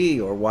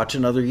TV or watch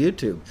another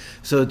YouTube.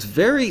 So it's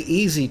very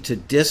easy to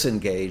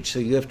disengage, so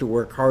you have to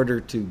work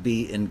harder to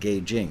be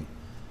engaging.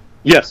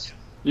 Yes,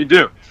 you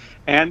do.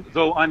 And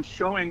though I'm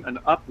showing an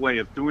up way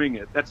of doing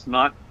it, that's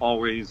not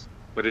always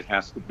what it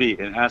has to be.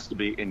 It has to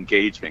be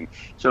engaging.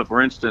 So,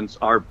 for instance,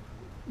 our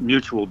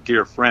mutual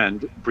dear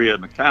friend, Bria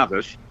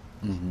McTavish,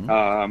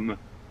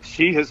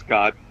 she has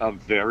got a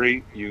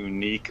very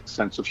unique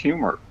sense of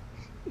humor.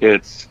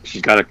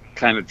 She's got a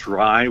kind of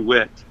dry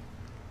wit,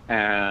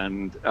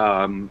 and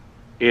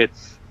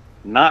it's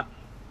not,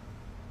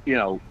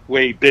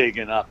 way big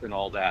and up and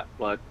all that,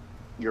 but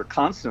you're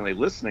constantly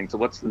listening to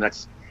what's the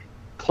next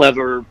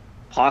clever,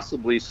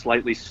 possibly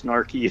slightly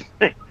snarky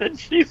thing that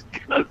she's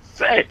gonna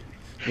say.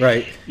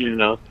 Right.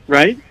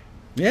 Right?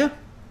 Yeah.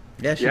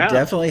 Yeah, she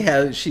definitely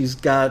has. She's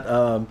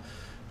got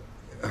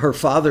her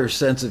father's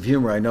sense of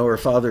humor. I know her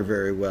father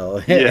very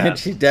well. Yeah. And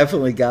she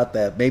definitely got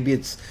that. Maybe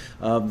it's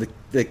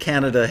the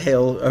Canada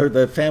or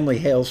the family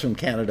hails from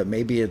Canada.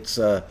 Maybe it's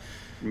that.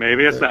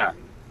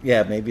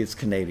 Yeah, maybe it's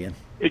Canadian.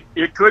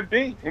 It could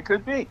be. It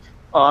could be.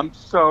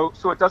 So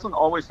it doesn't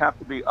always have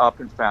to be up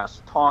and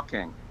fast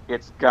talking.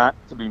 It's got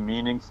to be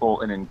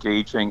meaningful and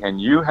engaging,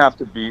 and you have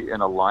to be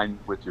in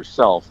alignment with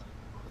yourself.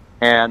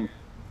 And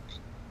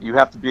you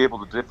have to be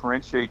able to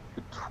differentiate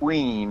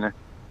between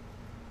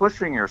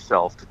pushing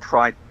yourself to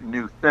try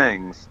new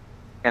things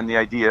and the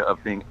idea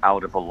of being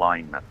out of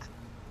alignment.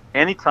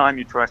 Anytime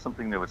you try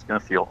something new, it's going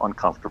to feel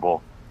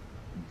uncomfortable.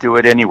 Do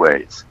it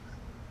anyways.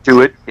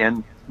 Do it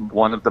in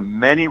one of the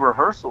many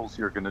rehearsals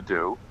you're going to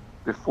do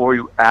before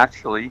you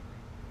actually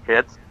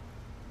hit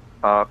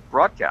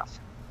broadcast.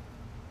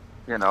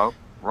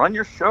 Run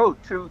your show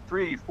 2,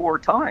 3, 4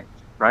 times,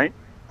 right?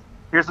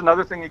 Here's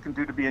another thing you can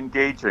do to be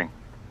engaging.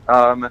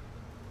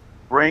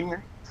 Bring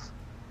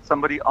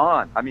somebody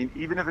on. I mean,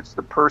 even if it's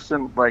the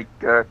person like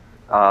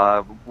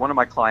one of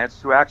my clients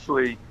who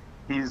actually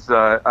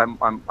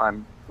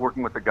I'm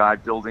working with a guy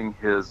building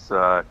his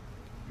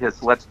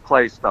Let's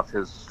Play stuff,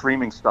 his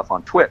streaming stuff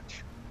on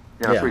Twitch.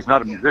 So he's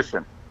not a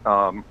musician.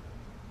 So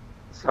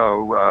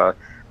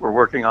we're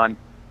working on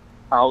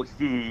how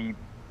he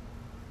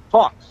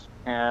talks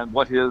and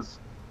what his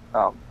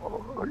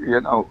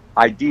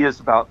ideas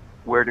about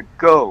where to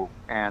go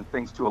and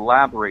things to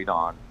elaborate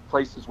on,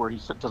 places where he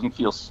doesn't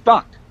feel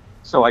stuck.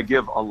 So I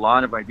give a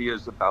lot of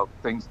ideas about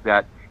things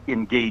that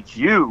engage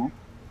you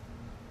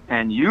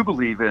and you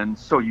believe in,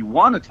 so you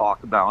want to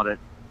talk about it,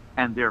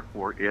 and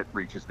therefore it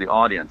reaches the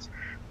audience.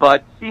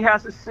 But he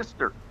has a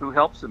sister who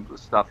helps him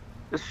with stuff.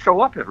 Just show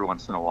up every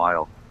once in a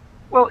while.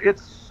 Well,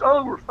 it's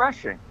so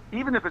refreshing.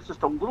 Even if it's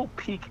just a little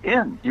peek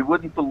in, you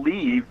wouldn't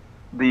believe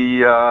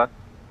the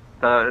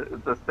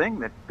thing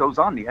that goes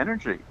on, the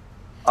energy.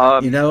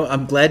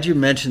 I'm glad you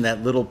mentioned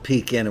that little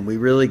peek in, and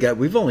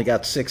we've only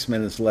got 6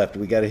 minutes left.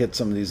 We got to hit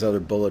some of these other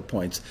bullet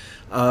points.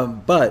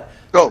 But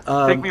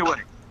take me away.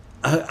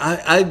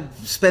 I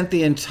spent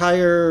the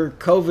entire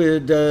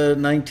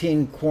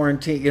COVID-19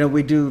 quarantine.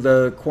 We do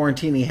the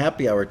quarantini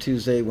happy hour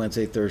Tuesday,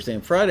 Wednesday, Thursday,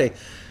 and Friday.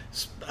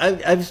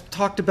 I've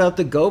talked about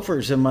the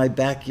gophers in my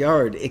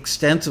backyard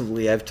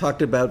extensively. I've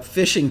talked about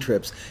fishing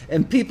trips,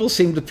 and people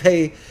seem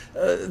to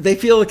they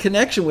feel a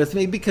connection with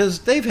me because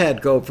they've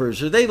had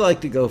gophers or they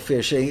like to go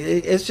fishing.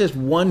 It's just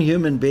one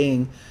human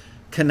being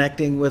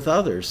connecting with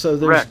others. So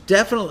there's Correct.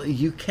 definitely,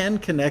 you can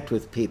connect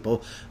with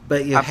people,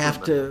 but you have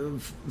Absolutely.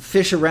 to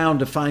fish around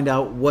to find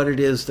out what it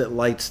is that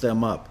lights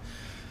them up.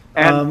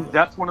 And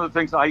that's one of the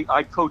things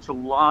I coach a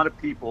lot of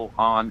people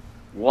on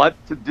what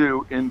to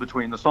do in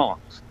between the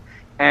songs.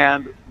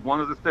 And one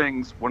of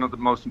the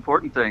most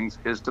important things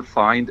is to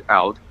find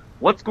out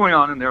what's going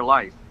on in their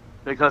life,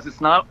 because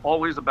it's not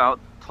always about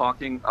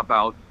talking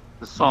about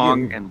the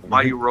song You. and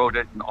why you wrote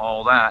it and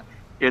all that.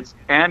 It's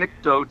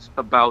anecdotes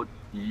about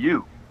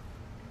you.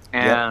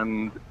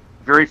 And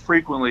very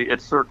frequently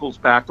it circles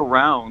back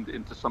around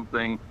into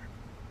something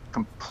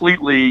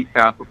completely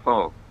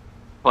apropos.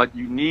 But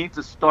you need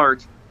to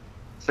start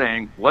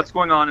saying, what's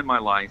going on in my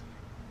life?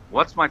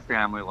 What's my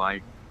family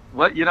like?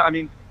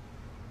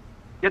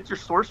 Get your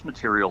source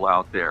material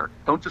out there.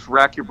 Don't just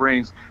rack your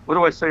brains. What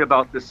do I say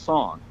about this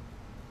song?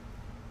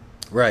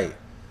 Right.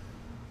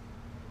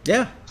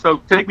 Yeah.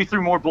 So take me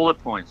through more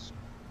bullet points.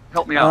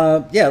 Help me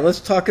out. Yeah, let's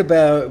talk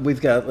about,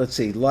 we've got, let's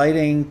see,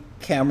 lighting,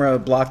 camera,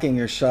 blocking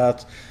your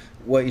shots,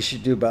 what you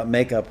should do about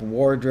makeup,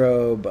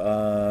 wardrobe,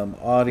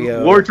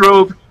 audio.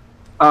 Wardrobe.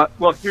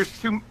 Well, here's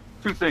two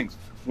things.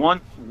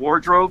 One,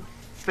 wardrobe.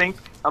 Think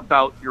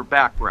about your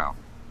background.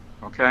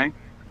 Okay.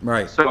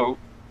 Right. So,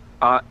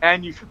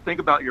 and you should think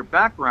about your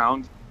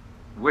background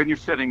when you're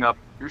setting up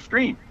your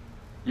stream.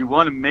 You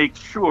want to make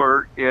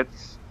sure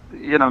it's,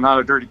 not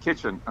a dirty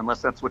kitchen,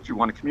 unless that's what you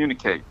want to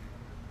communicate.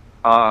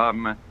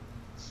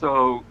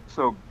 So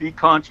be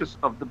conscious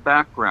of the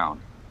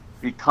background.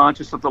 Be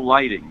conscious of the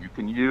lighting. You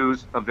can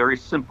use a very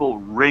simple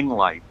ring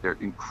light. They're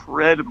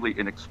incredibly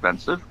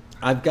inexpensive.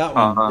 I've got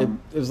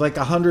one. It was like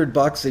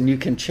 $100, and you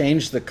can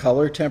change the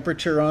color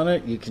temperature on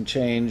it. You can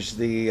change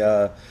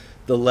the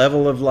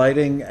level of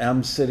lighting.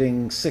 I'm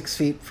sitting 6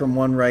 feet from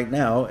one right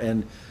now,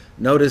 and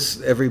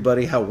notice,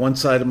 everybody, how one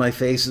side of my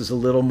face is a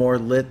little more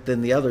lit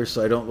than the other,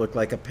 so I don't look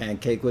like a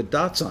pancake with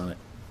dots on it.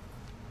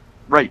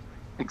 Right.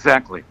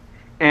 Exactly.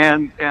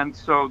 And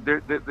so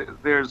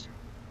there's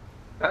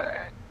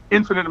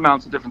infinite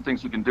amounts of different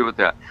things you can do with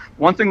that.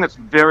 One thing that's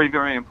very,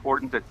 very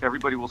important that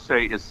everybody will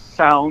say is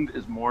sound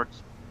is more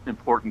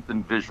important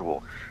than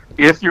visual.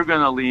 If you're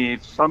going to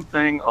leave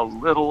something a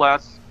little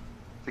less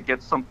to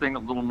get something a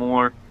little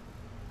more,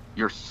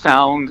 your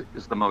sound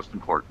is the most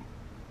important.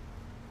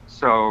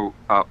 So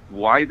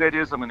why that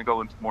is, I'm going to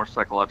go into more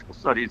psychological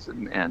studies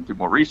and do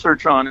more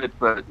research on it,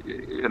 but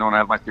and I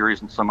have my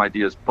theories and some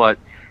ideas, but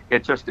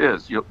it just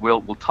is.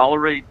 We'll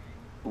tolerate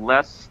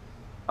less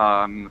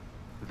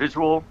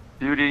visual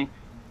beauty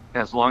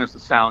as long as the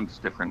sound is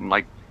different. And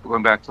like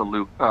going back to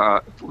Luke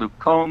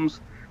Combs,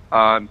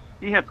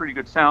 he had pretty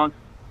good sound,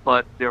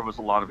 but there was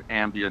a lot of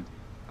ambient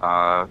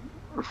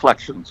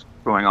reflections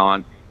going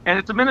on, and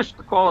it diminished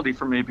the quality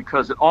for me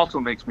because it also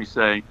makes me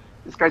say,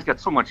 this guy's got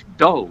so much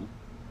dough.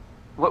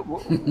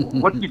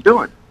 What are you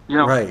doing?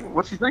 Right.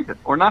 What's he thinking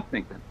or not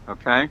thinking?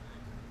 Okay.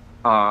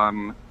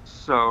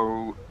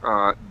 So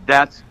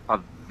that's a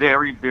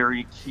very,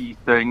 very key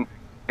thing.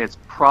 It's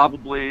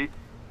probably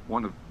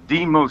one of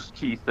the most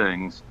key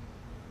things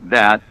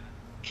that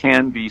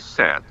can be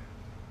said.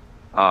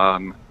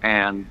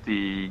 And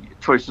the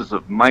choices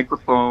of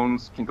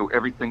microphones can go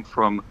everything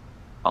from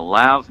a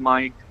lav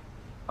mic,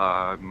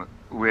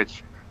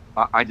 which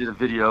I did a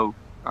video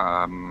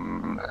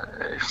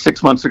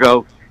 6 months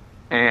ago,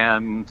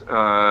 and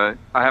I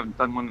haven't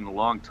done one in a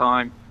long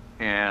time,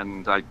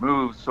 and I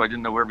moved, so I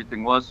didn't know where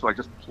everything was, so I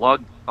just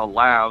plugged a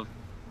lav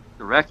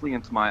directly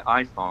into my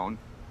iPhone,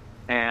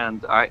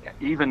 and I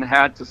even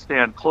had to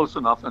stand close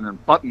enough and then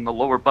button the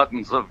lower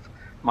buttons of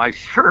my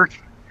shirt.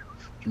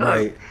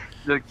 Right.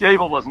 The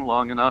cable wasn't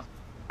long enough.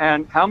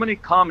 And how many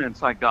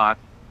comments I got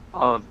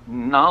of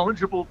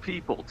knowledgeable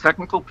people,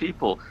 technical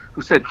people,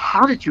 who said,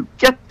 how did you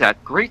get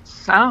that great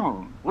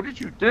sound? What did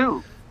you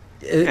do?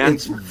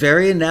 It's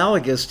very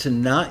analogous to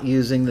not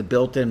using the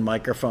built-in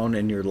microphone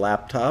in your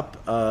laptop,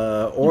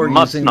 or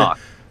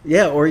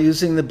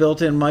using the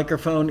built-in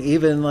microphone,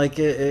 even like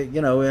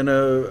in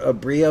a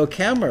Brio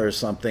camera or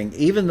something.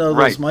 Even though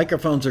those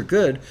microphones are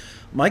good,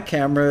 my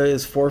camera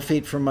is 4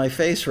 feet from my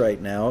face right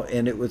now,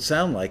 and it would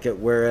sound like it.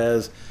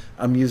 Whereas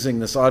I'm using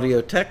this Audio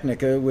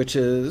Technica, which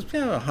is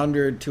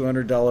 $100,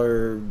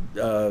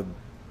 $200,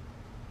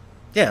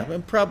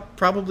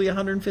 probably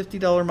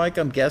 $150 mic,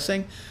 I'm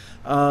guessing.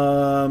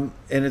 And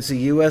it's a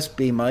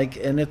USB mic,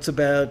 and it's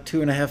about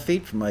 2.5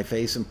 feet from my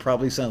face, and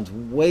probably sounds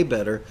way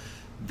better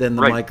than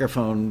the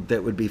microphone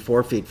that would be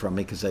 4 feet from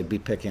me, because I'd be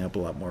picking up a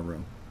lot more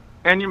room.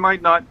 And you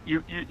might not,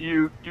 you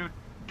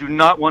do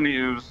not want to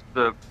use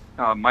the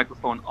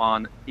microphone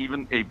on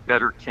even a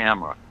better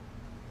camera,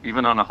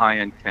 even on a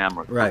high-end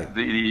camera. Right.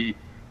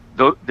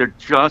 They're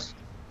just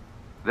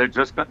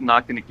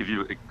not going to give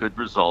you a good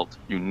result.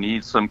 You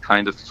need some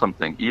kind of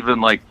something,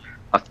 even like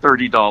a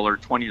 $30,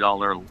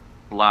 $20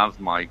 lav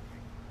mic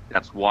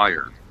that's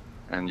wired,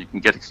 and you can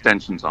get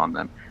extensions on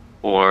them.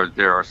 or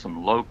there are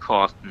some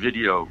low-cost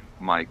video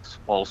mics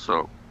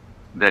also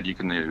that you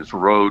can use.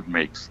 Rode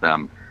makes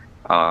them.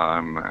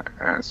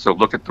 So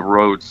look at the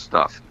Rode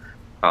stuff.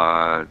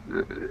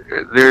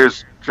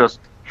 There's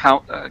just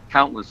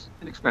countless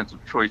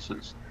inexpensive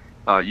choices.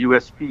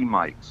 USB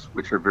mics,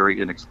 which are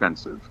very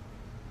inexpensive.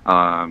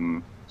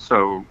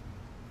 So,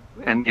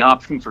 and the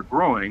options are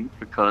growing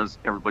because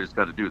everybody's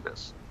got to do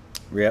this.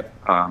 Yep.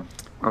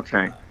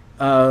 Okay.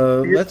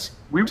 Let's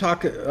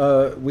talk.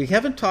 We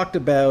haven't talked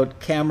about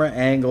camera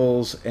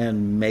angles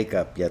and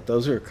makeup yet.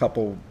 Those are a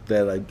couple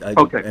that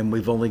Okay. And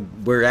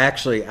we're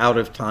actually out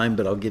of time,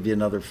 but I'll give you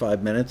another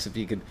 5 minutes if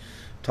you could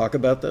talk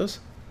about those.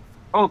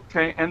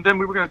 Okay, and then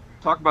we were going to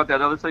talk about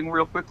that other thing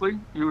real quickly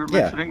you were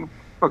mentioning.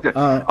 Okay.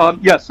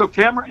 Yeah, so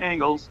camera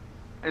angles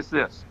is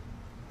this.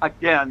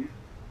 Again,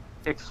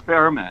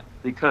 experiment,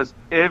 because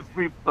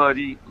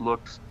everybody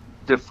looks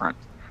different.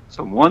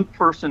 So one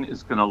person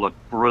is going to look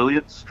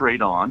brilliant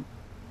straight on,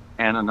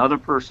 and another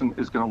person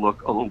is going to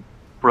look a little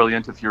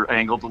brilliant if you're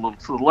angled a little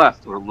to the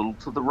left or a little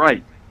to the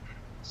right.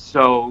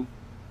 So,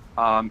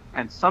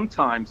 and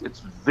sometimes it's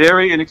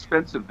very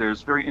inexpensive.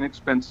 There's very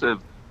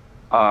inexpensive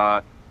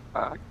camera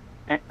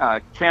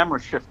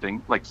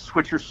shifting, like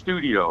Switcher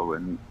Studio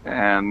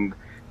and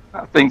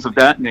things of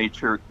that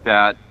nature,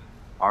 that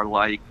are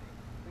like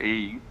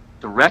a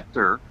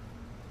director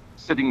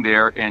sitting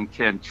there and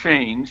can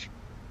change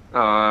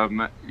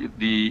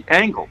the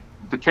angle,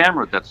 the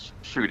camera that's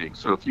shooting.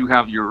 So if you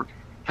have your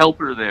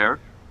helper there,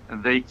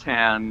 they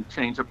can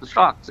change up the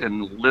shots,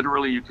 and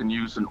literally you can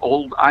use an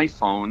old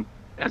iPhone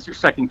as your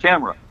second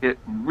camera. It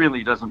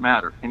really doesn't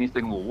matter.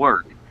 Anything will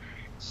work.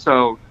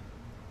 So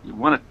you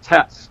want to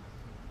test.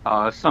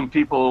 Some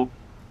people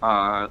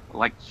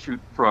like to shoot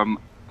from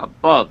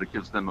above. It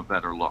gives them a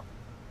better look.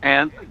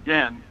 And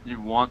again, you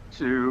want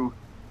to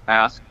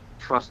ask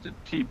trusted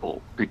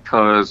people,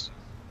 because,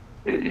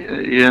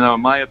 you know,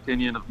 my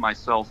opinion of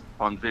myself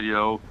on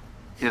video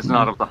is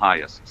not of the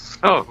highest.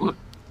 So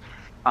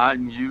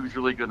I'm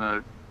usually going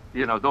to,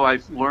 you know, though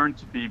I've learned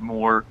to be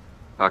more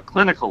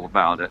clinical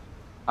about it,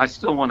 I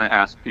still want to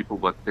ask people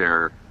what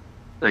their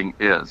thing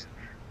is.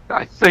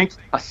 I think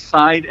a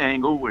side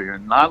angle where you're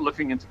not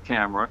looking into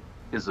camera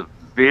is a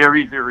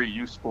very, very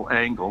useful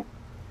angle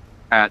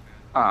at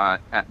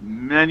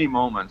many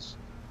moments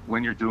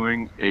when you're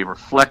doing a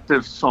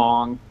reflective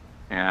song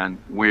and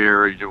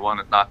where you want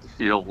it not to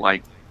feel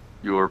like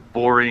you're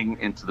boring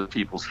into the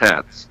people's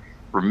heads.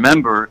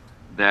 Remember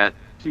that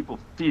people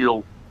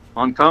feel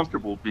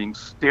uncomfortable being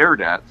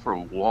stared at for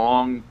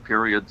long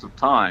periods of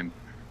time,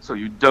 so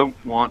you don't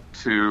want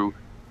to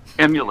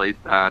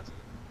emulate that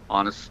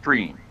on a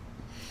stream.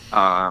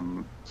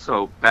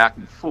 So back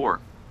and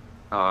forth.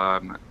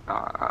 But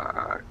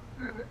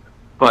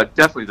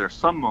definitely there's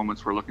some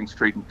moments where looking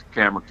straight into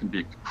camera can be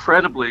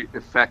incredibly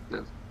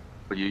effective.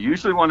 But you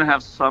usually want to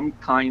have some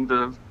kind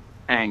of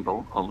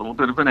angle, a little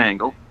bit of an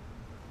angle.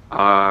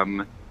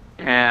 And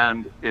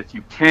if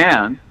you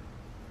can,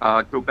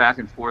 go back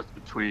and forth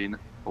between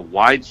a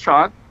wide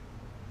shot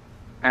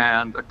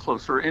and a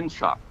closer in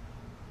shot.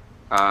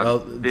 Well,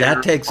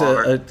 that takes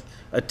a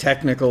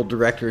technical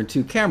director and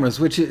two cameras,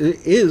 which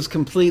is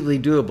completely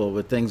doable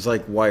with things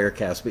like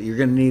Wirecast, but you're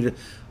going to need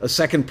a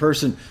second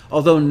person.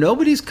 Although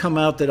nobody's come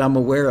out that I'm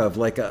aware of,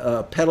 like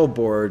a pedal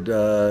board,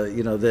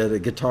 you know, that a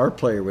guitar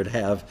player would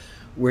have,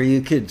 where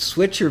you could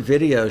switch your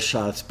video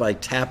shots by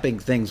tapping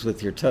things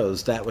with your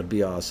toes. That would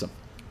be awesome.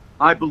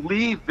 I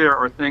believe there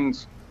are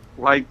things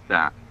like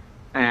that,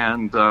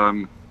 and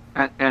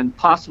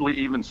possibly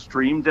even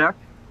Stream Deck,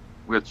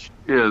 which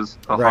is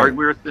a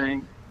hardware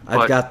thing.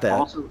 I've got that.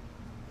 Also,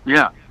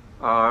 yeah,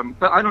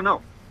 but I don't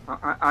know.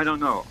 I don't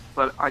know,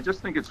 but I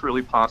just think it's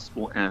really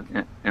possible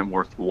and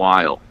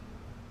worthwhile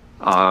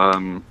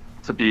to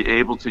be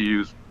able to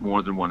use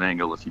more than one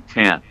angle if you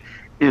can.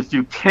 If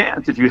you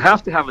can't, if you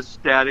have to have a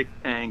static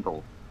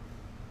angle,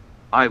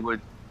 I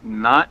would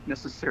not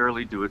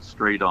necessarily do it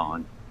straight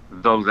on,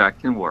 though that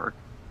can work.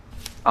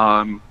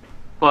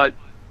 But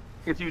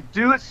if you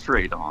do it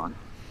straight on,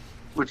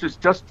 which is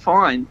just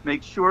fine,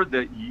 make sure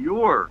that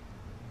you're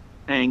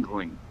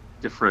angling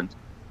different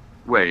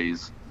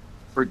ways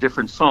for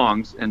different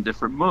songs and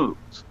different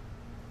moods.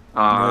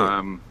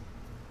 Right.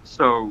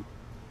 So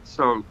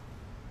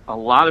a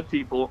lot of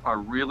people are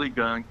really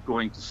going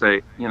to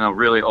say, you know,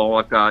 really all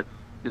I've got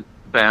is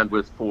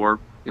bandwidth for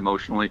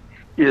emotionally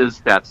is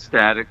that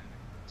static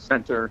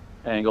center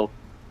angle.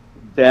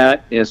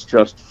 That is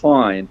just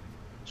fine.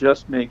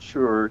 Just make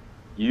sure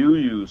you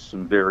use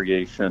some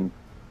variation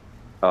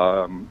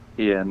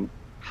in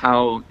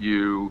how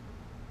you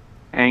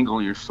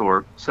angle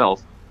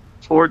yourself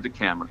toward the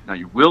camera. Now,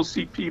 you will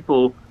see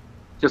people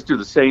just do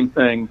the same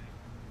thing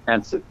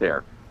and sit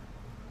there.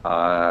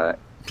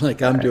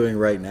 Like I'm doing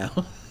right now.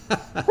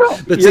 Well,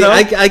 but see,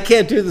 I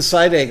can't do the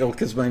side angle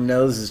because my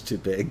nose is too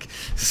big.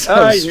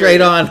 So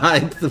straight on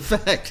hides the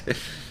fact.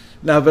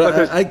 No,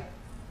 but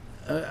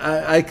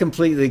I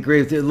completely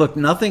agree with you. Look,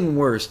 nothing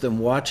worse than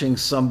watching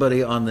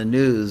somebody on the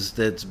news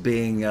that's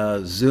being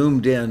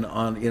zoomed in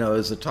on, you know,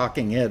 as a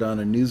talking head on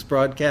a news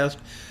broadcast,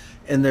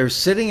 and they're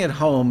sitting at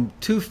home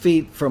 2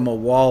 feet from a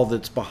wall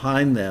that's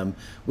behind them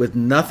with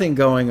nothing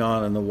going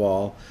on in the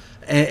wall.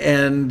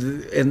 And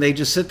they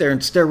just sit there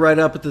and stare right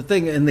up at the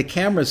thing, and the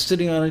camera's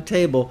sitting on a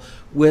table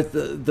with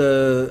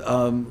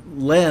the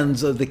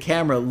lens of the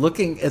camera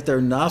looking at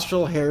their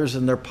nostril hairs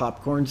and their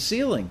popcorn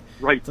ceiling.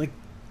 Right. It's like,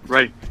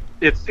 Right.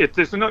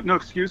 There's no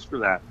excuse for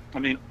that. I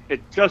mean,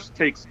 it just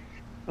takes.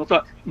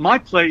 My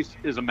place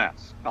is a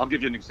mess. I'll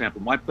give you an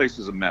example. My place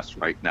is a mess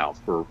right now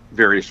for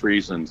various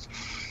reasons.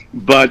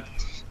 But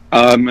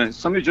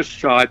somebody just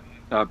shot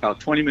about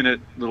 20-minute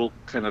little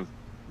kind of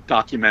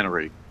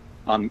documentary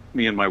on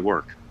me and my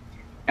work.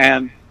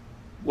 And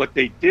what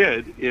they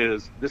did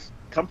is, this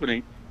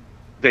company,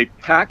 they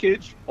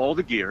package all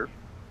the gear,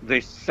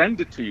 they send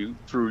it to you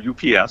through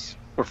UPS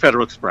or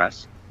Federal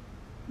Express.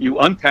 You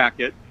unpack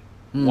it.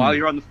 While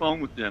you're on the phone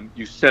with them,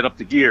 you set up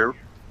the gear,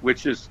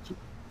 which is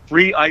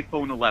 3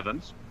 iPhone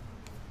 11s.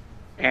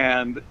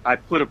 And I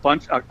put a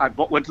bunch,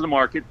 went to the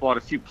market, bought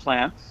a few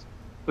plants,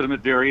 put them at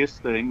various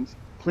things,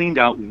 cleaned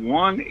out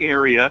one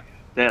area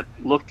that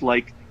looked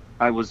like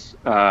I was,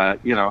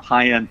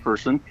 high-end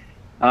person,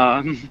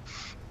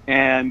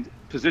 and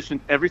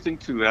positioned everything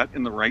to that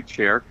in the right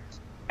chair.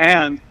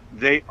 And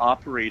they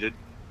operated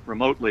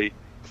remotely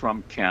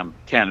from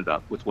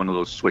Canada with one of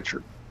those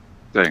switcher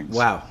things.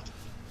 wow.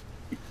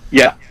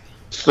 Yeah.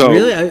 So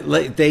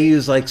Really? They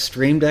use like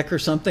Stream Deck or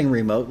something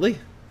remotely?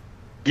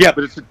 yeah,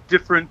 but it's a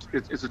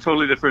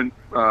totally different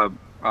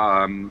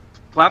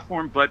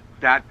platform, but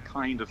that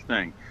kind of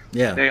thing.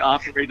 Yeah. They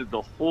operated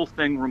the whole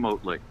thing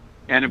remotely,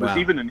 and it was Wow.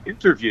 even an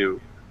interview.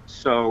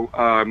 So,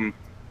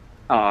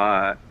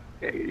 I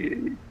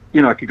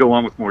could go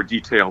on with more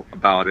detail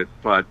about it,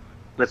 but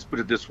let's put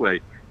it this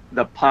way: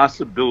 the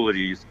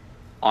possibilities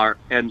are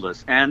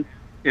endless. And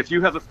if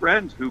you have a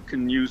friend who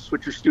can use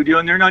Switcher Studio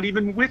and they're not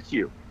even with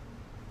you,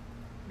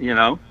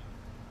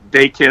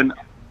 they can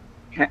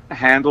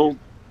handle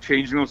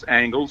changing those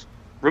angles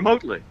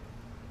remotely.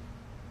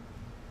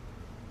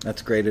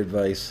 That's great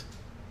advice.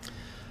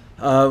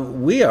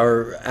 We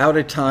are out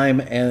of time,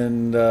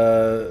 and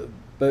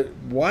but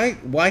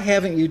why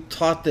haven't you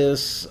taught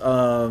this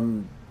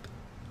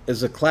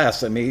as a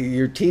class? I mean,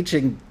 you're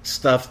teaching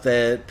stuff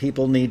that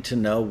people need to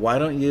know. Why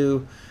don't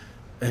you?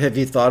 Have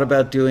you thought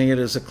about doing it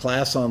as a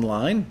class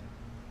online?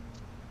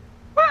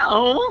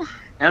 Well,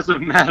 as a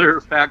matter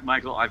of fact,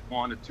 Michael, I've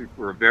wanted to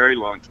for a very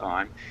long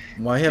time.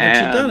 Why haven't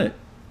you done it?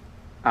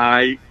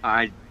 I've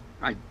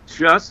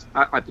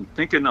been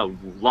thinking a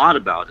lot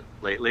about it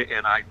lately,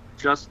 and I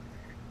just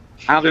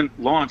haven't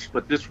launched.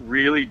 But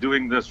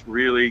doing this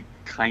really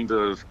kind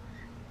of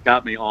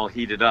got me all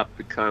heated up,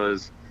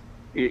 because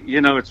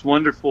it's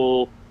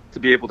wonderful to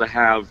be able to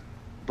have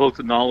both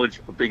the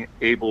knowledge of being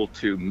able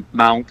to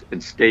mount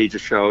and stage a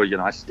show.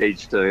 I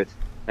staged a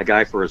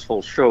guy for his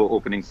whole show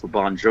opening for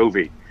Bon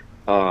Jovi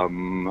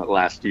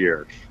last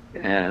year,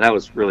 and that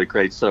was really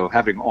great. So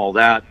having all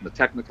that, the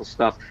technical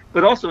stuff,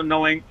 but also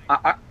knowing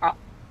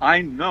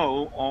I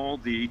know all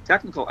the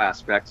technical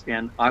aspects,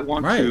 and I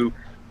want Right. to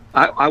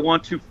I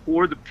want to,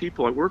 for the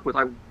people I work with,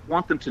 I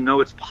want them to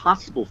know it's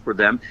possible for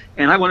them,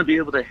 and I want to be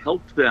able to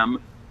help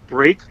them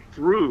break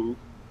through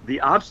the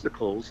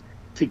obstacles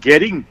to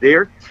getting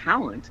their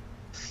talent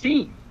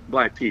seen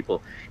by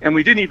people. And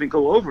we didn't even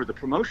go over the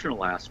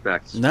promotional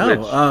aspects.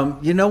 No.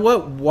 You know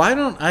what? Why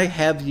don't I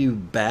have you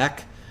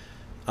back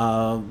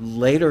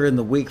later in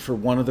the week for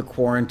one of the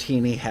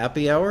Quarantini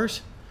happy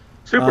hours?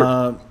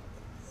 Super.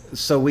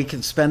 So we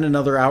can spend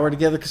another hour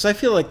together, because I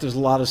feel like there's a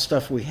lot of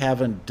stuff we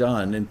haven't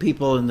done, and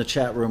people in the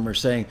chat room are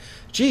saying,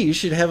 gee, you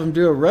should have them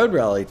do a road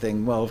rally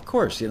thing. Well, of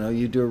course,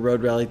 you do a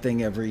road rally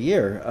thing every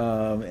year,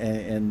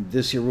 and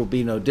this year will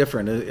be no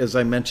different. As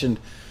I mentioned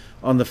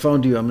on the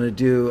phone to you, I'm going to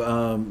do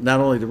not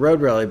only the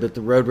road rally, but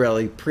the road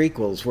rally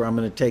prequels, where I'm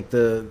going to take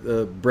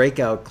the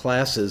breakout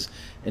classes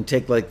and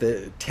take like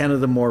the 10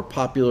 of the more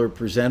popular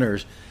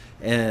presenters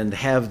and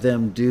have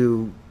them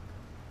do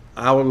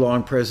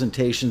hour-long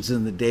presentations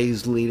in the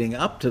days leading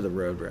up to the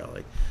road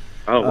rally.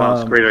 Oh, wow,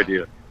 that's a great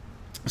idea.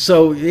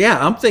 So, yeah,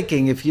 I'm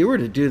thinking if you were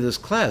to do this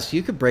class,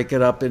 you could break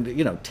it up into,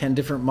 10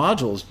 different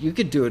modules. You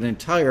could do an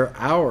entire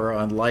hour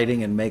on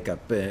lighting and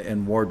makeup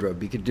and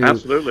wardrobe. You could do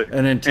Absolutely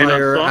an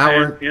entire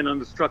hour. And on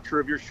the structure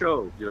of your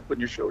show, putting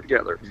your show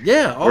together.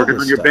 Yeah, all working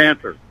this on your stuff.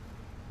 banter.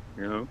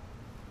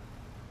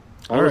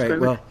 All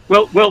right,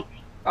 well,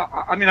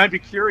 I mean, I'd be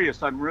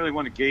curious. I really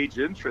want to gauge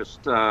interest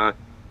for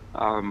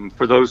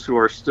those who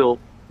are still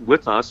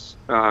with us.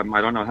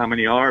 I don't know how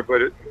many are,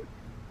 but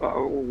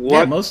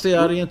yeah, most of the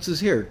audience is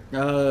here.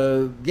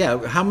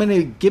 Yeah, how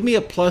many? Give me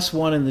a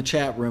 +1 in the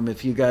chat room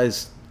if you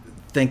guys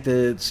think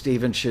that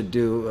Stephen should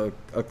do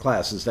a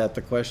class. Is that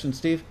the question,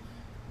 Steve?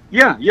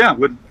 Yeah.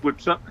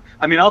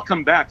 I mean, I'll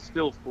come back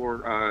still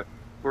for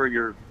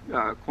your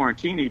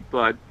Quarantini,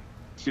 but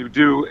to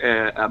do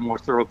a more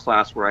thorough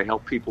class where I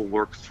help people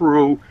work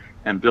through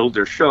and build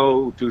their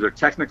show, do their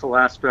technical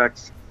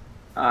aspects.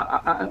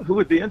 Who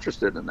would be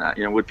interested in that?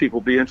 Would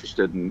people be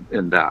interested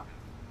in that?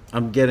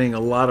 I'm getting a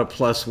lot of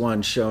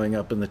 +1 showing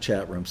up in the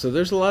chat room, so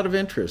there's a lot of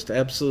interest.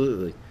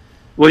 Absolutely.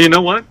 Well, you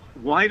know what?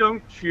 Why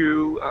don't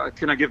you?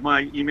 Can I give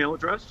my email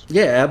address?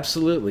 Yeah,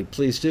 absolutely.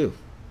 Please do.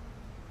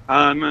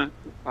 My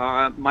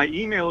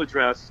email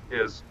address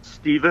is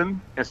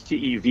Stephen,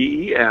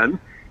 Steven.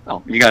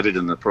 Oh, you got it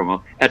in the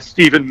promo, at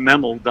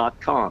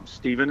StephenMemmel.com.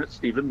 Stephen at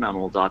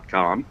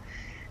StephenMemmel.com.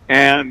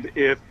 And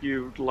if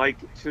you'd like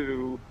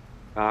to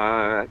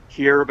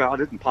hear about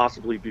it and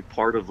possibly be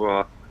part of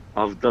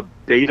the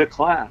beta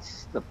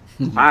class, the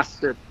class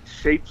that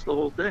shapes the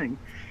whole thing,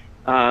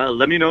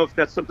 let me know if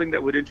that's something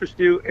that would interest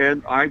you,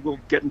 and I will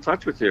get in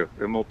touch with you,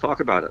 and we'll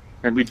talk about it.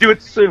 And we do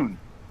it soon.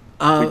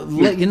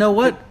 You know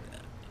what?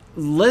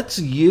 Let's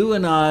you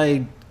and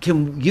I.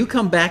 Can you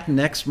come back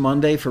next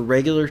Monday for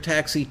regular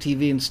Taxi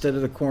TV instead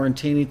of the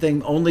quarantining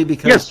thing? Only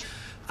because Yes.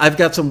 I've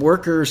got some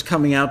workers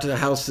coming out to the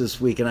house this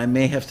week, and I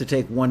may have to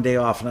take one day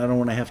off, and I don't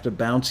want to have to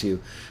bounce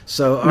you.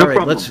 So, all No right,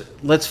 problem.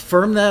 let's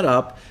firm that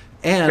up,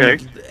 and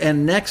Okay.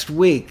 and next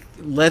week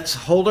let's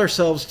hold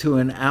ourselves to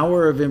an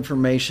hour of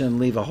information,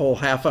 leave a whole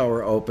half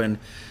hour open,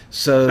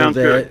 so Sounds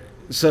good.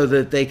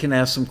 that they can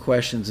ask some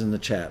questions in the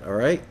chat. All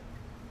right.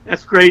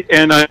 That's great.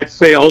 And I'd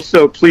say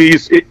also,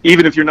 please,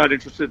 even if you're not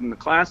interested in the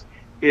class,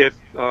 if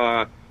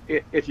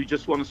you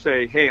just want to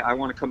say, hey, I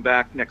want to come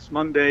back next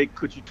Monday,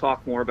 could you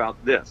talk more about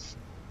this?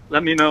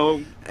 Let me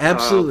know.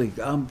 Absolutely.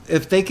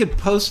 If they could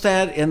post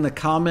that in the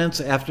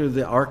comments after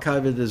the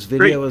archive of this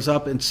video Great. is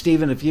up. And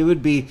Stephen, if you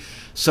would be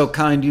so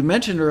kind, you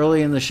mentioned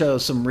early in the show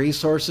some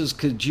resources.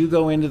 Could you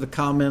go into the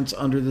comments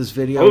under this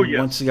video Oh, yes.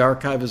 once the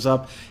archive is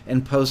up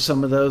and post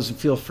some of those? And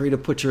feel free to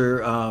put your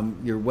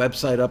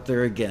website up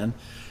there again.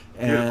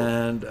 Beautiful.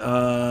 And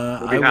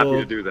We'll be happy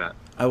to do that.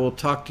 I will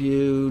talk to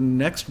you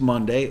next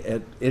Monday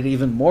at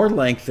even more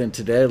length than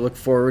today. I look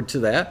forward to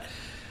that.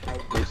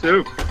 Me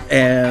too.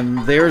 And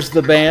there's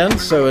the band,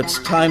 so it's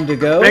time to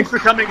go. Thanks for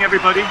coming,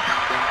 everybody.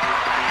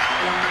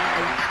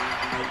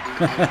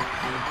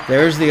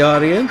 There's the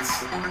audience.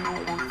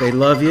 They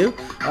love you.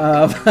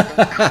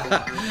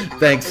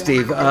 Thanks,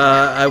 Steve.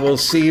 I will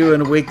see you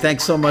in a week.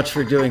 Thanks so much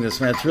for doing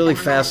this, man. It's really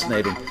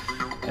fascinating.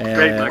 And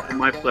Great, Michael.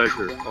 My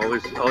pleasure.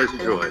 Always a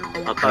joy.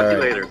 I'll talk to you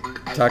later.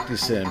 Talk to you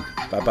soon.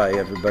 Bye-bye,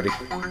 everybody.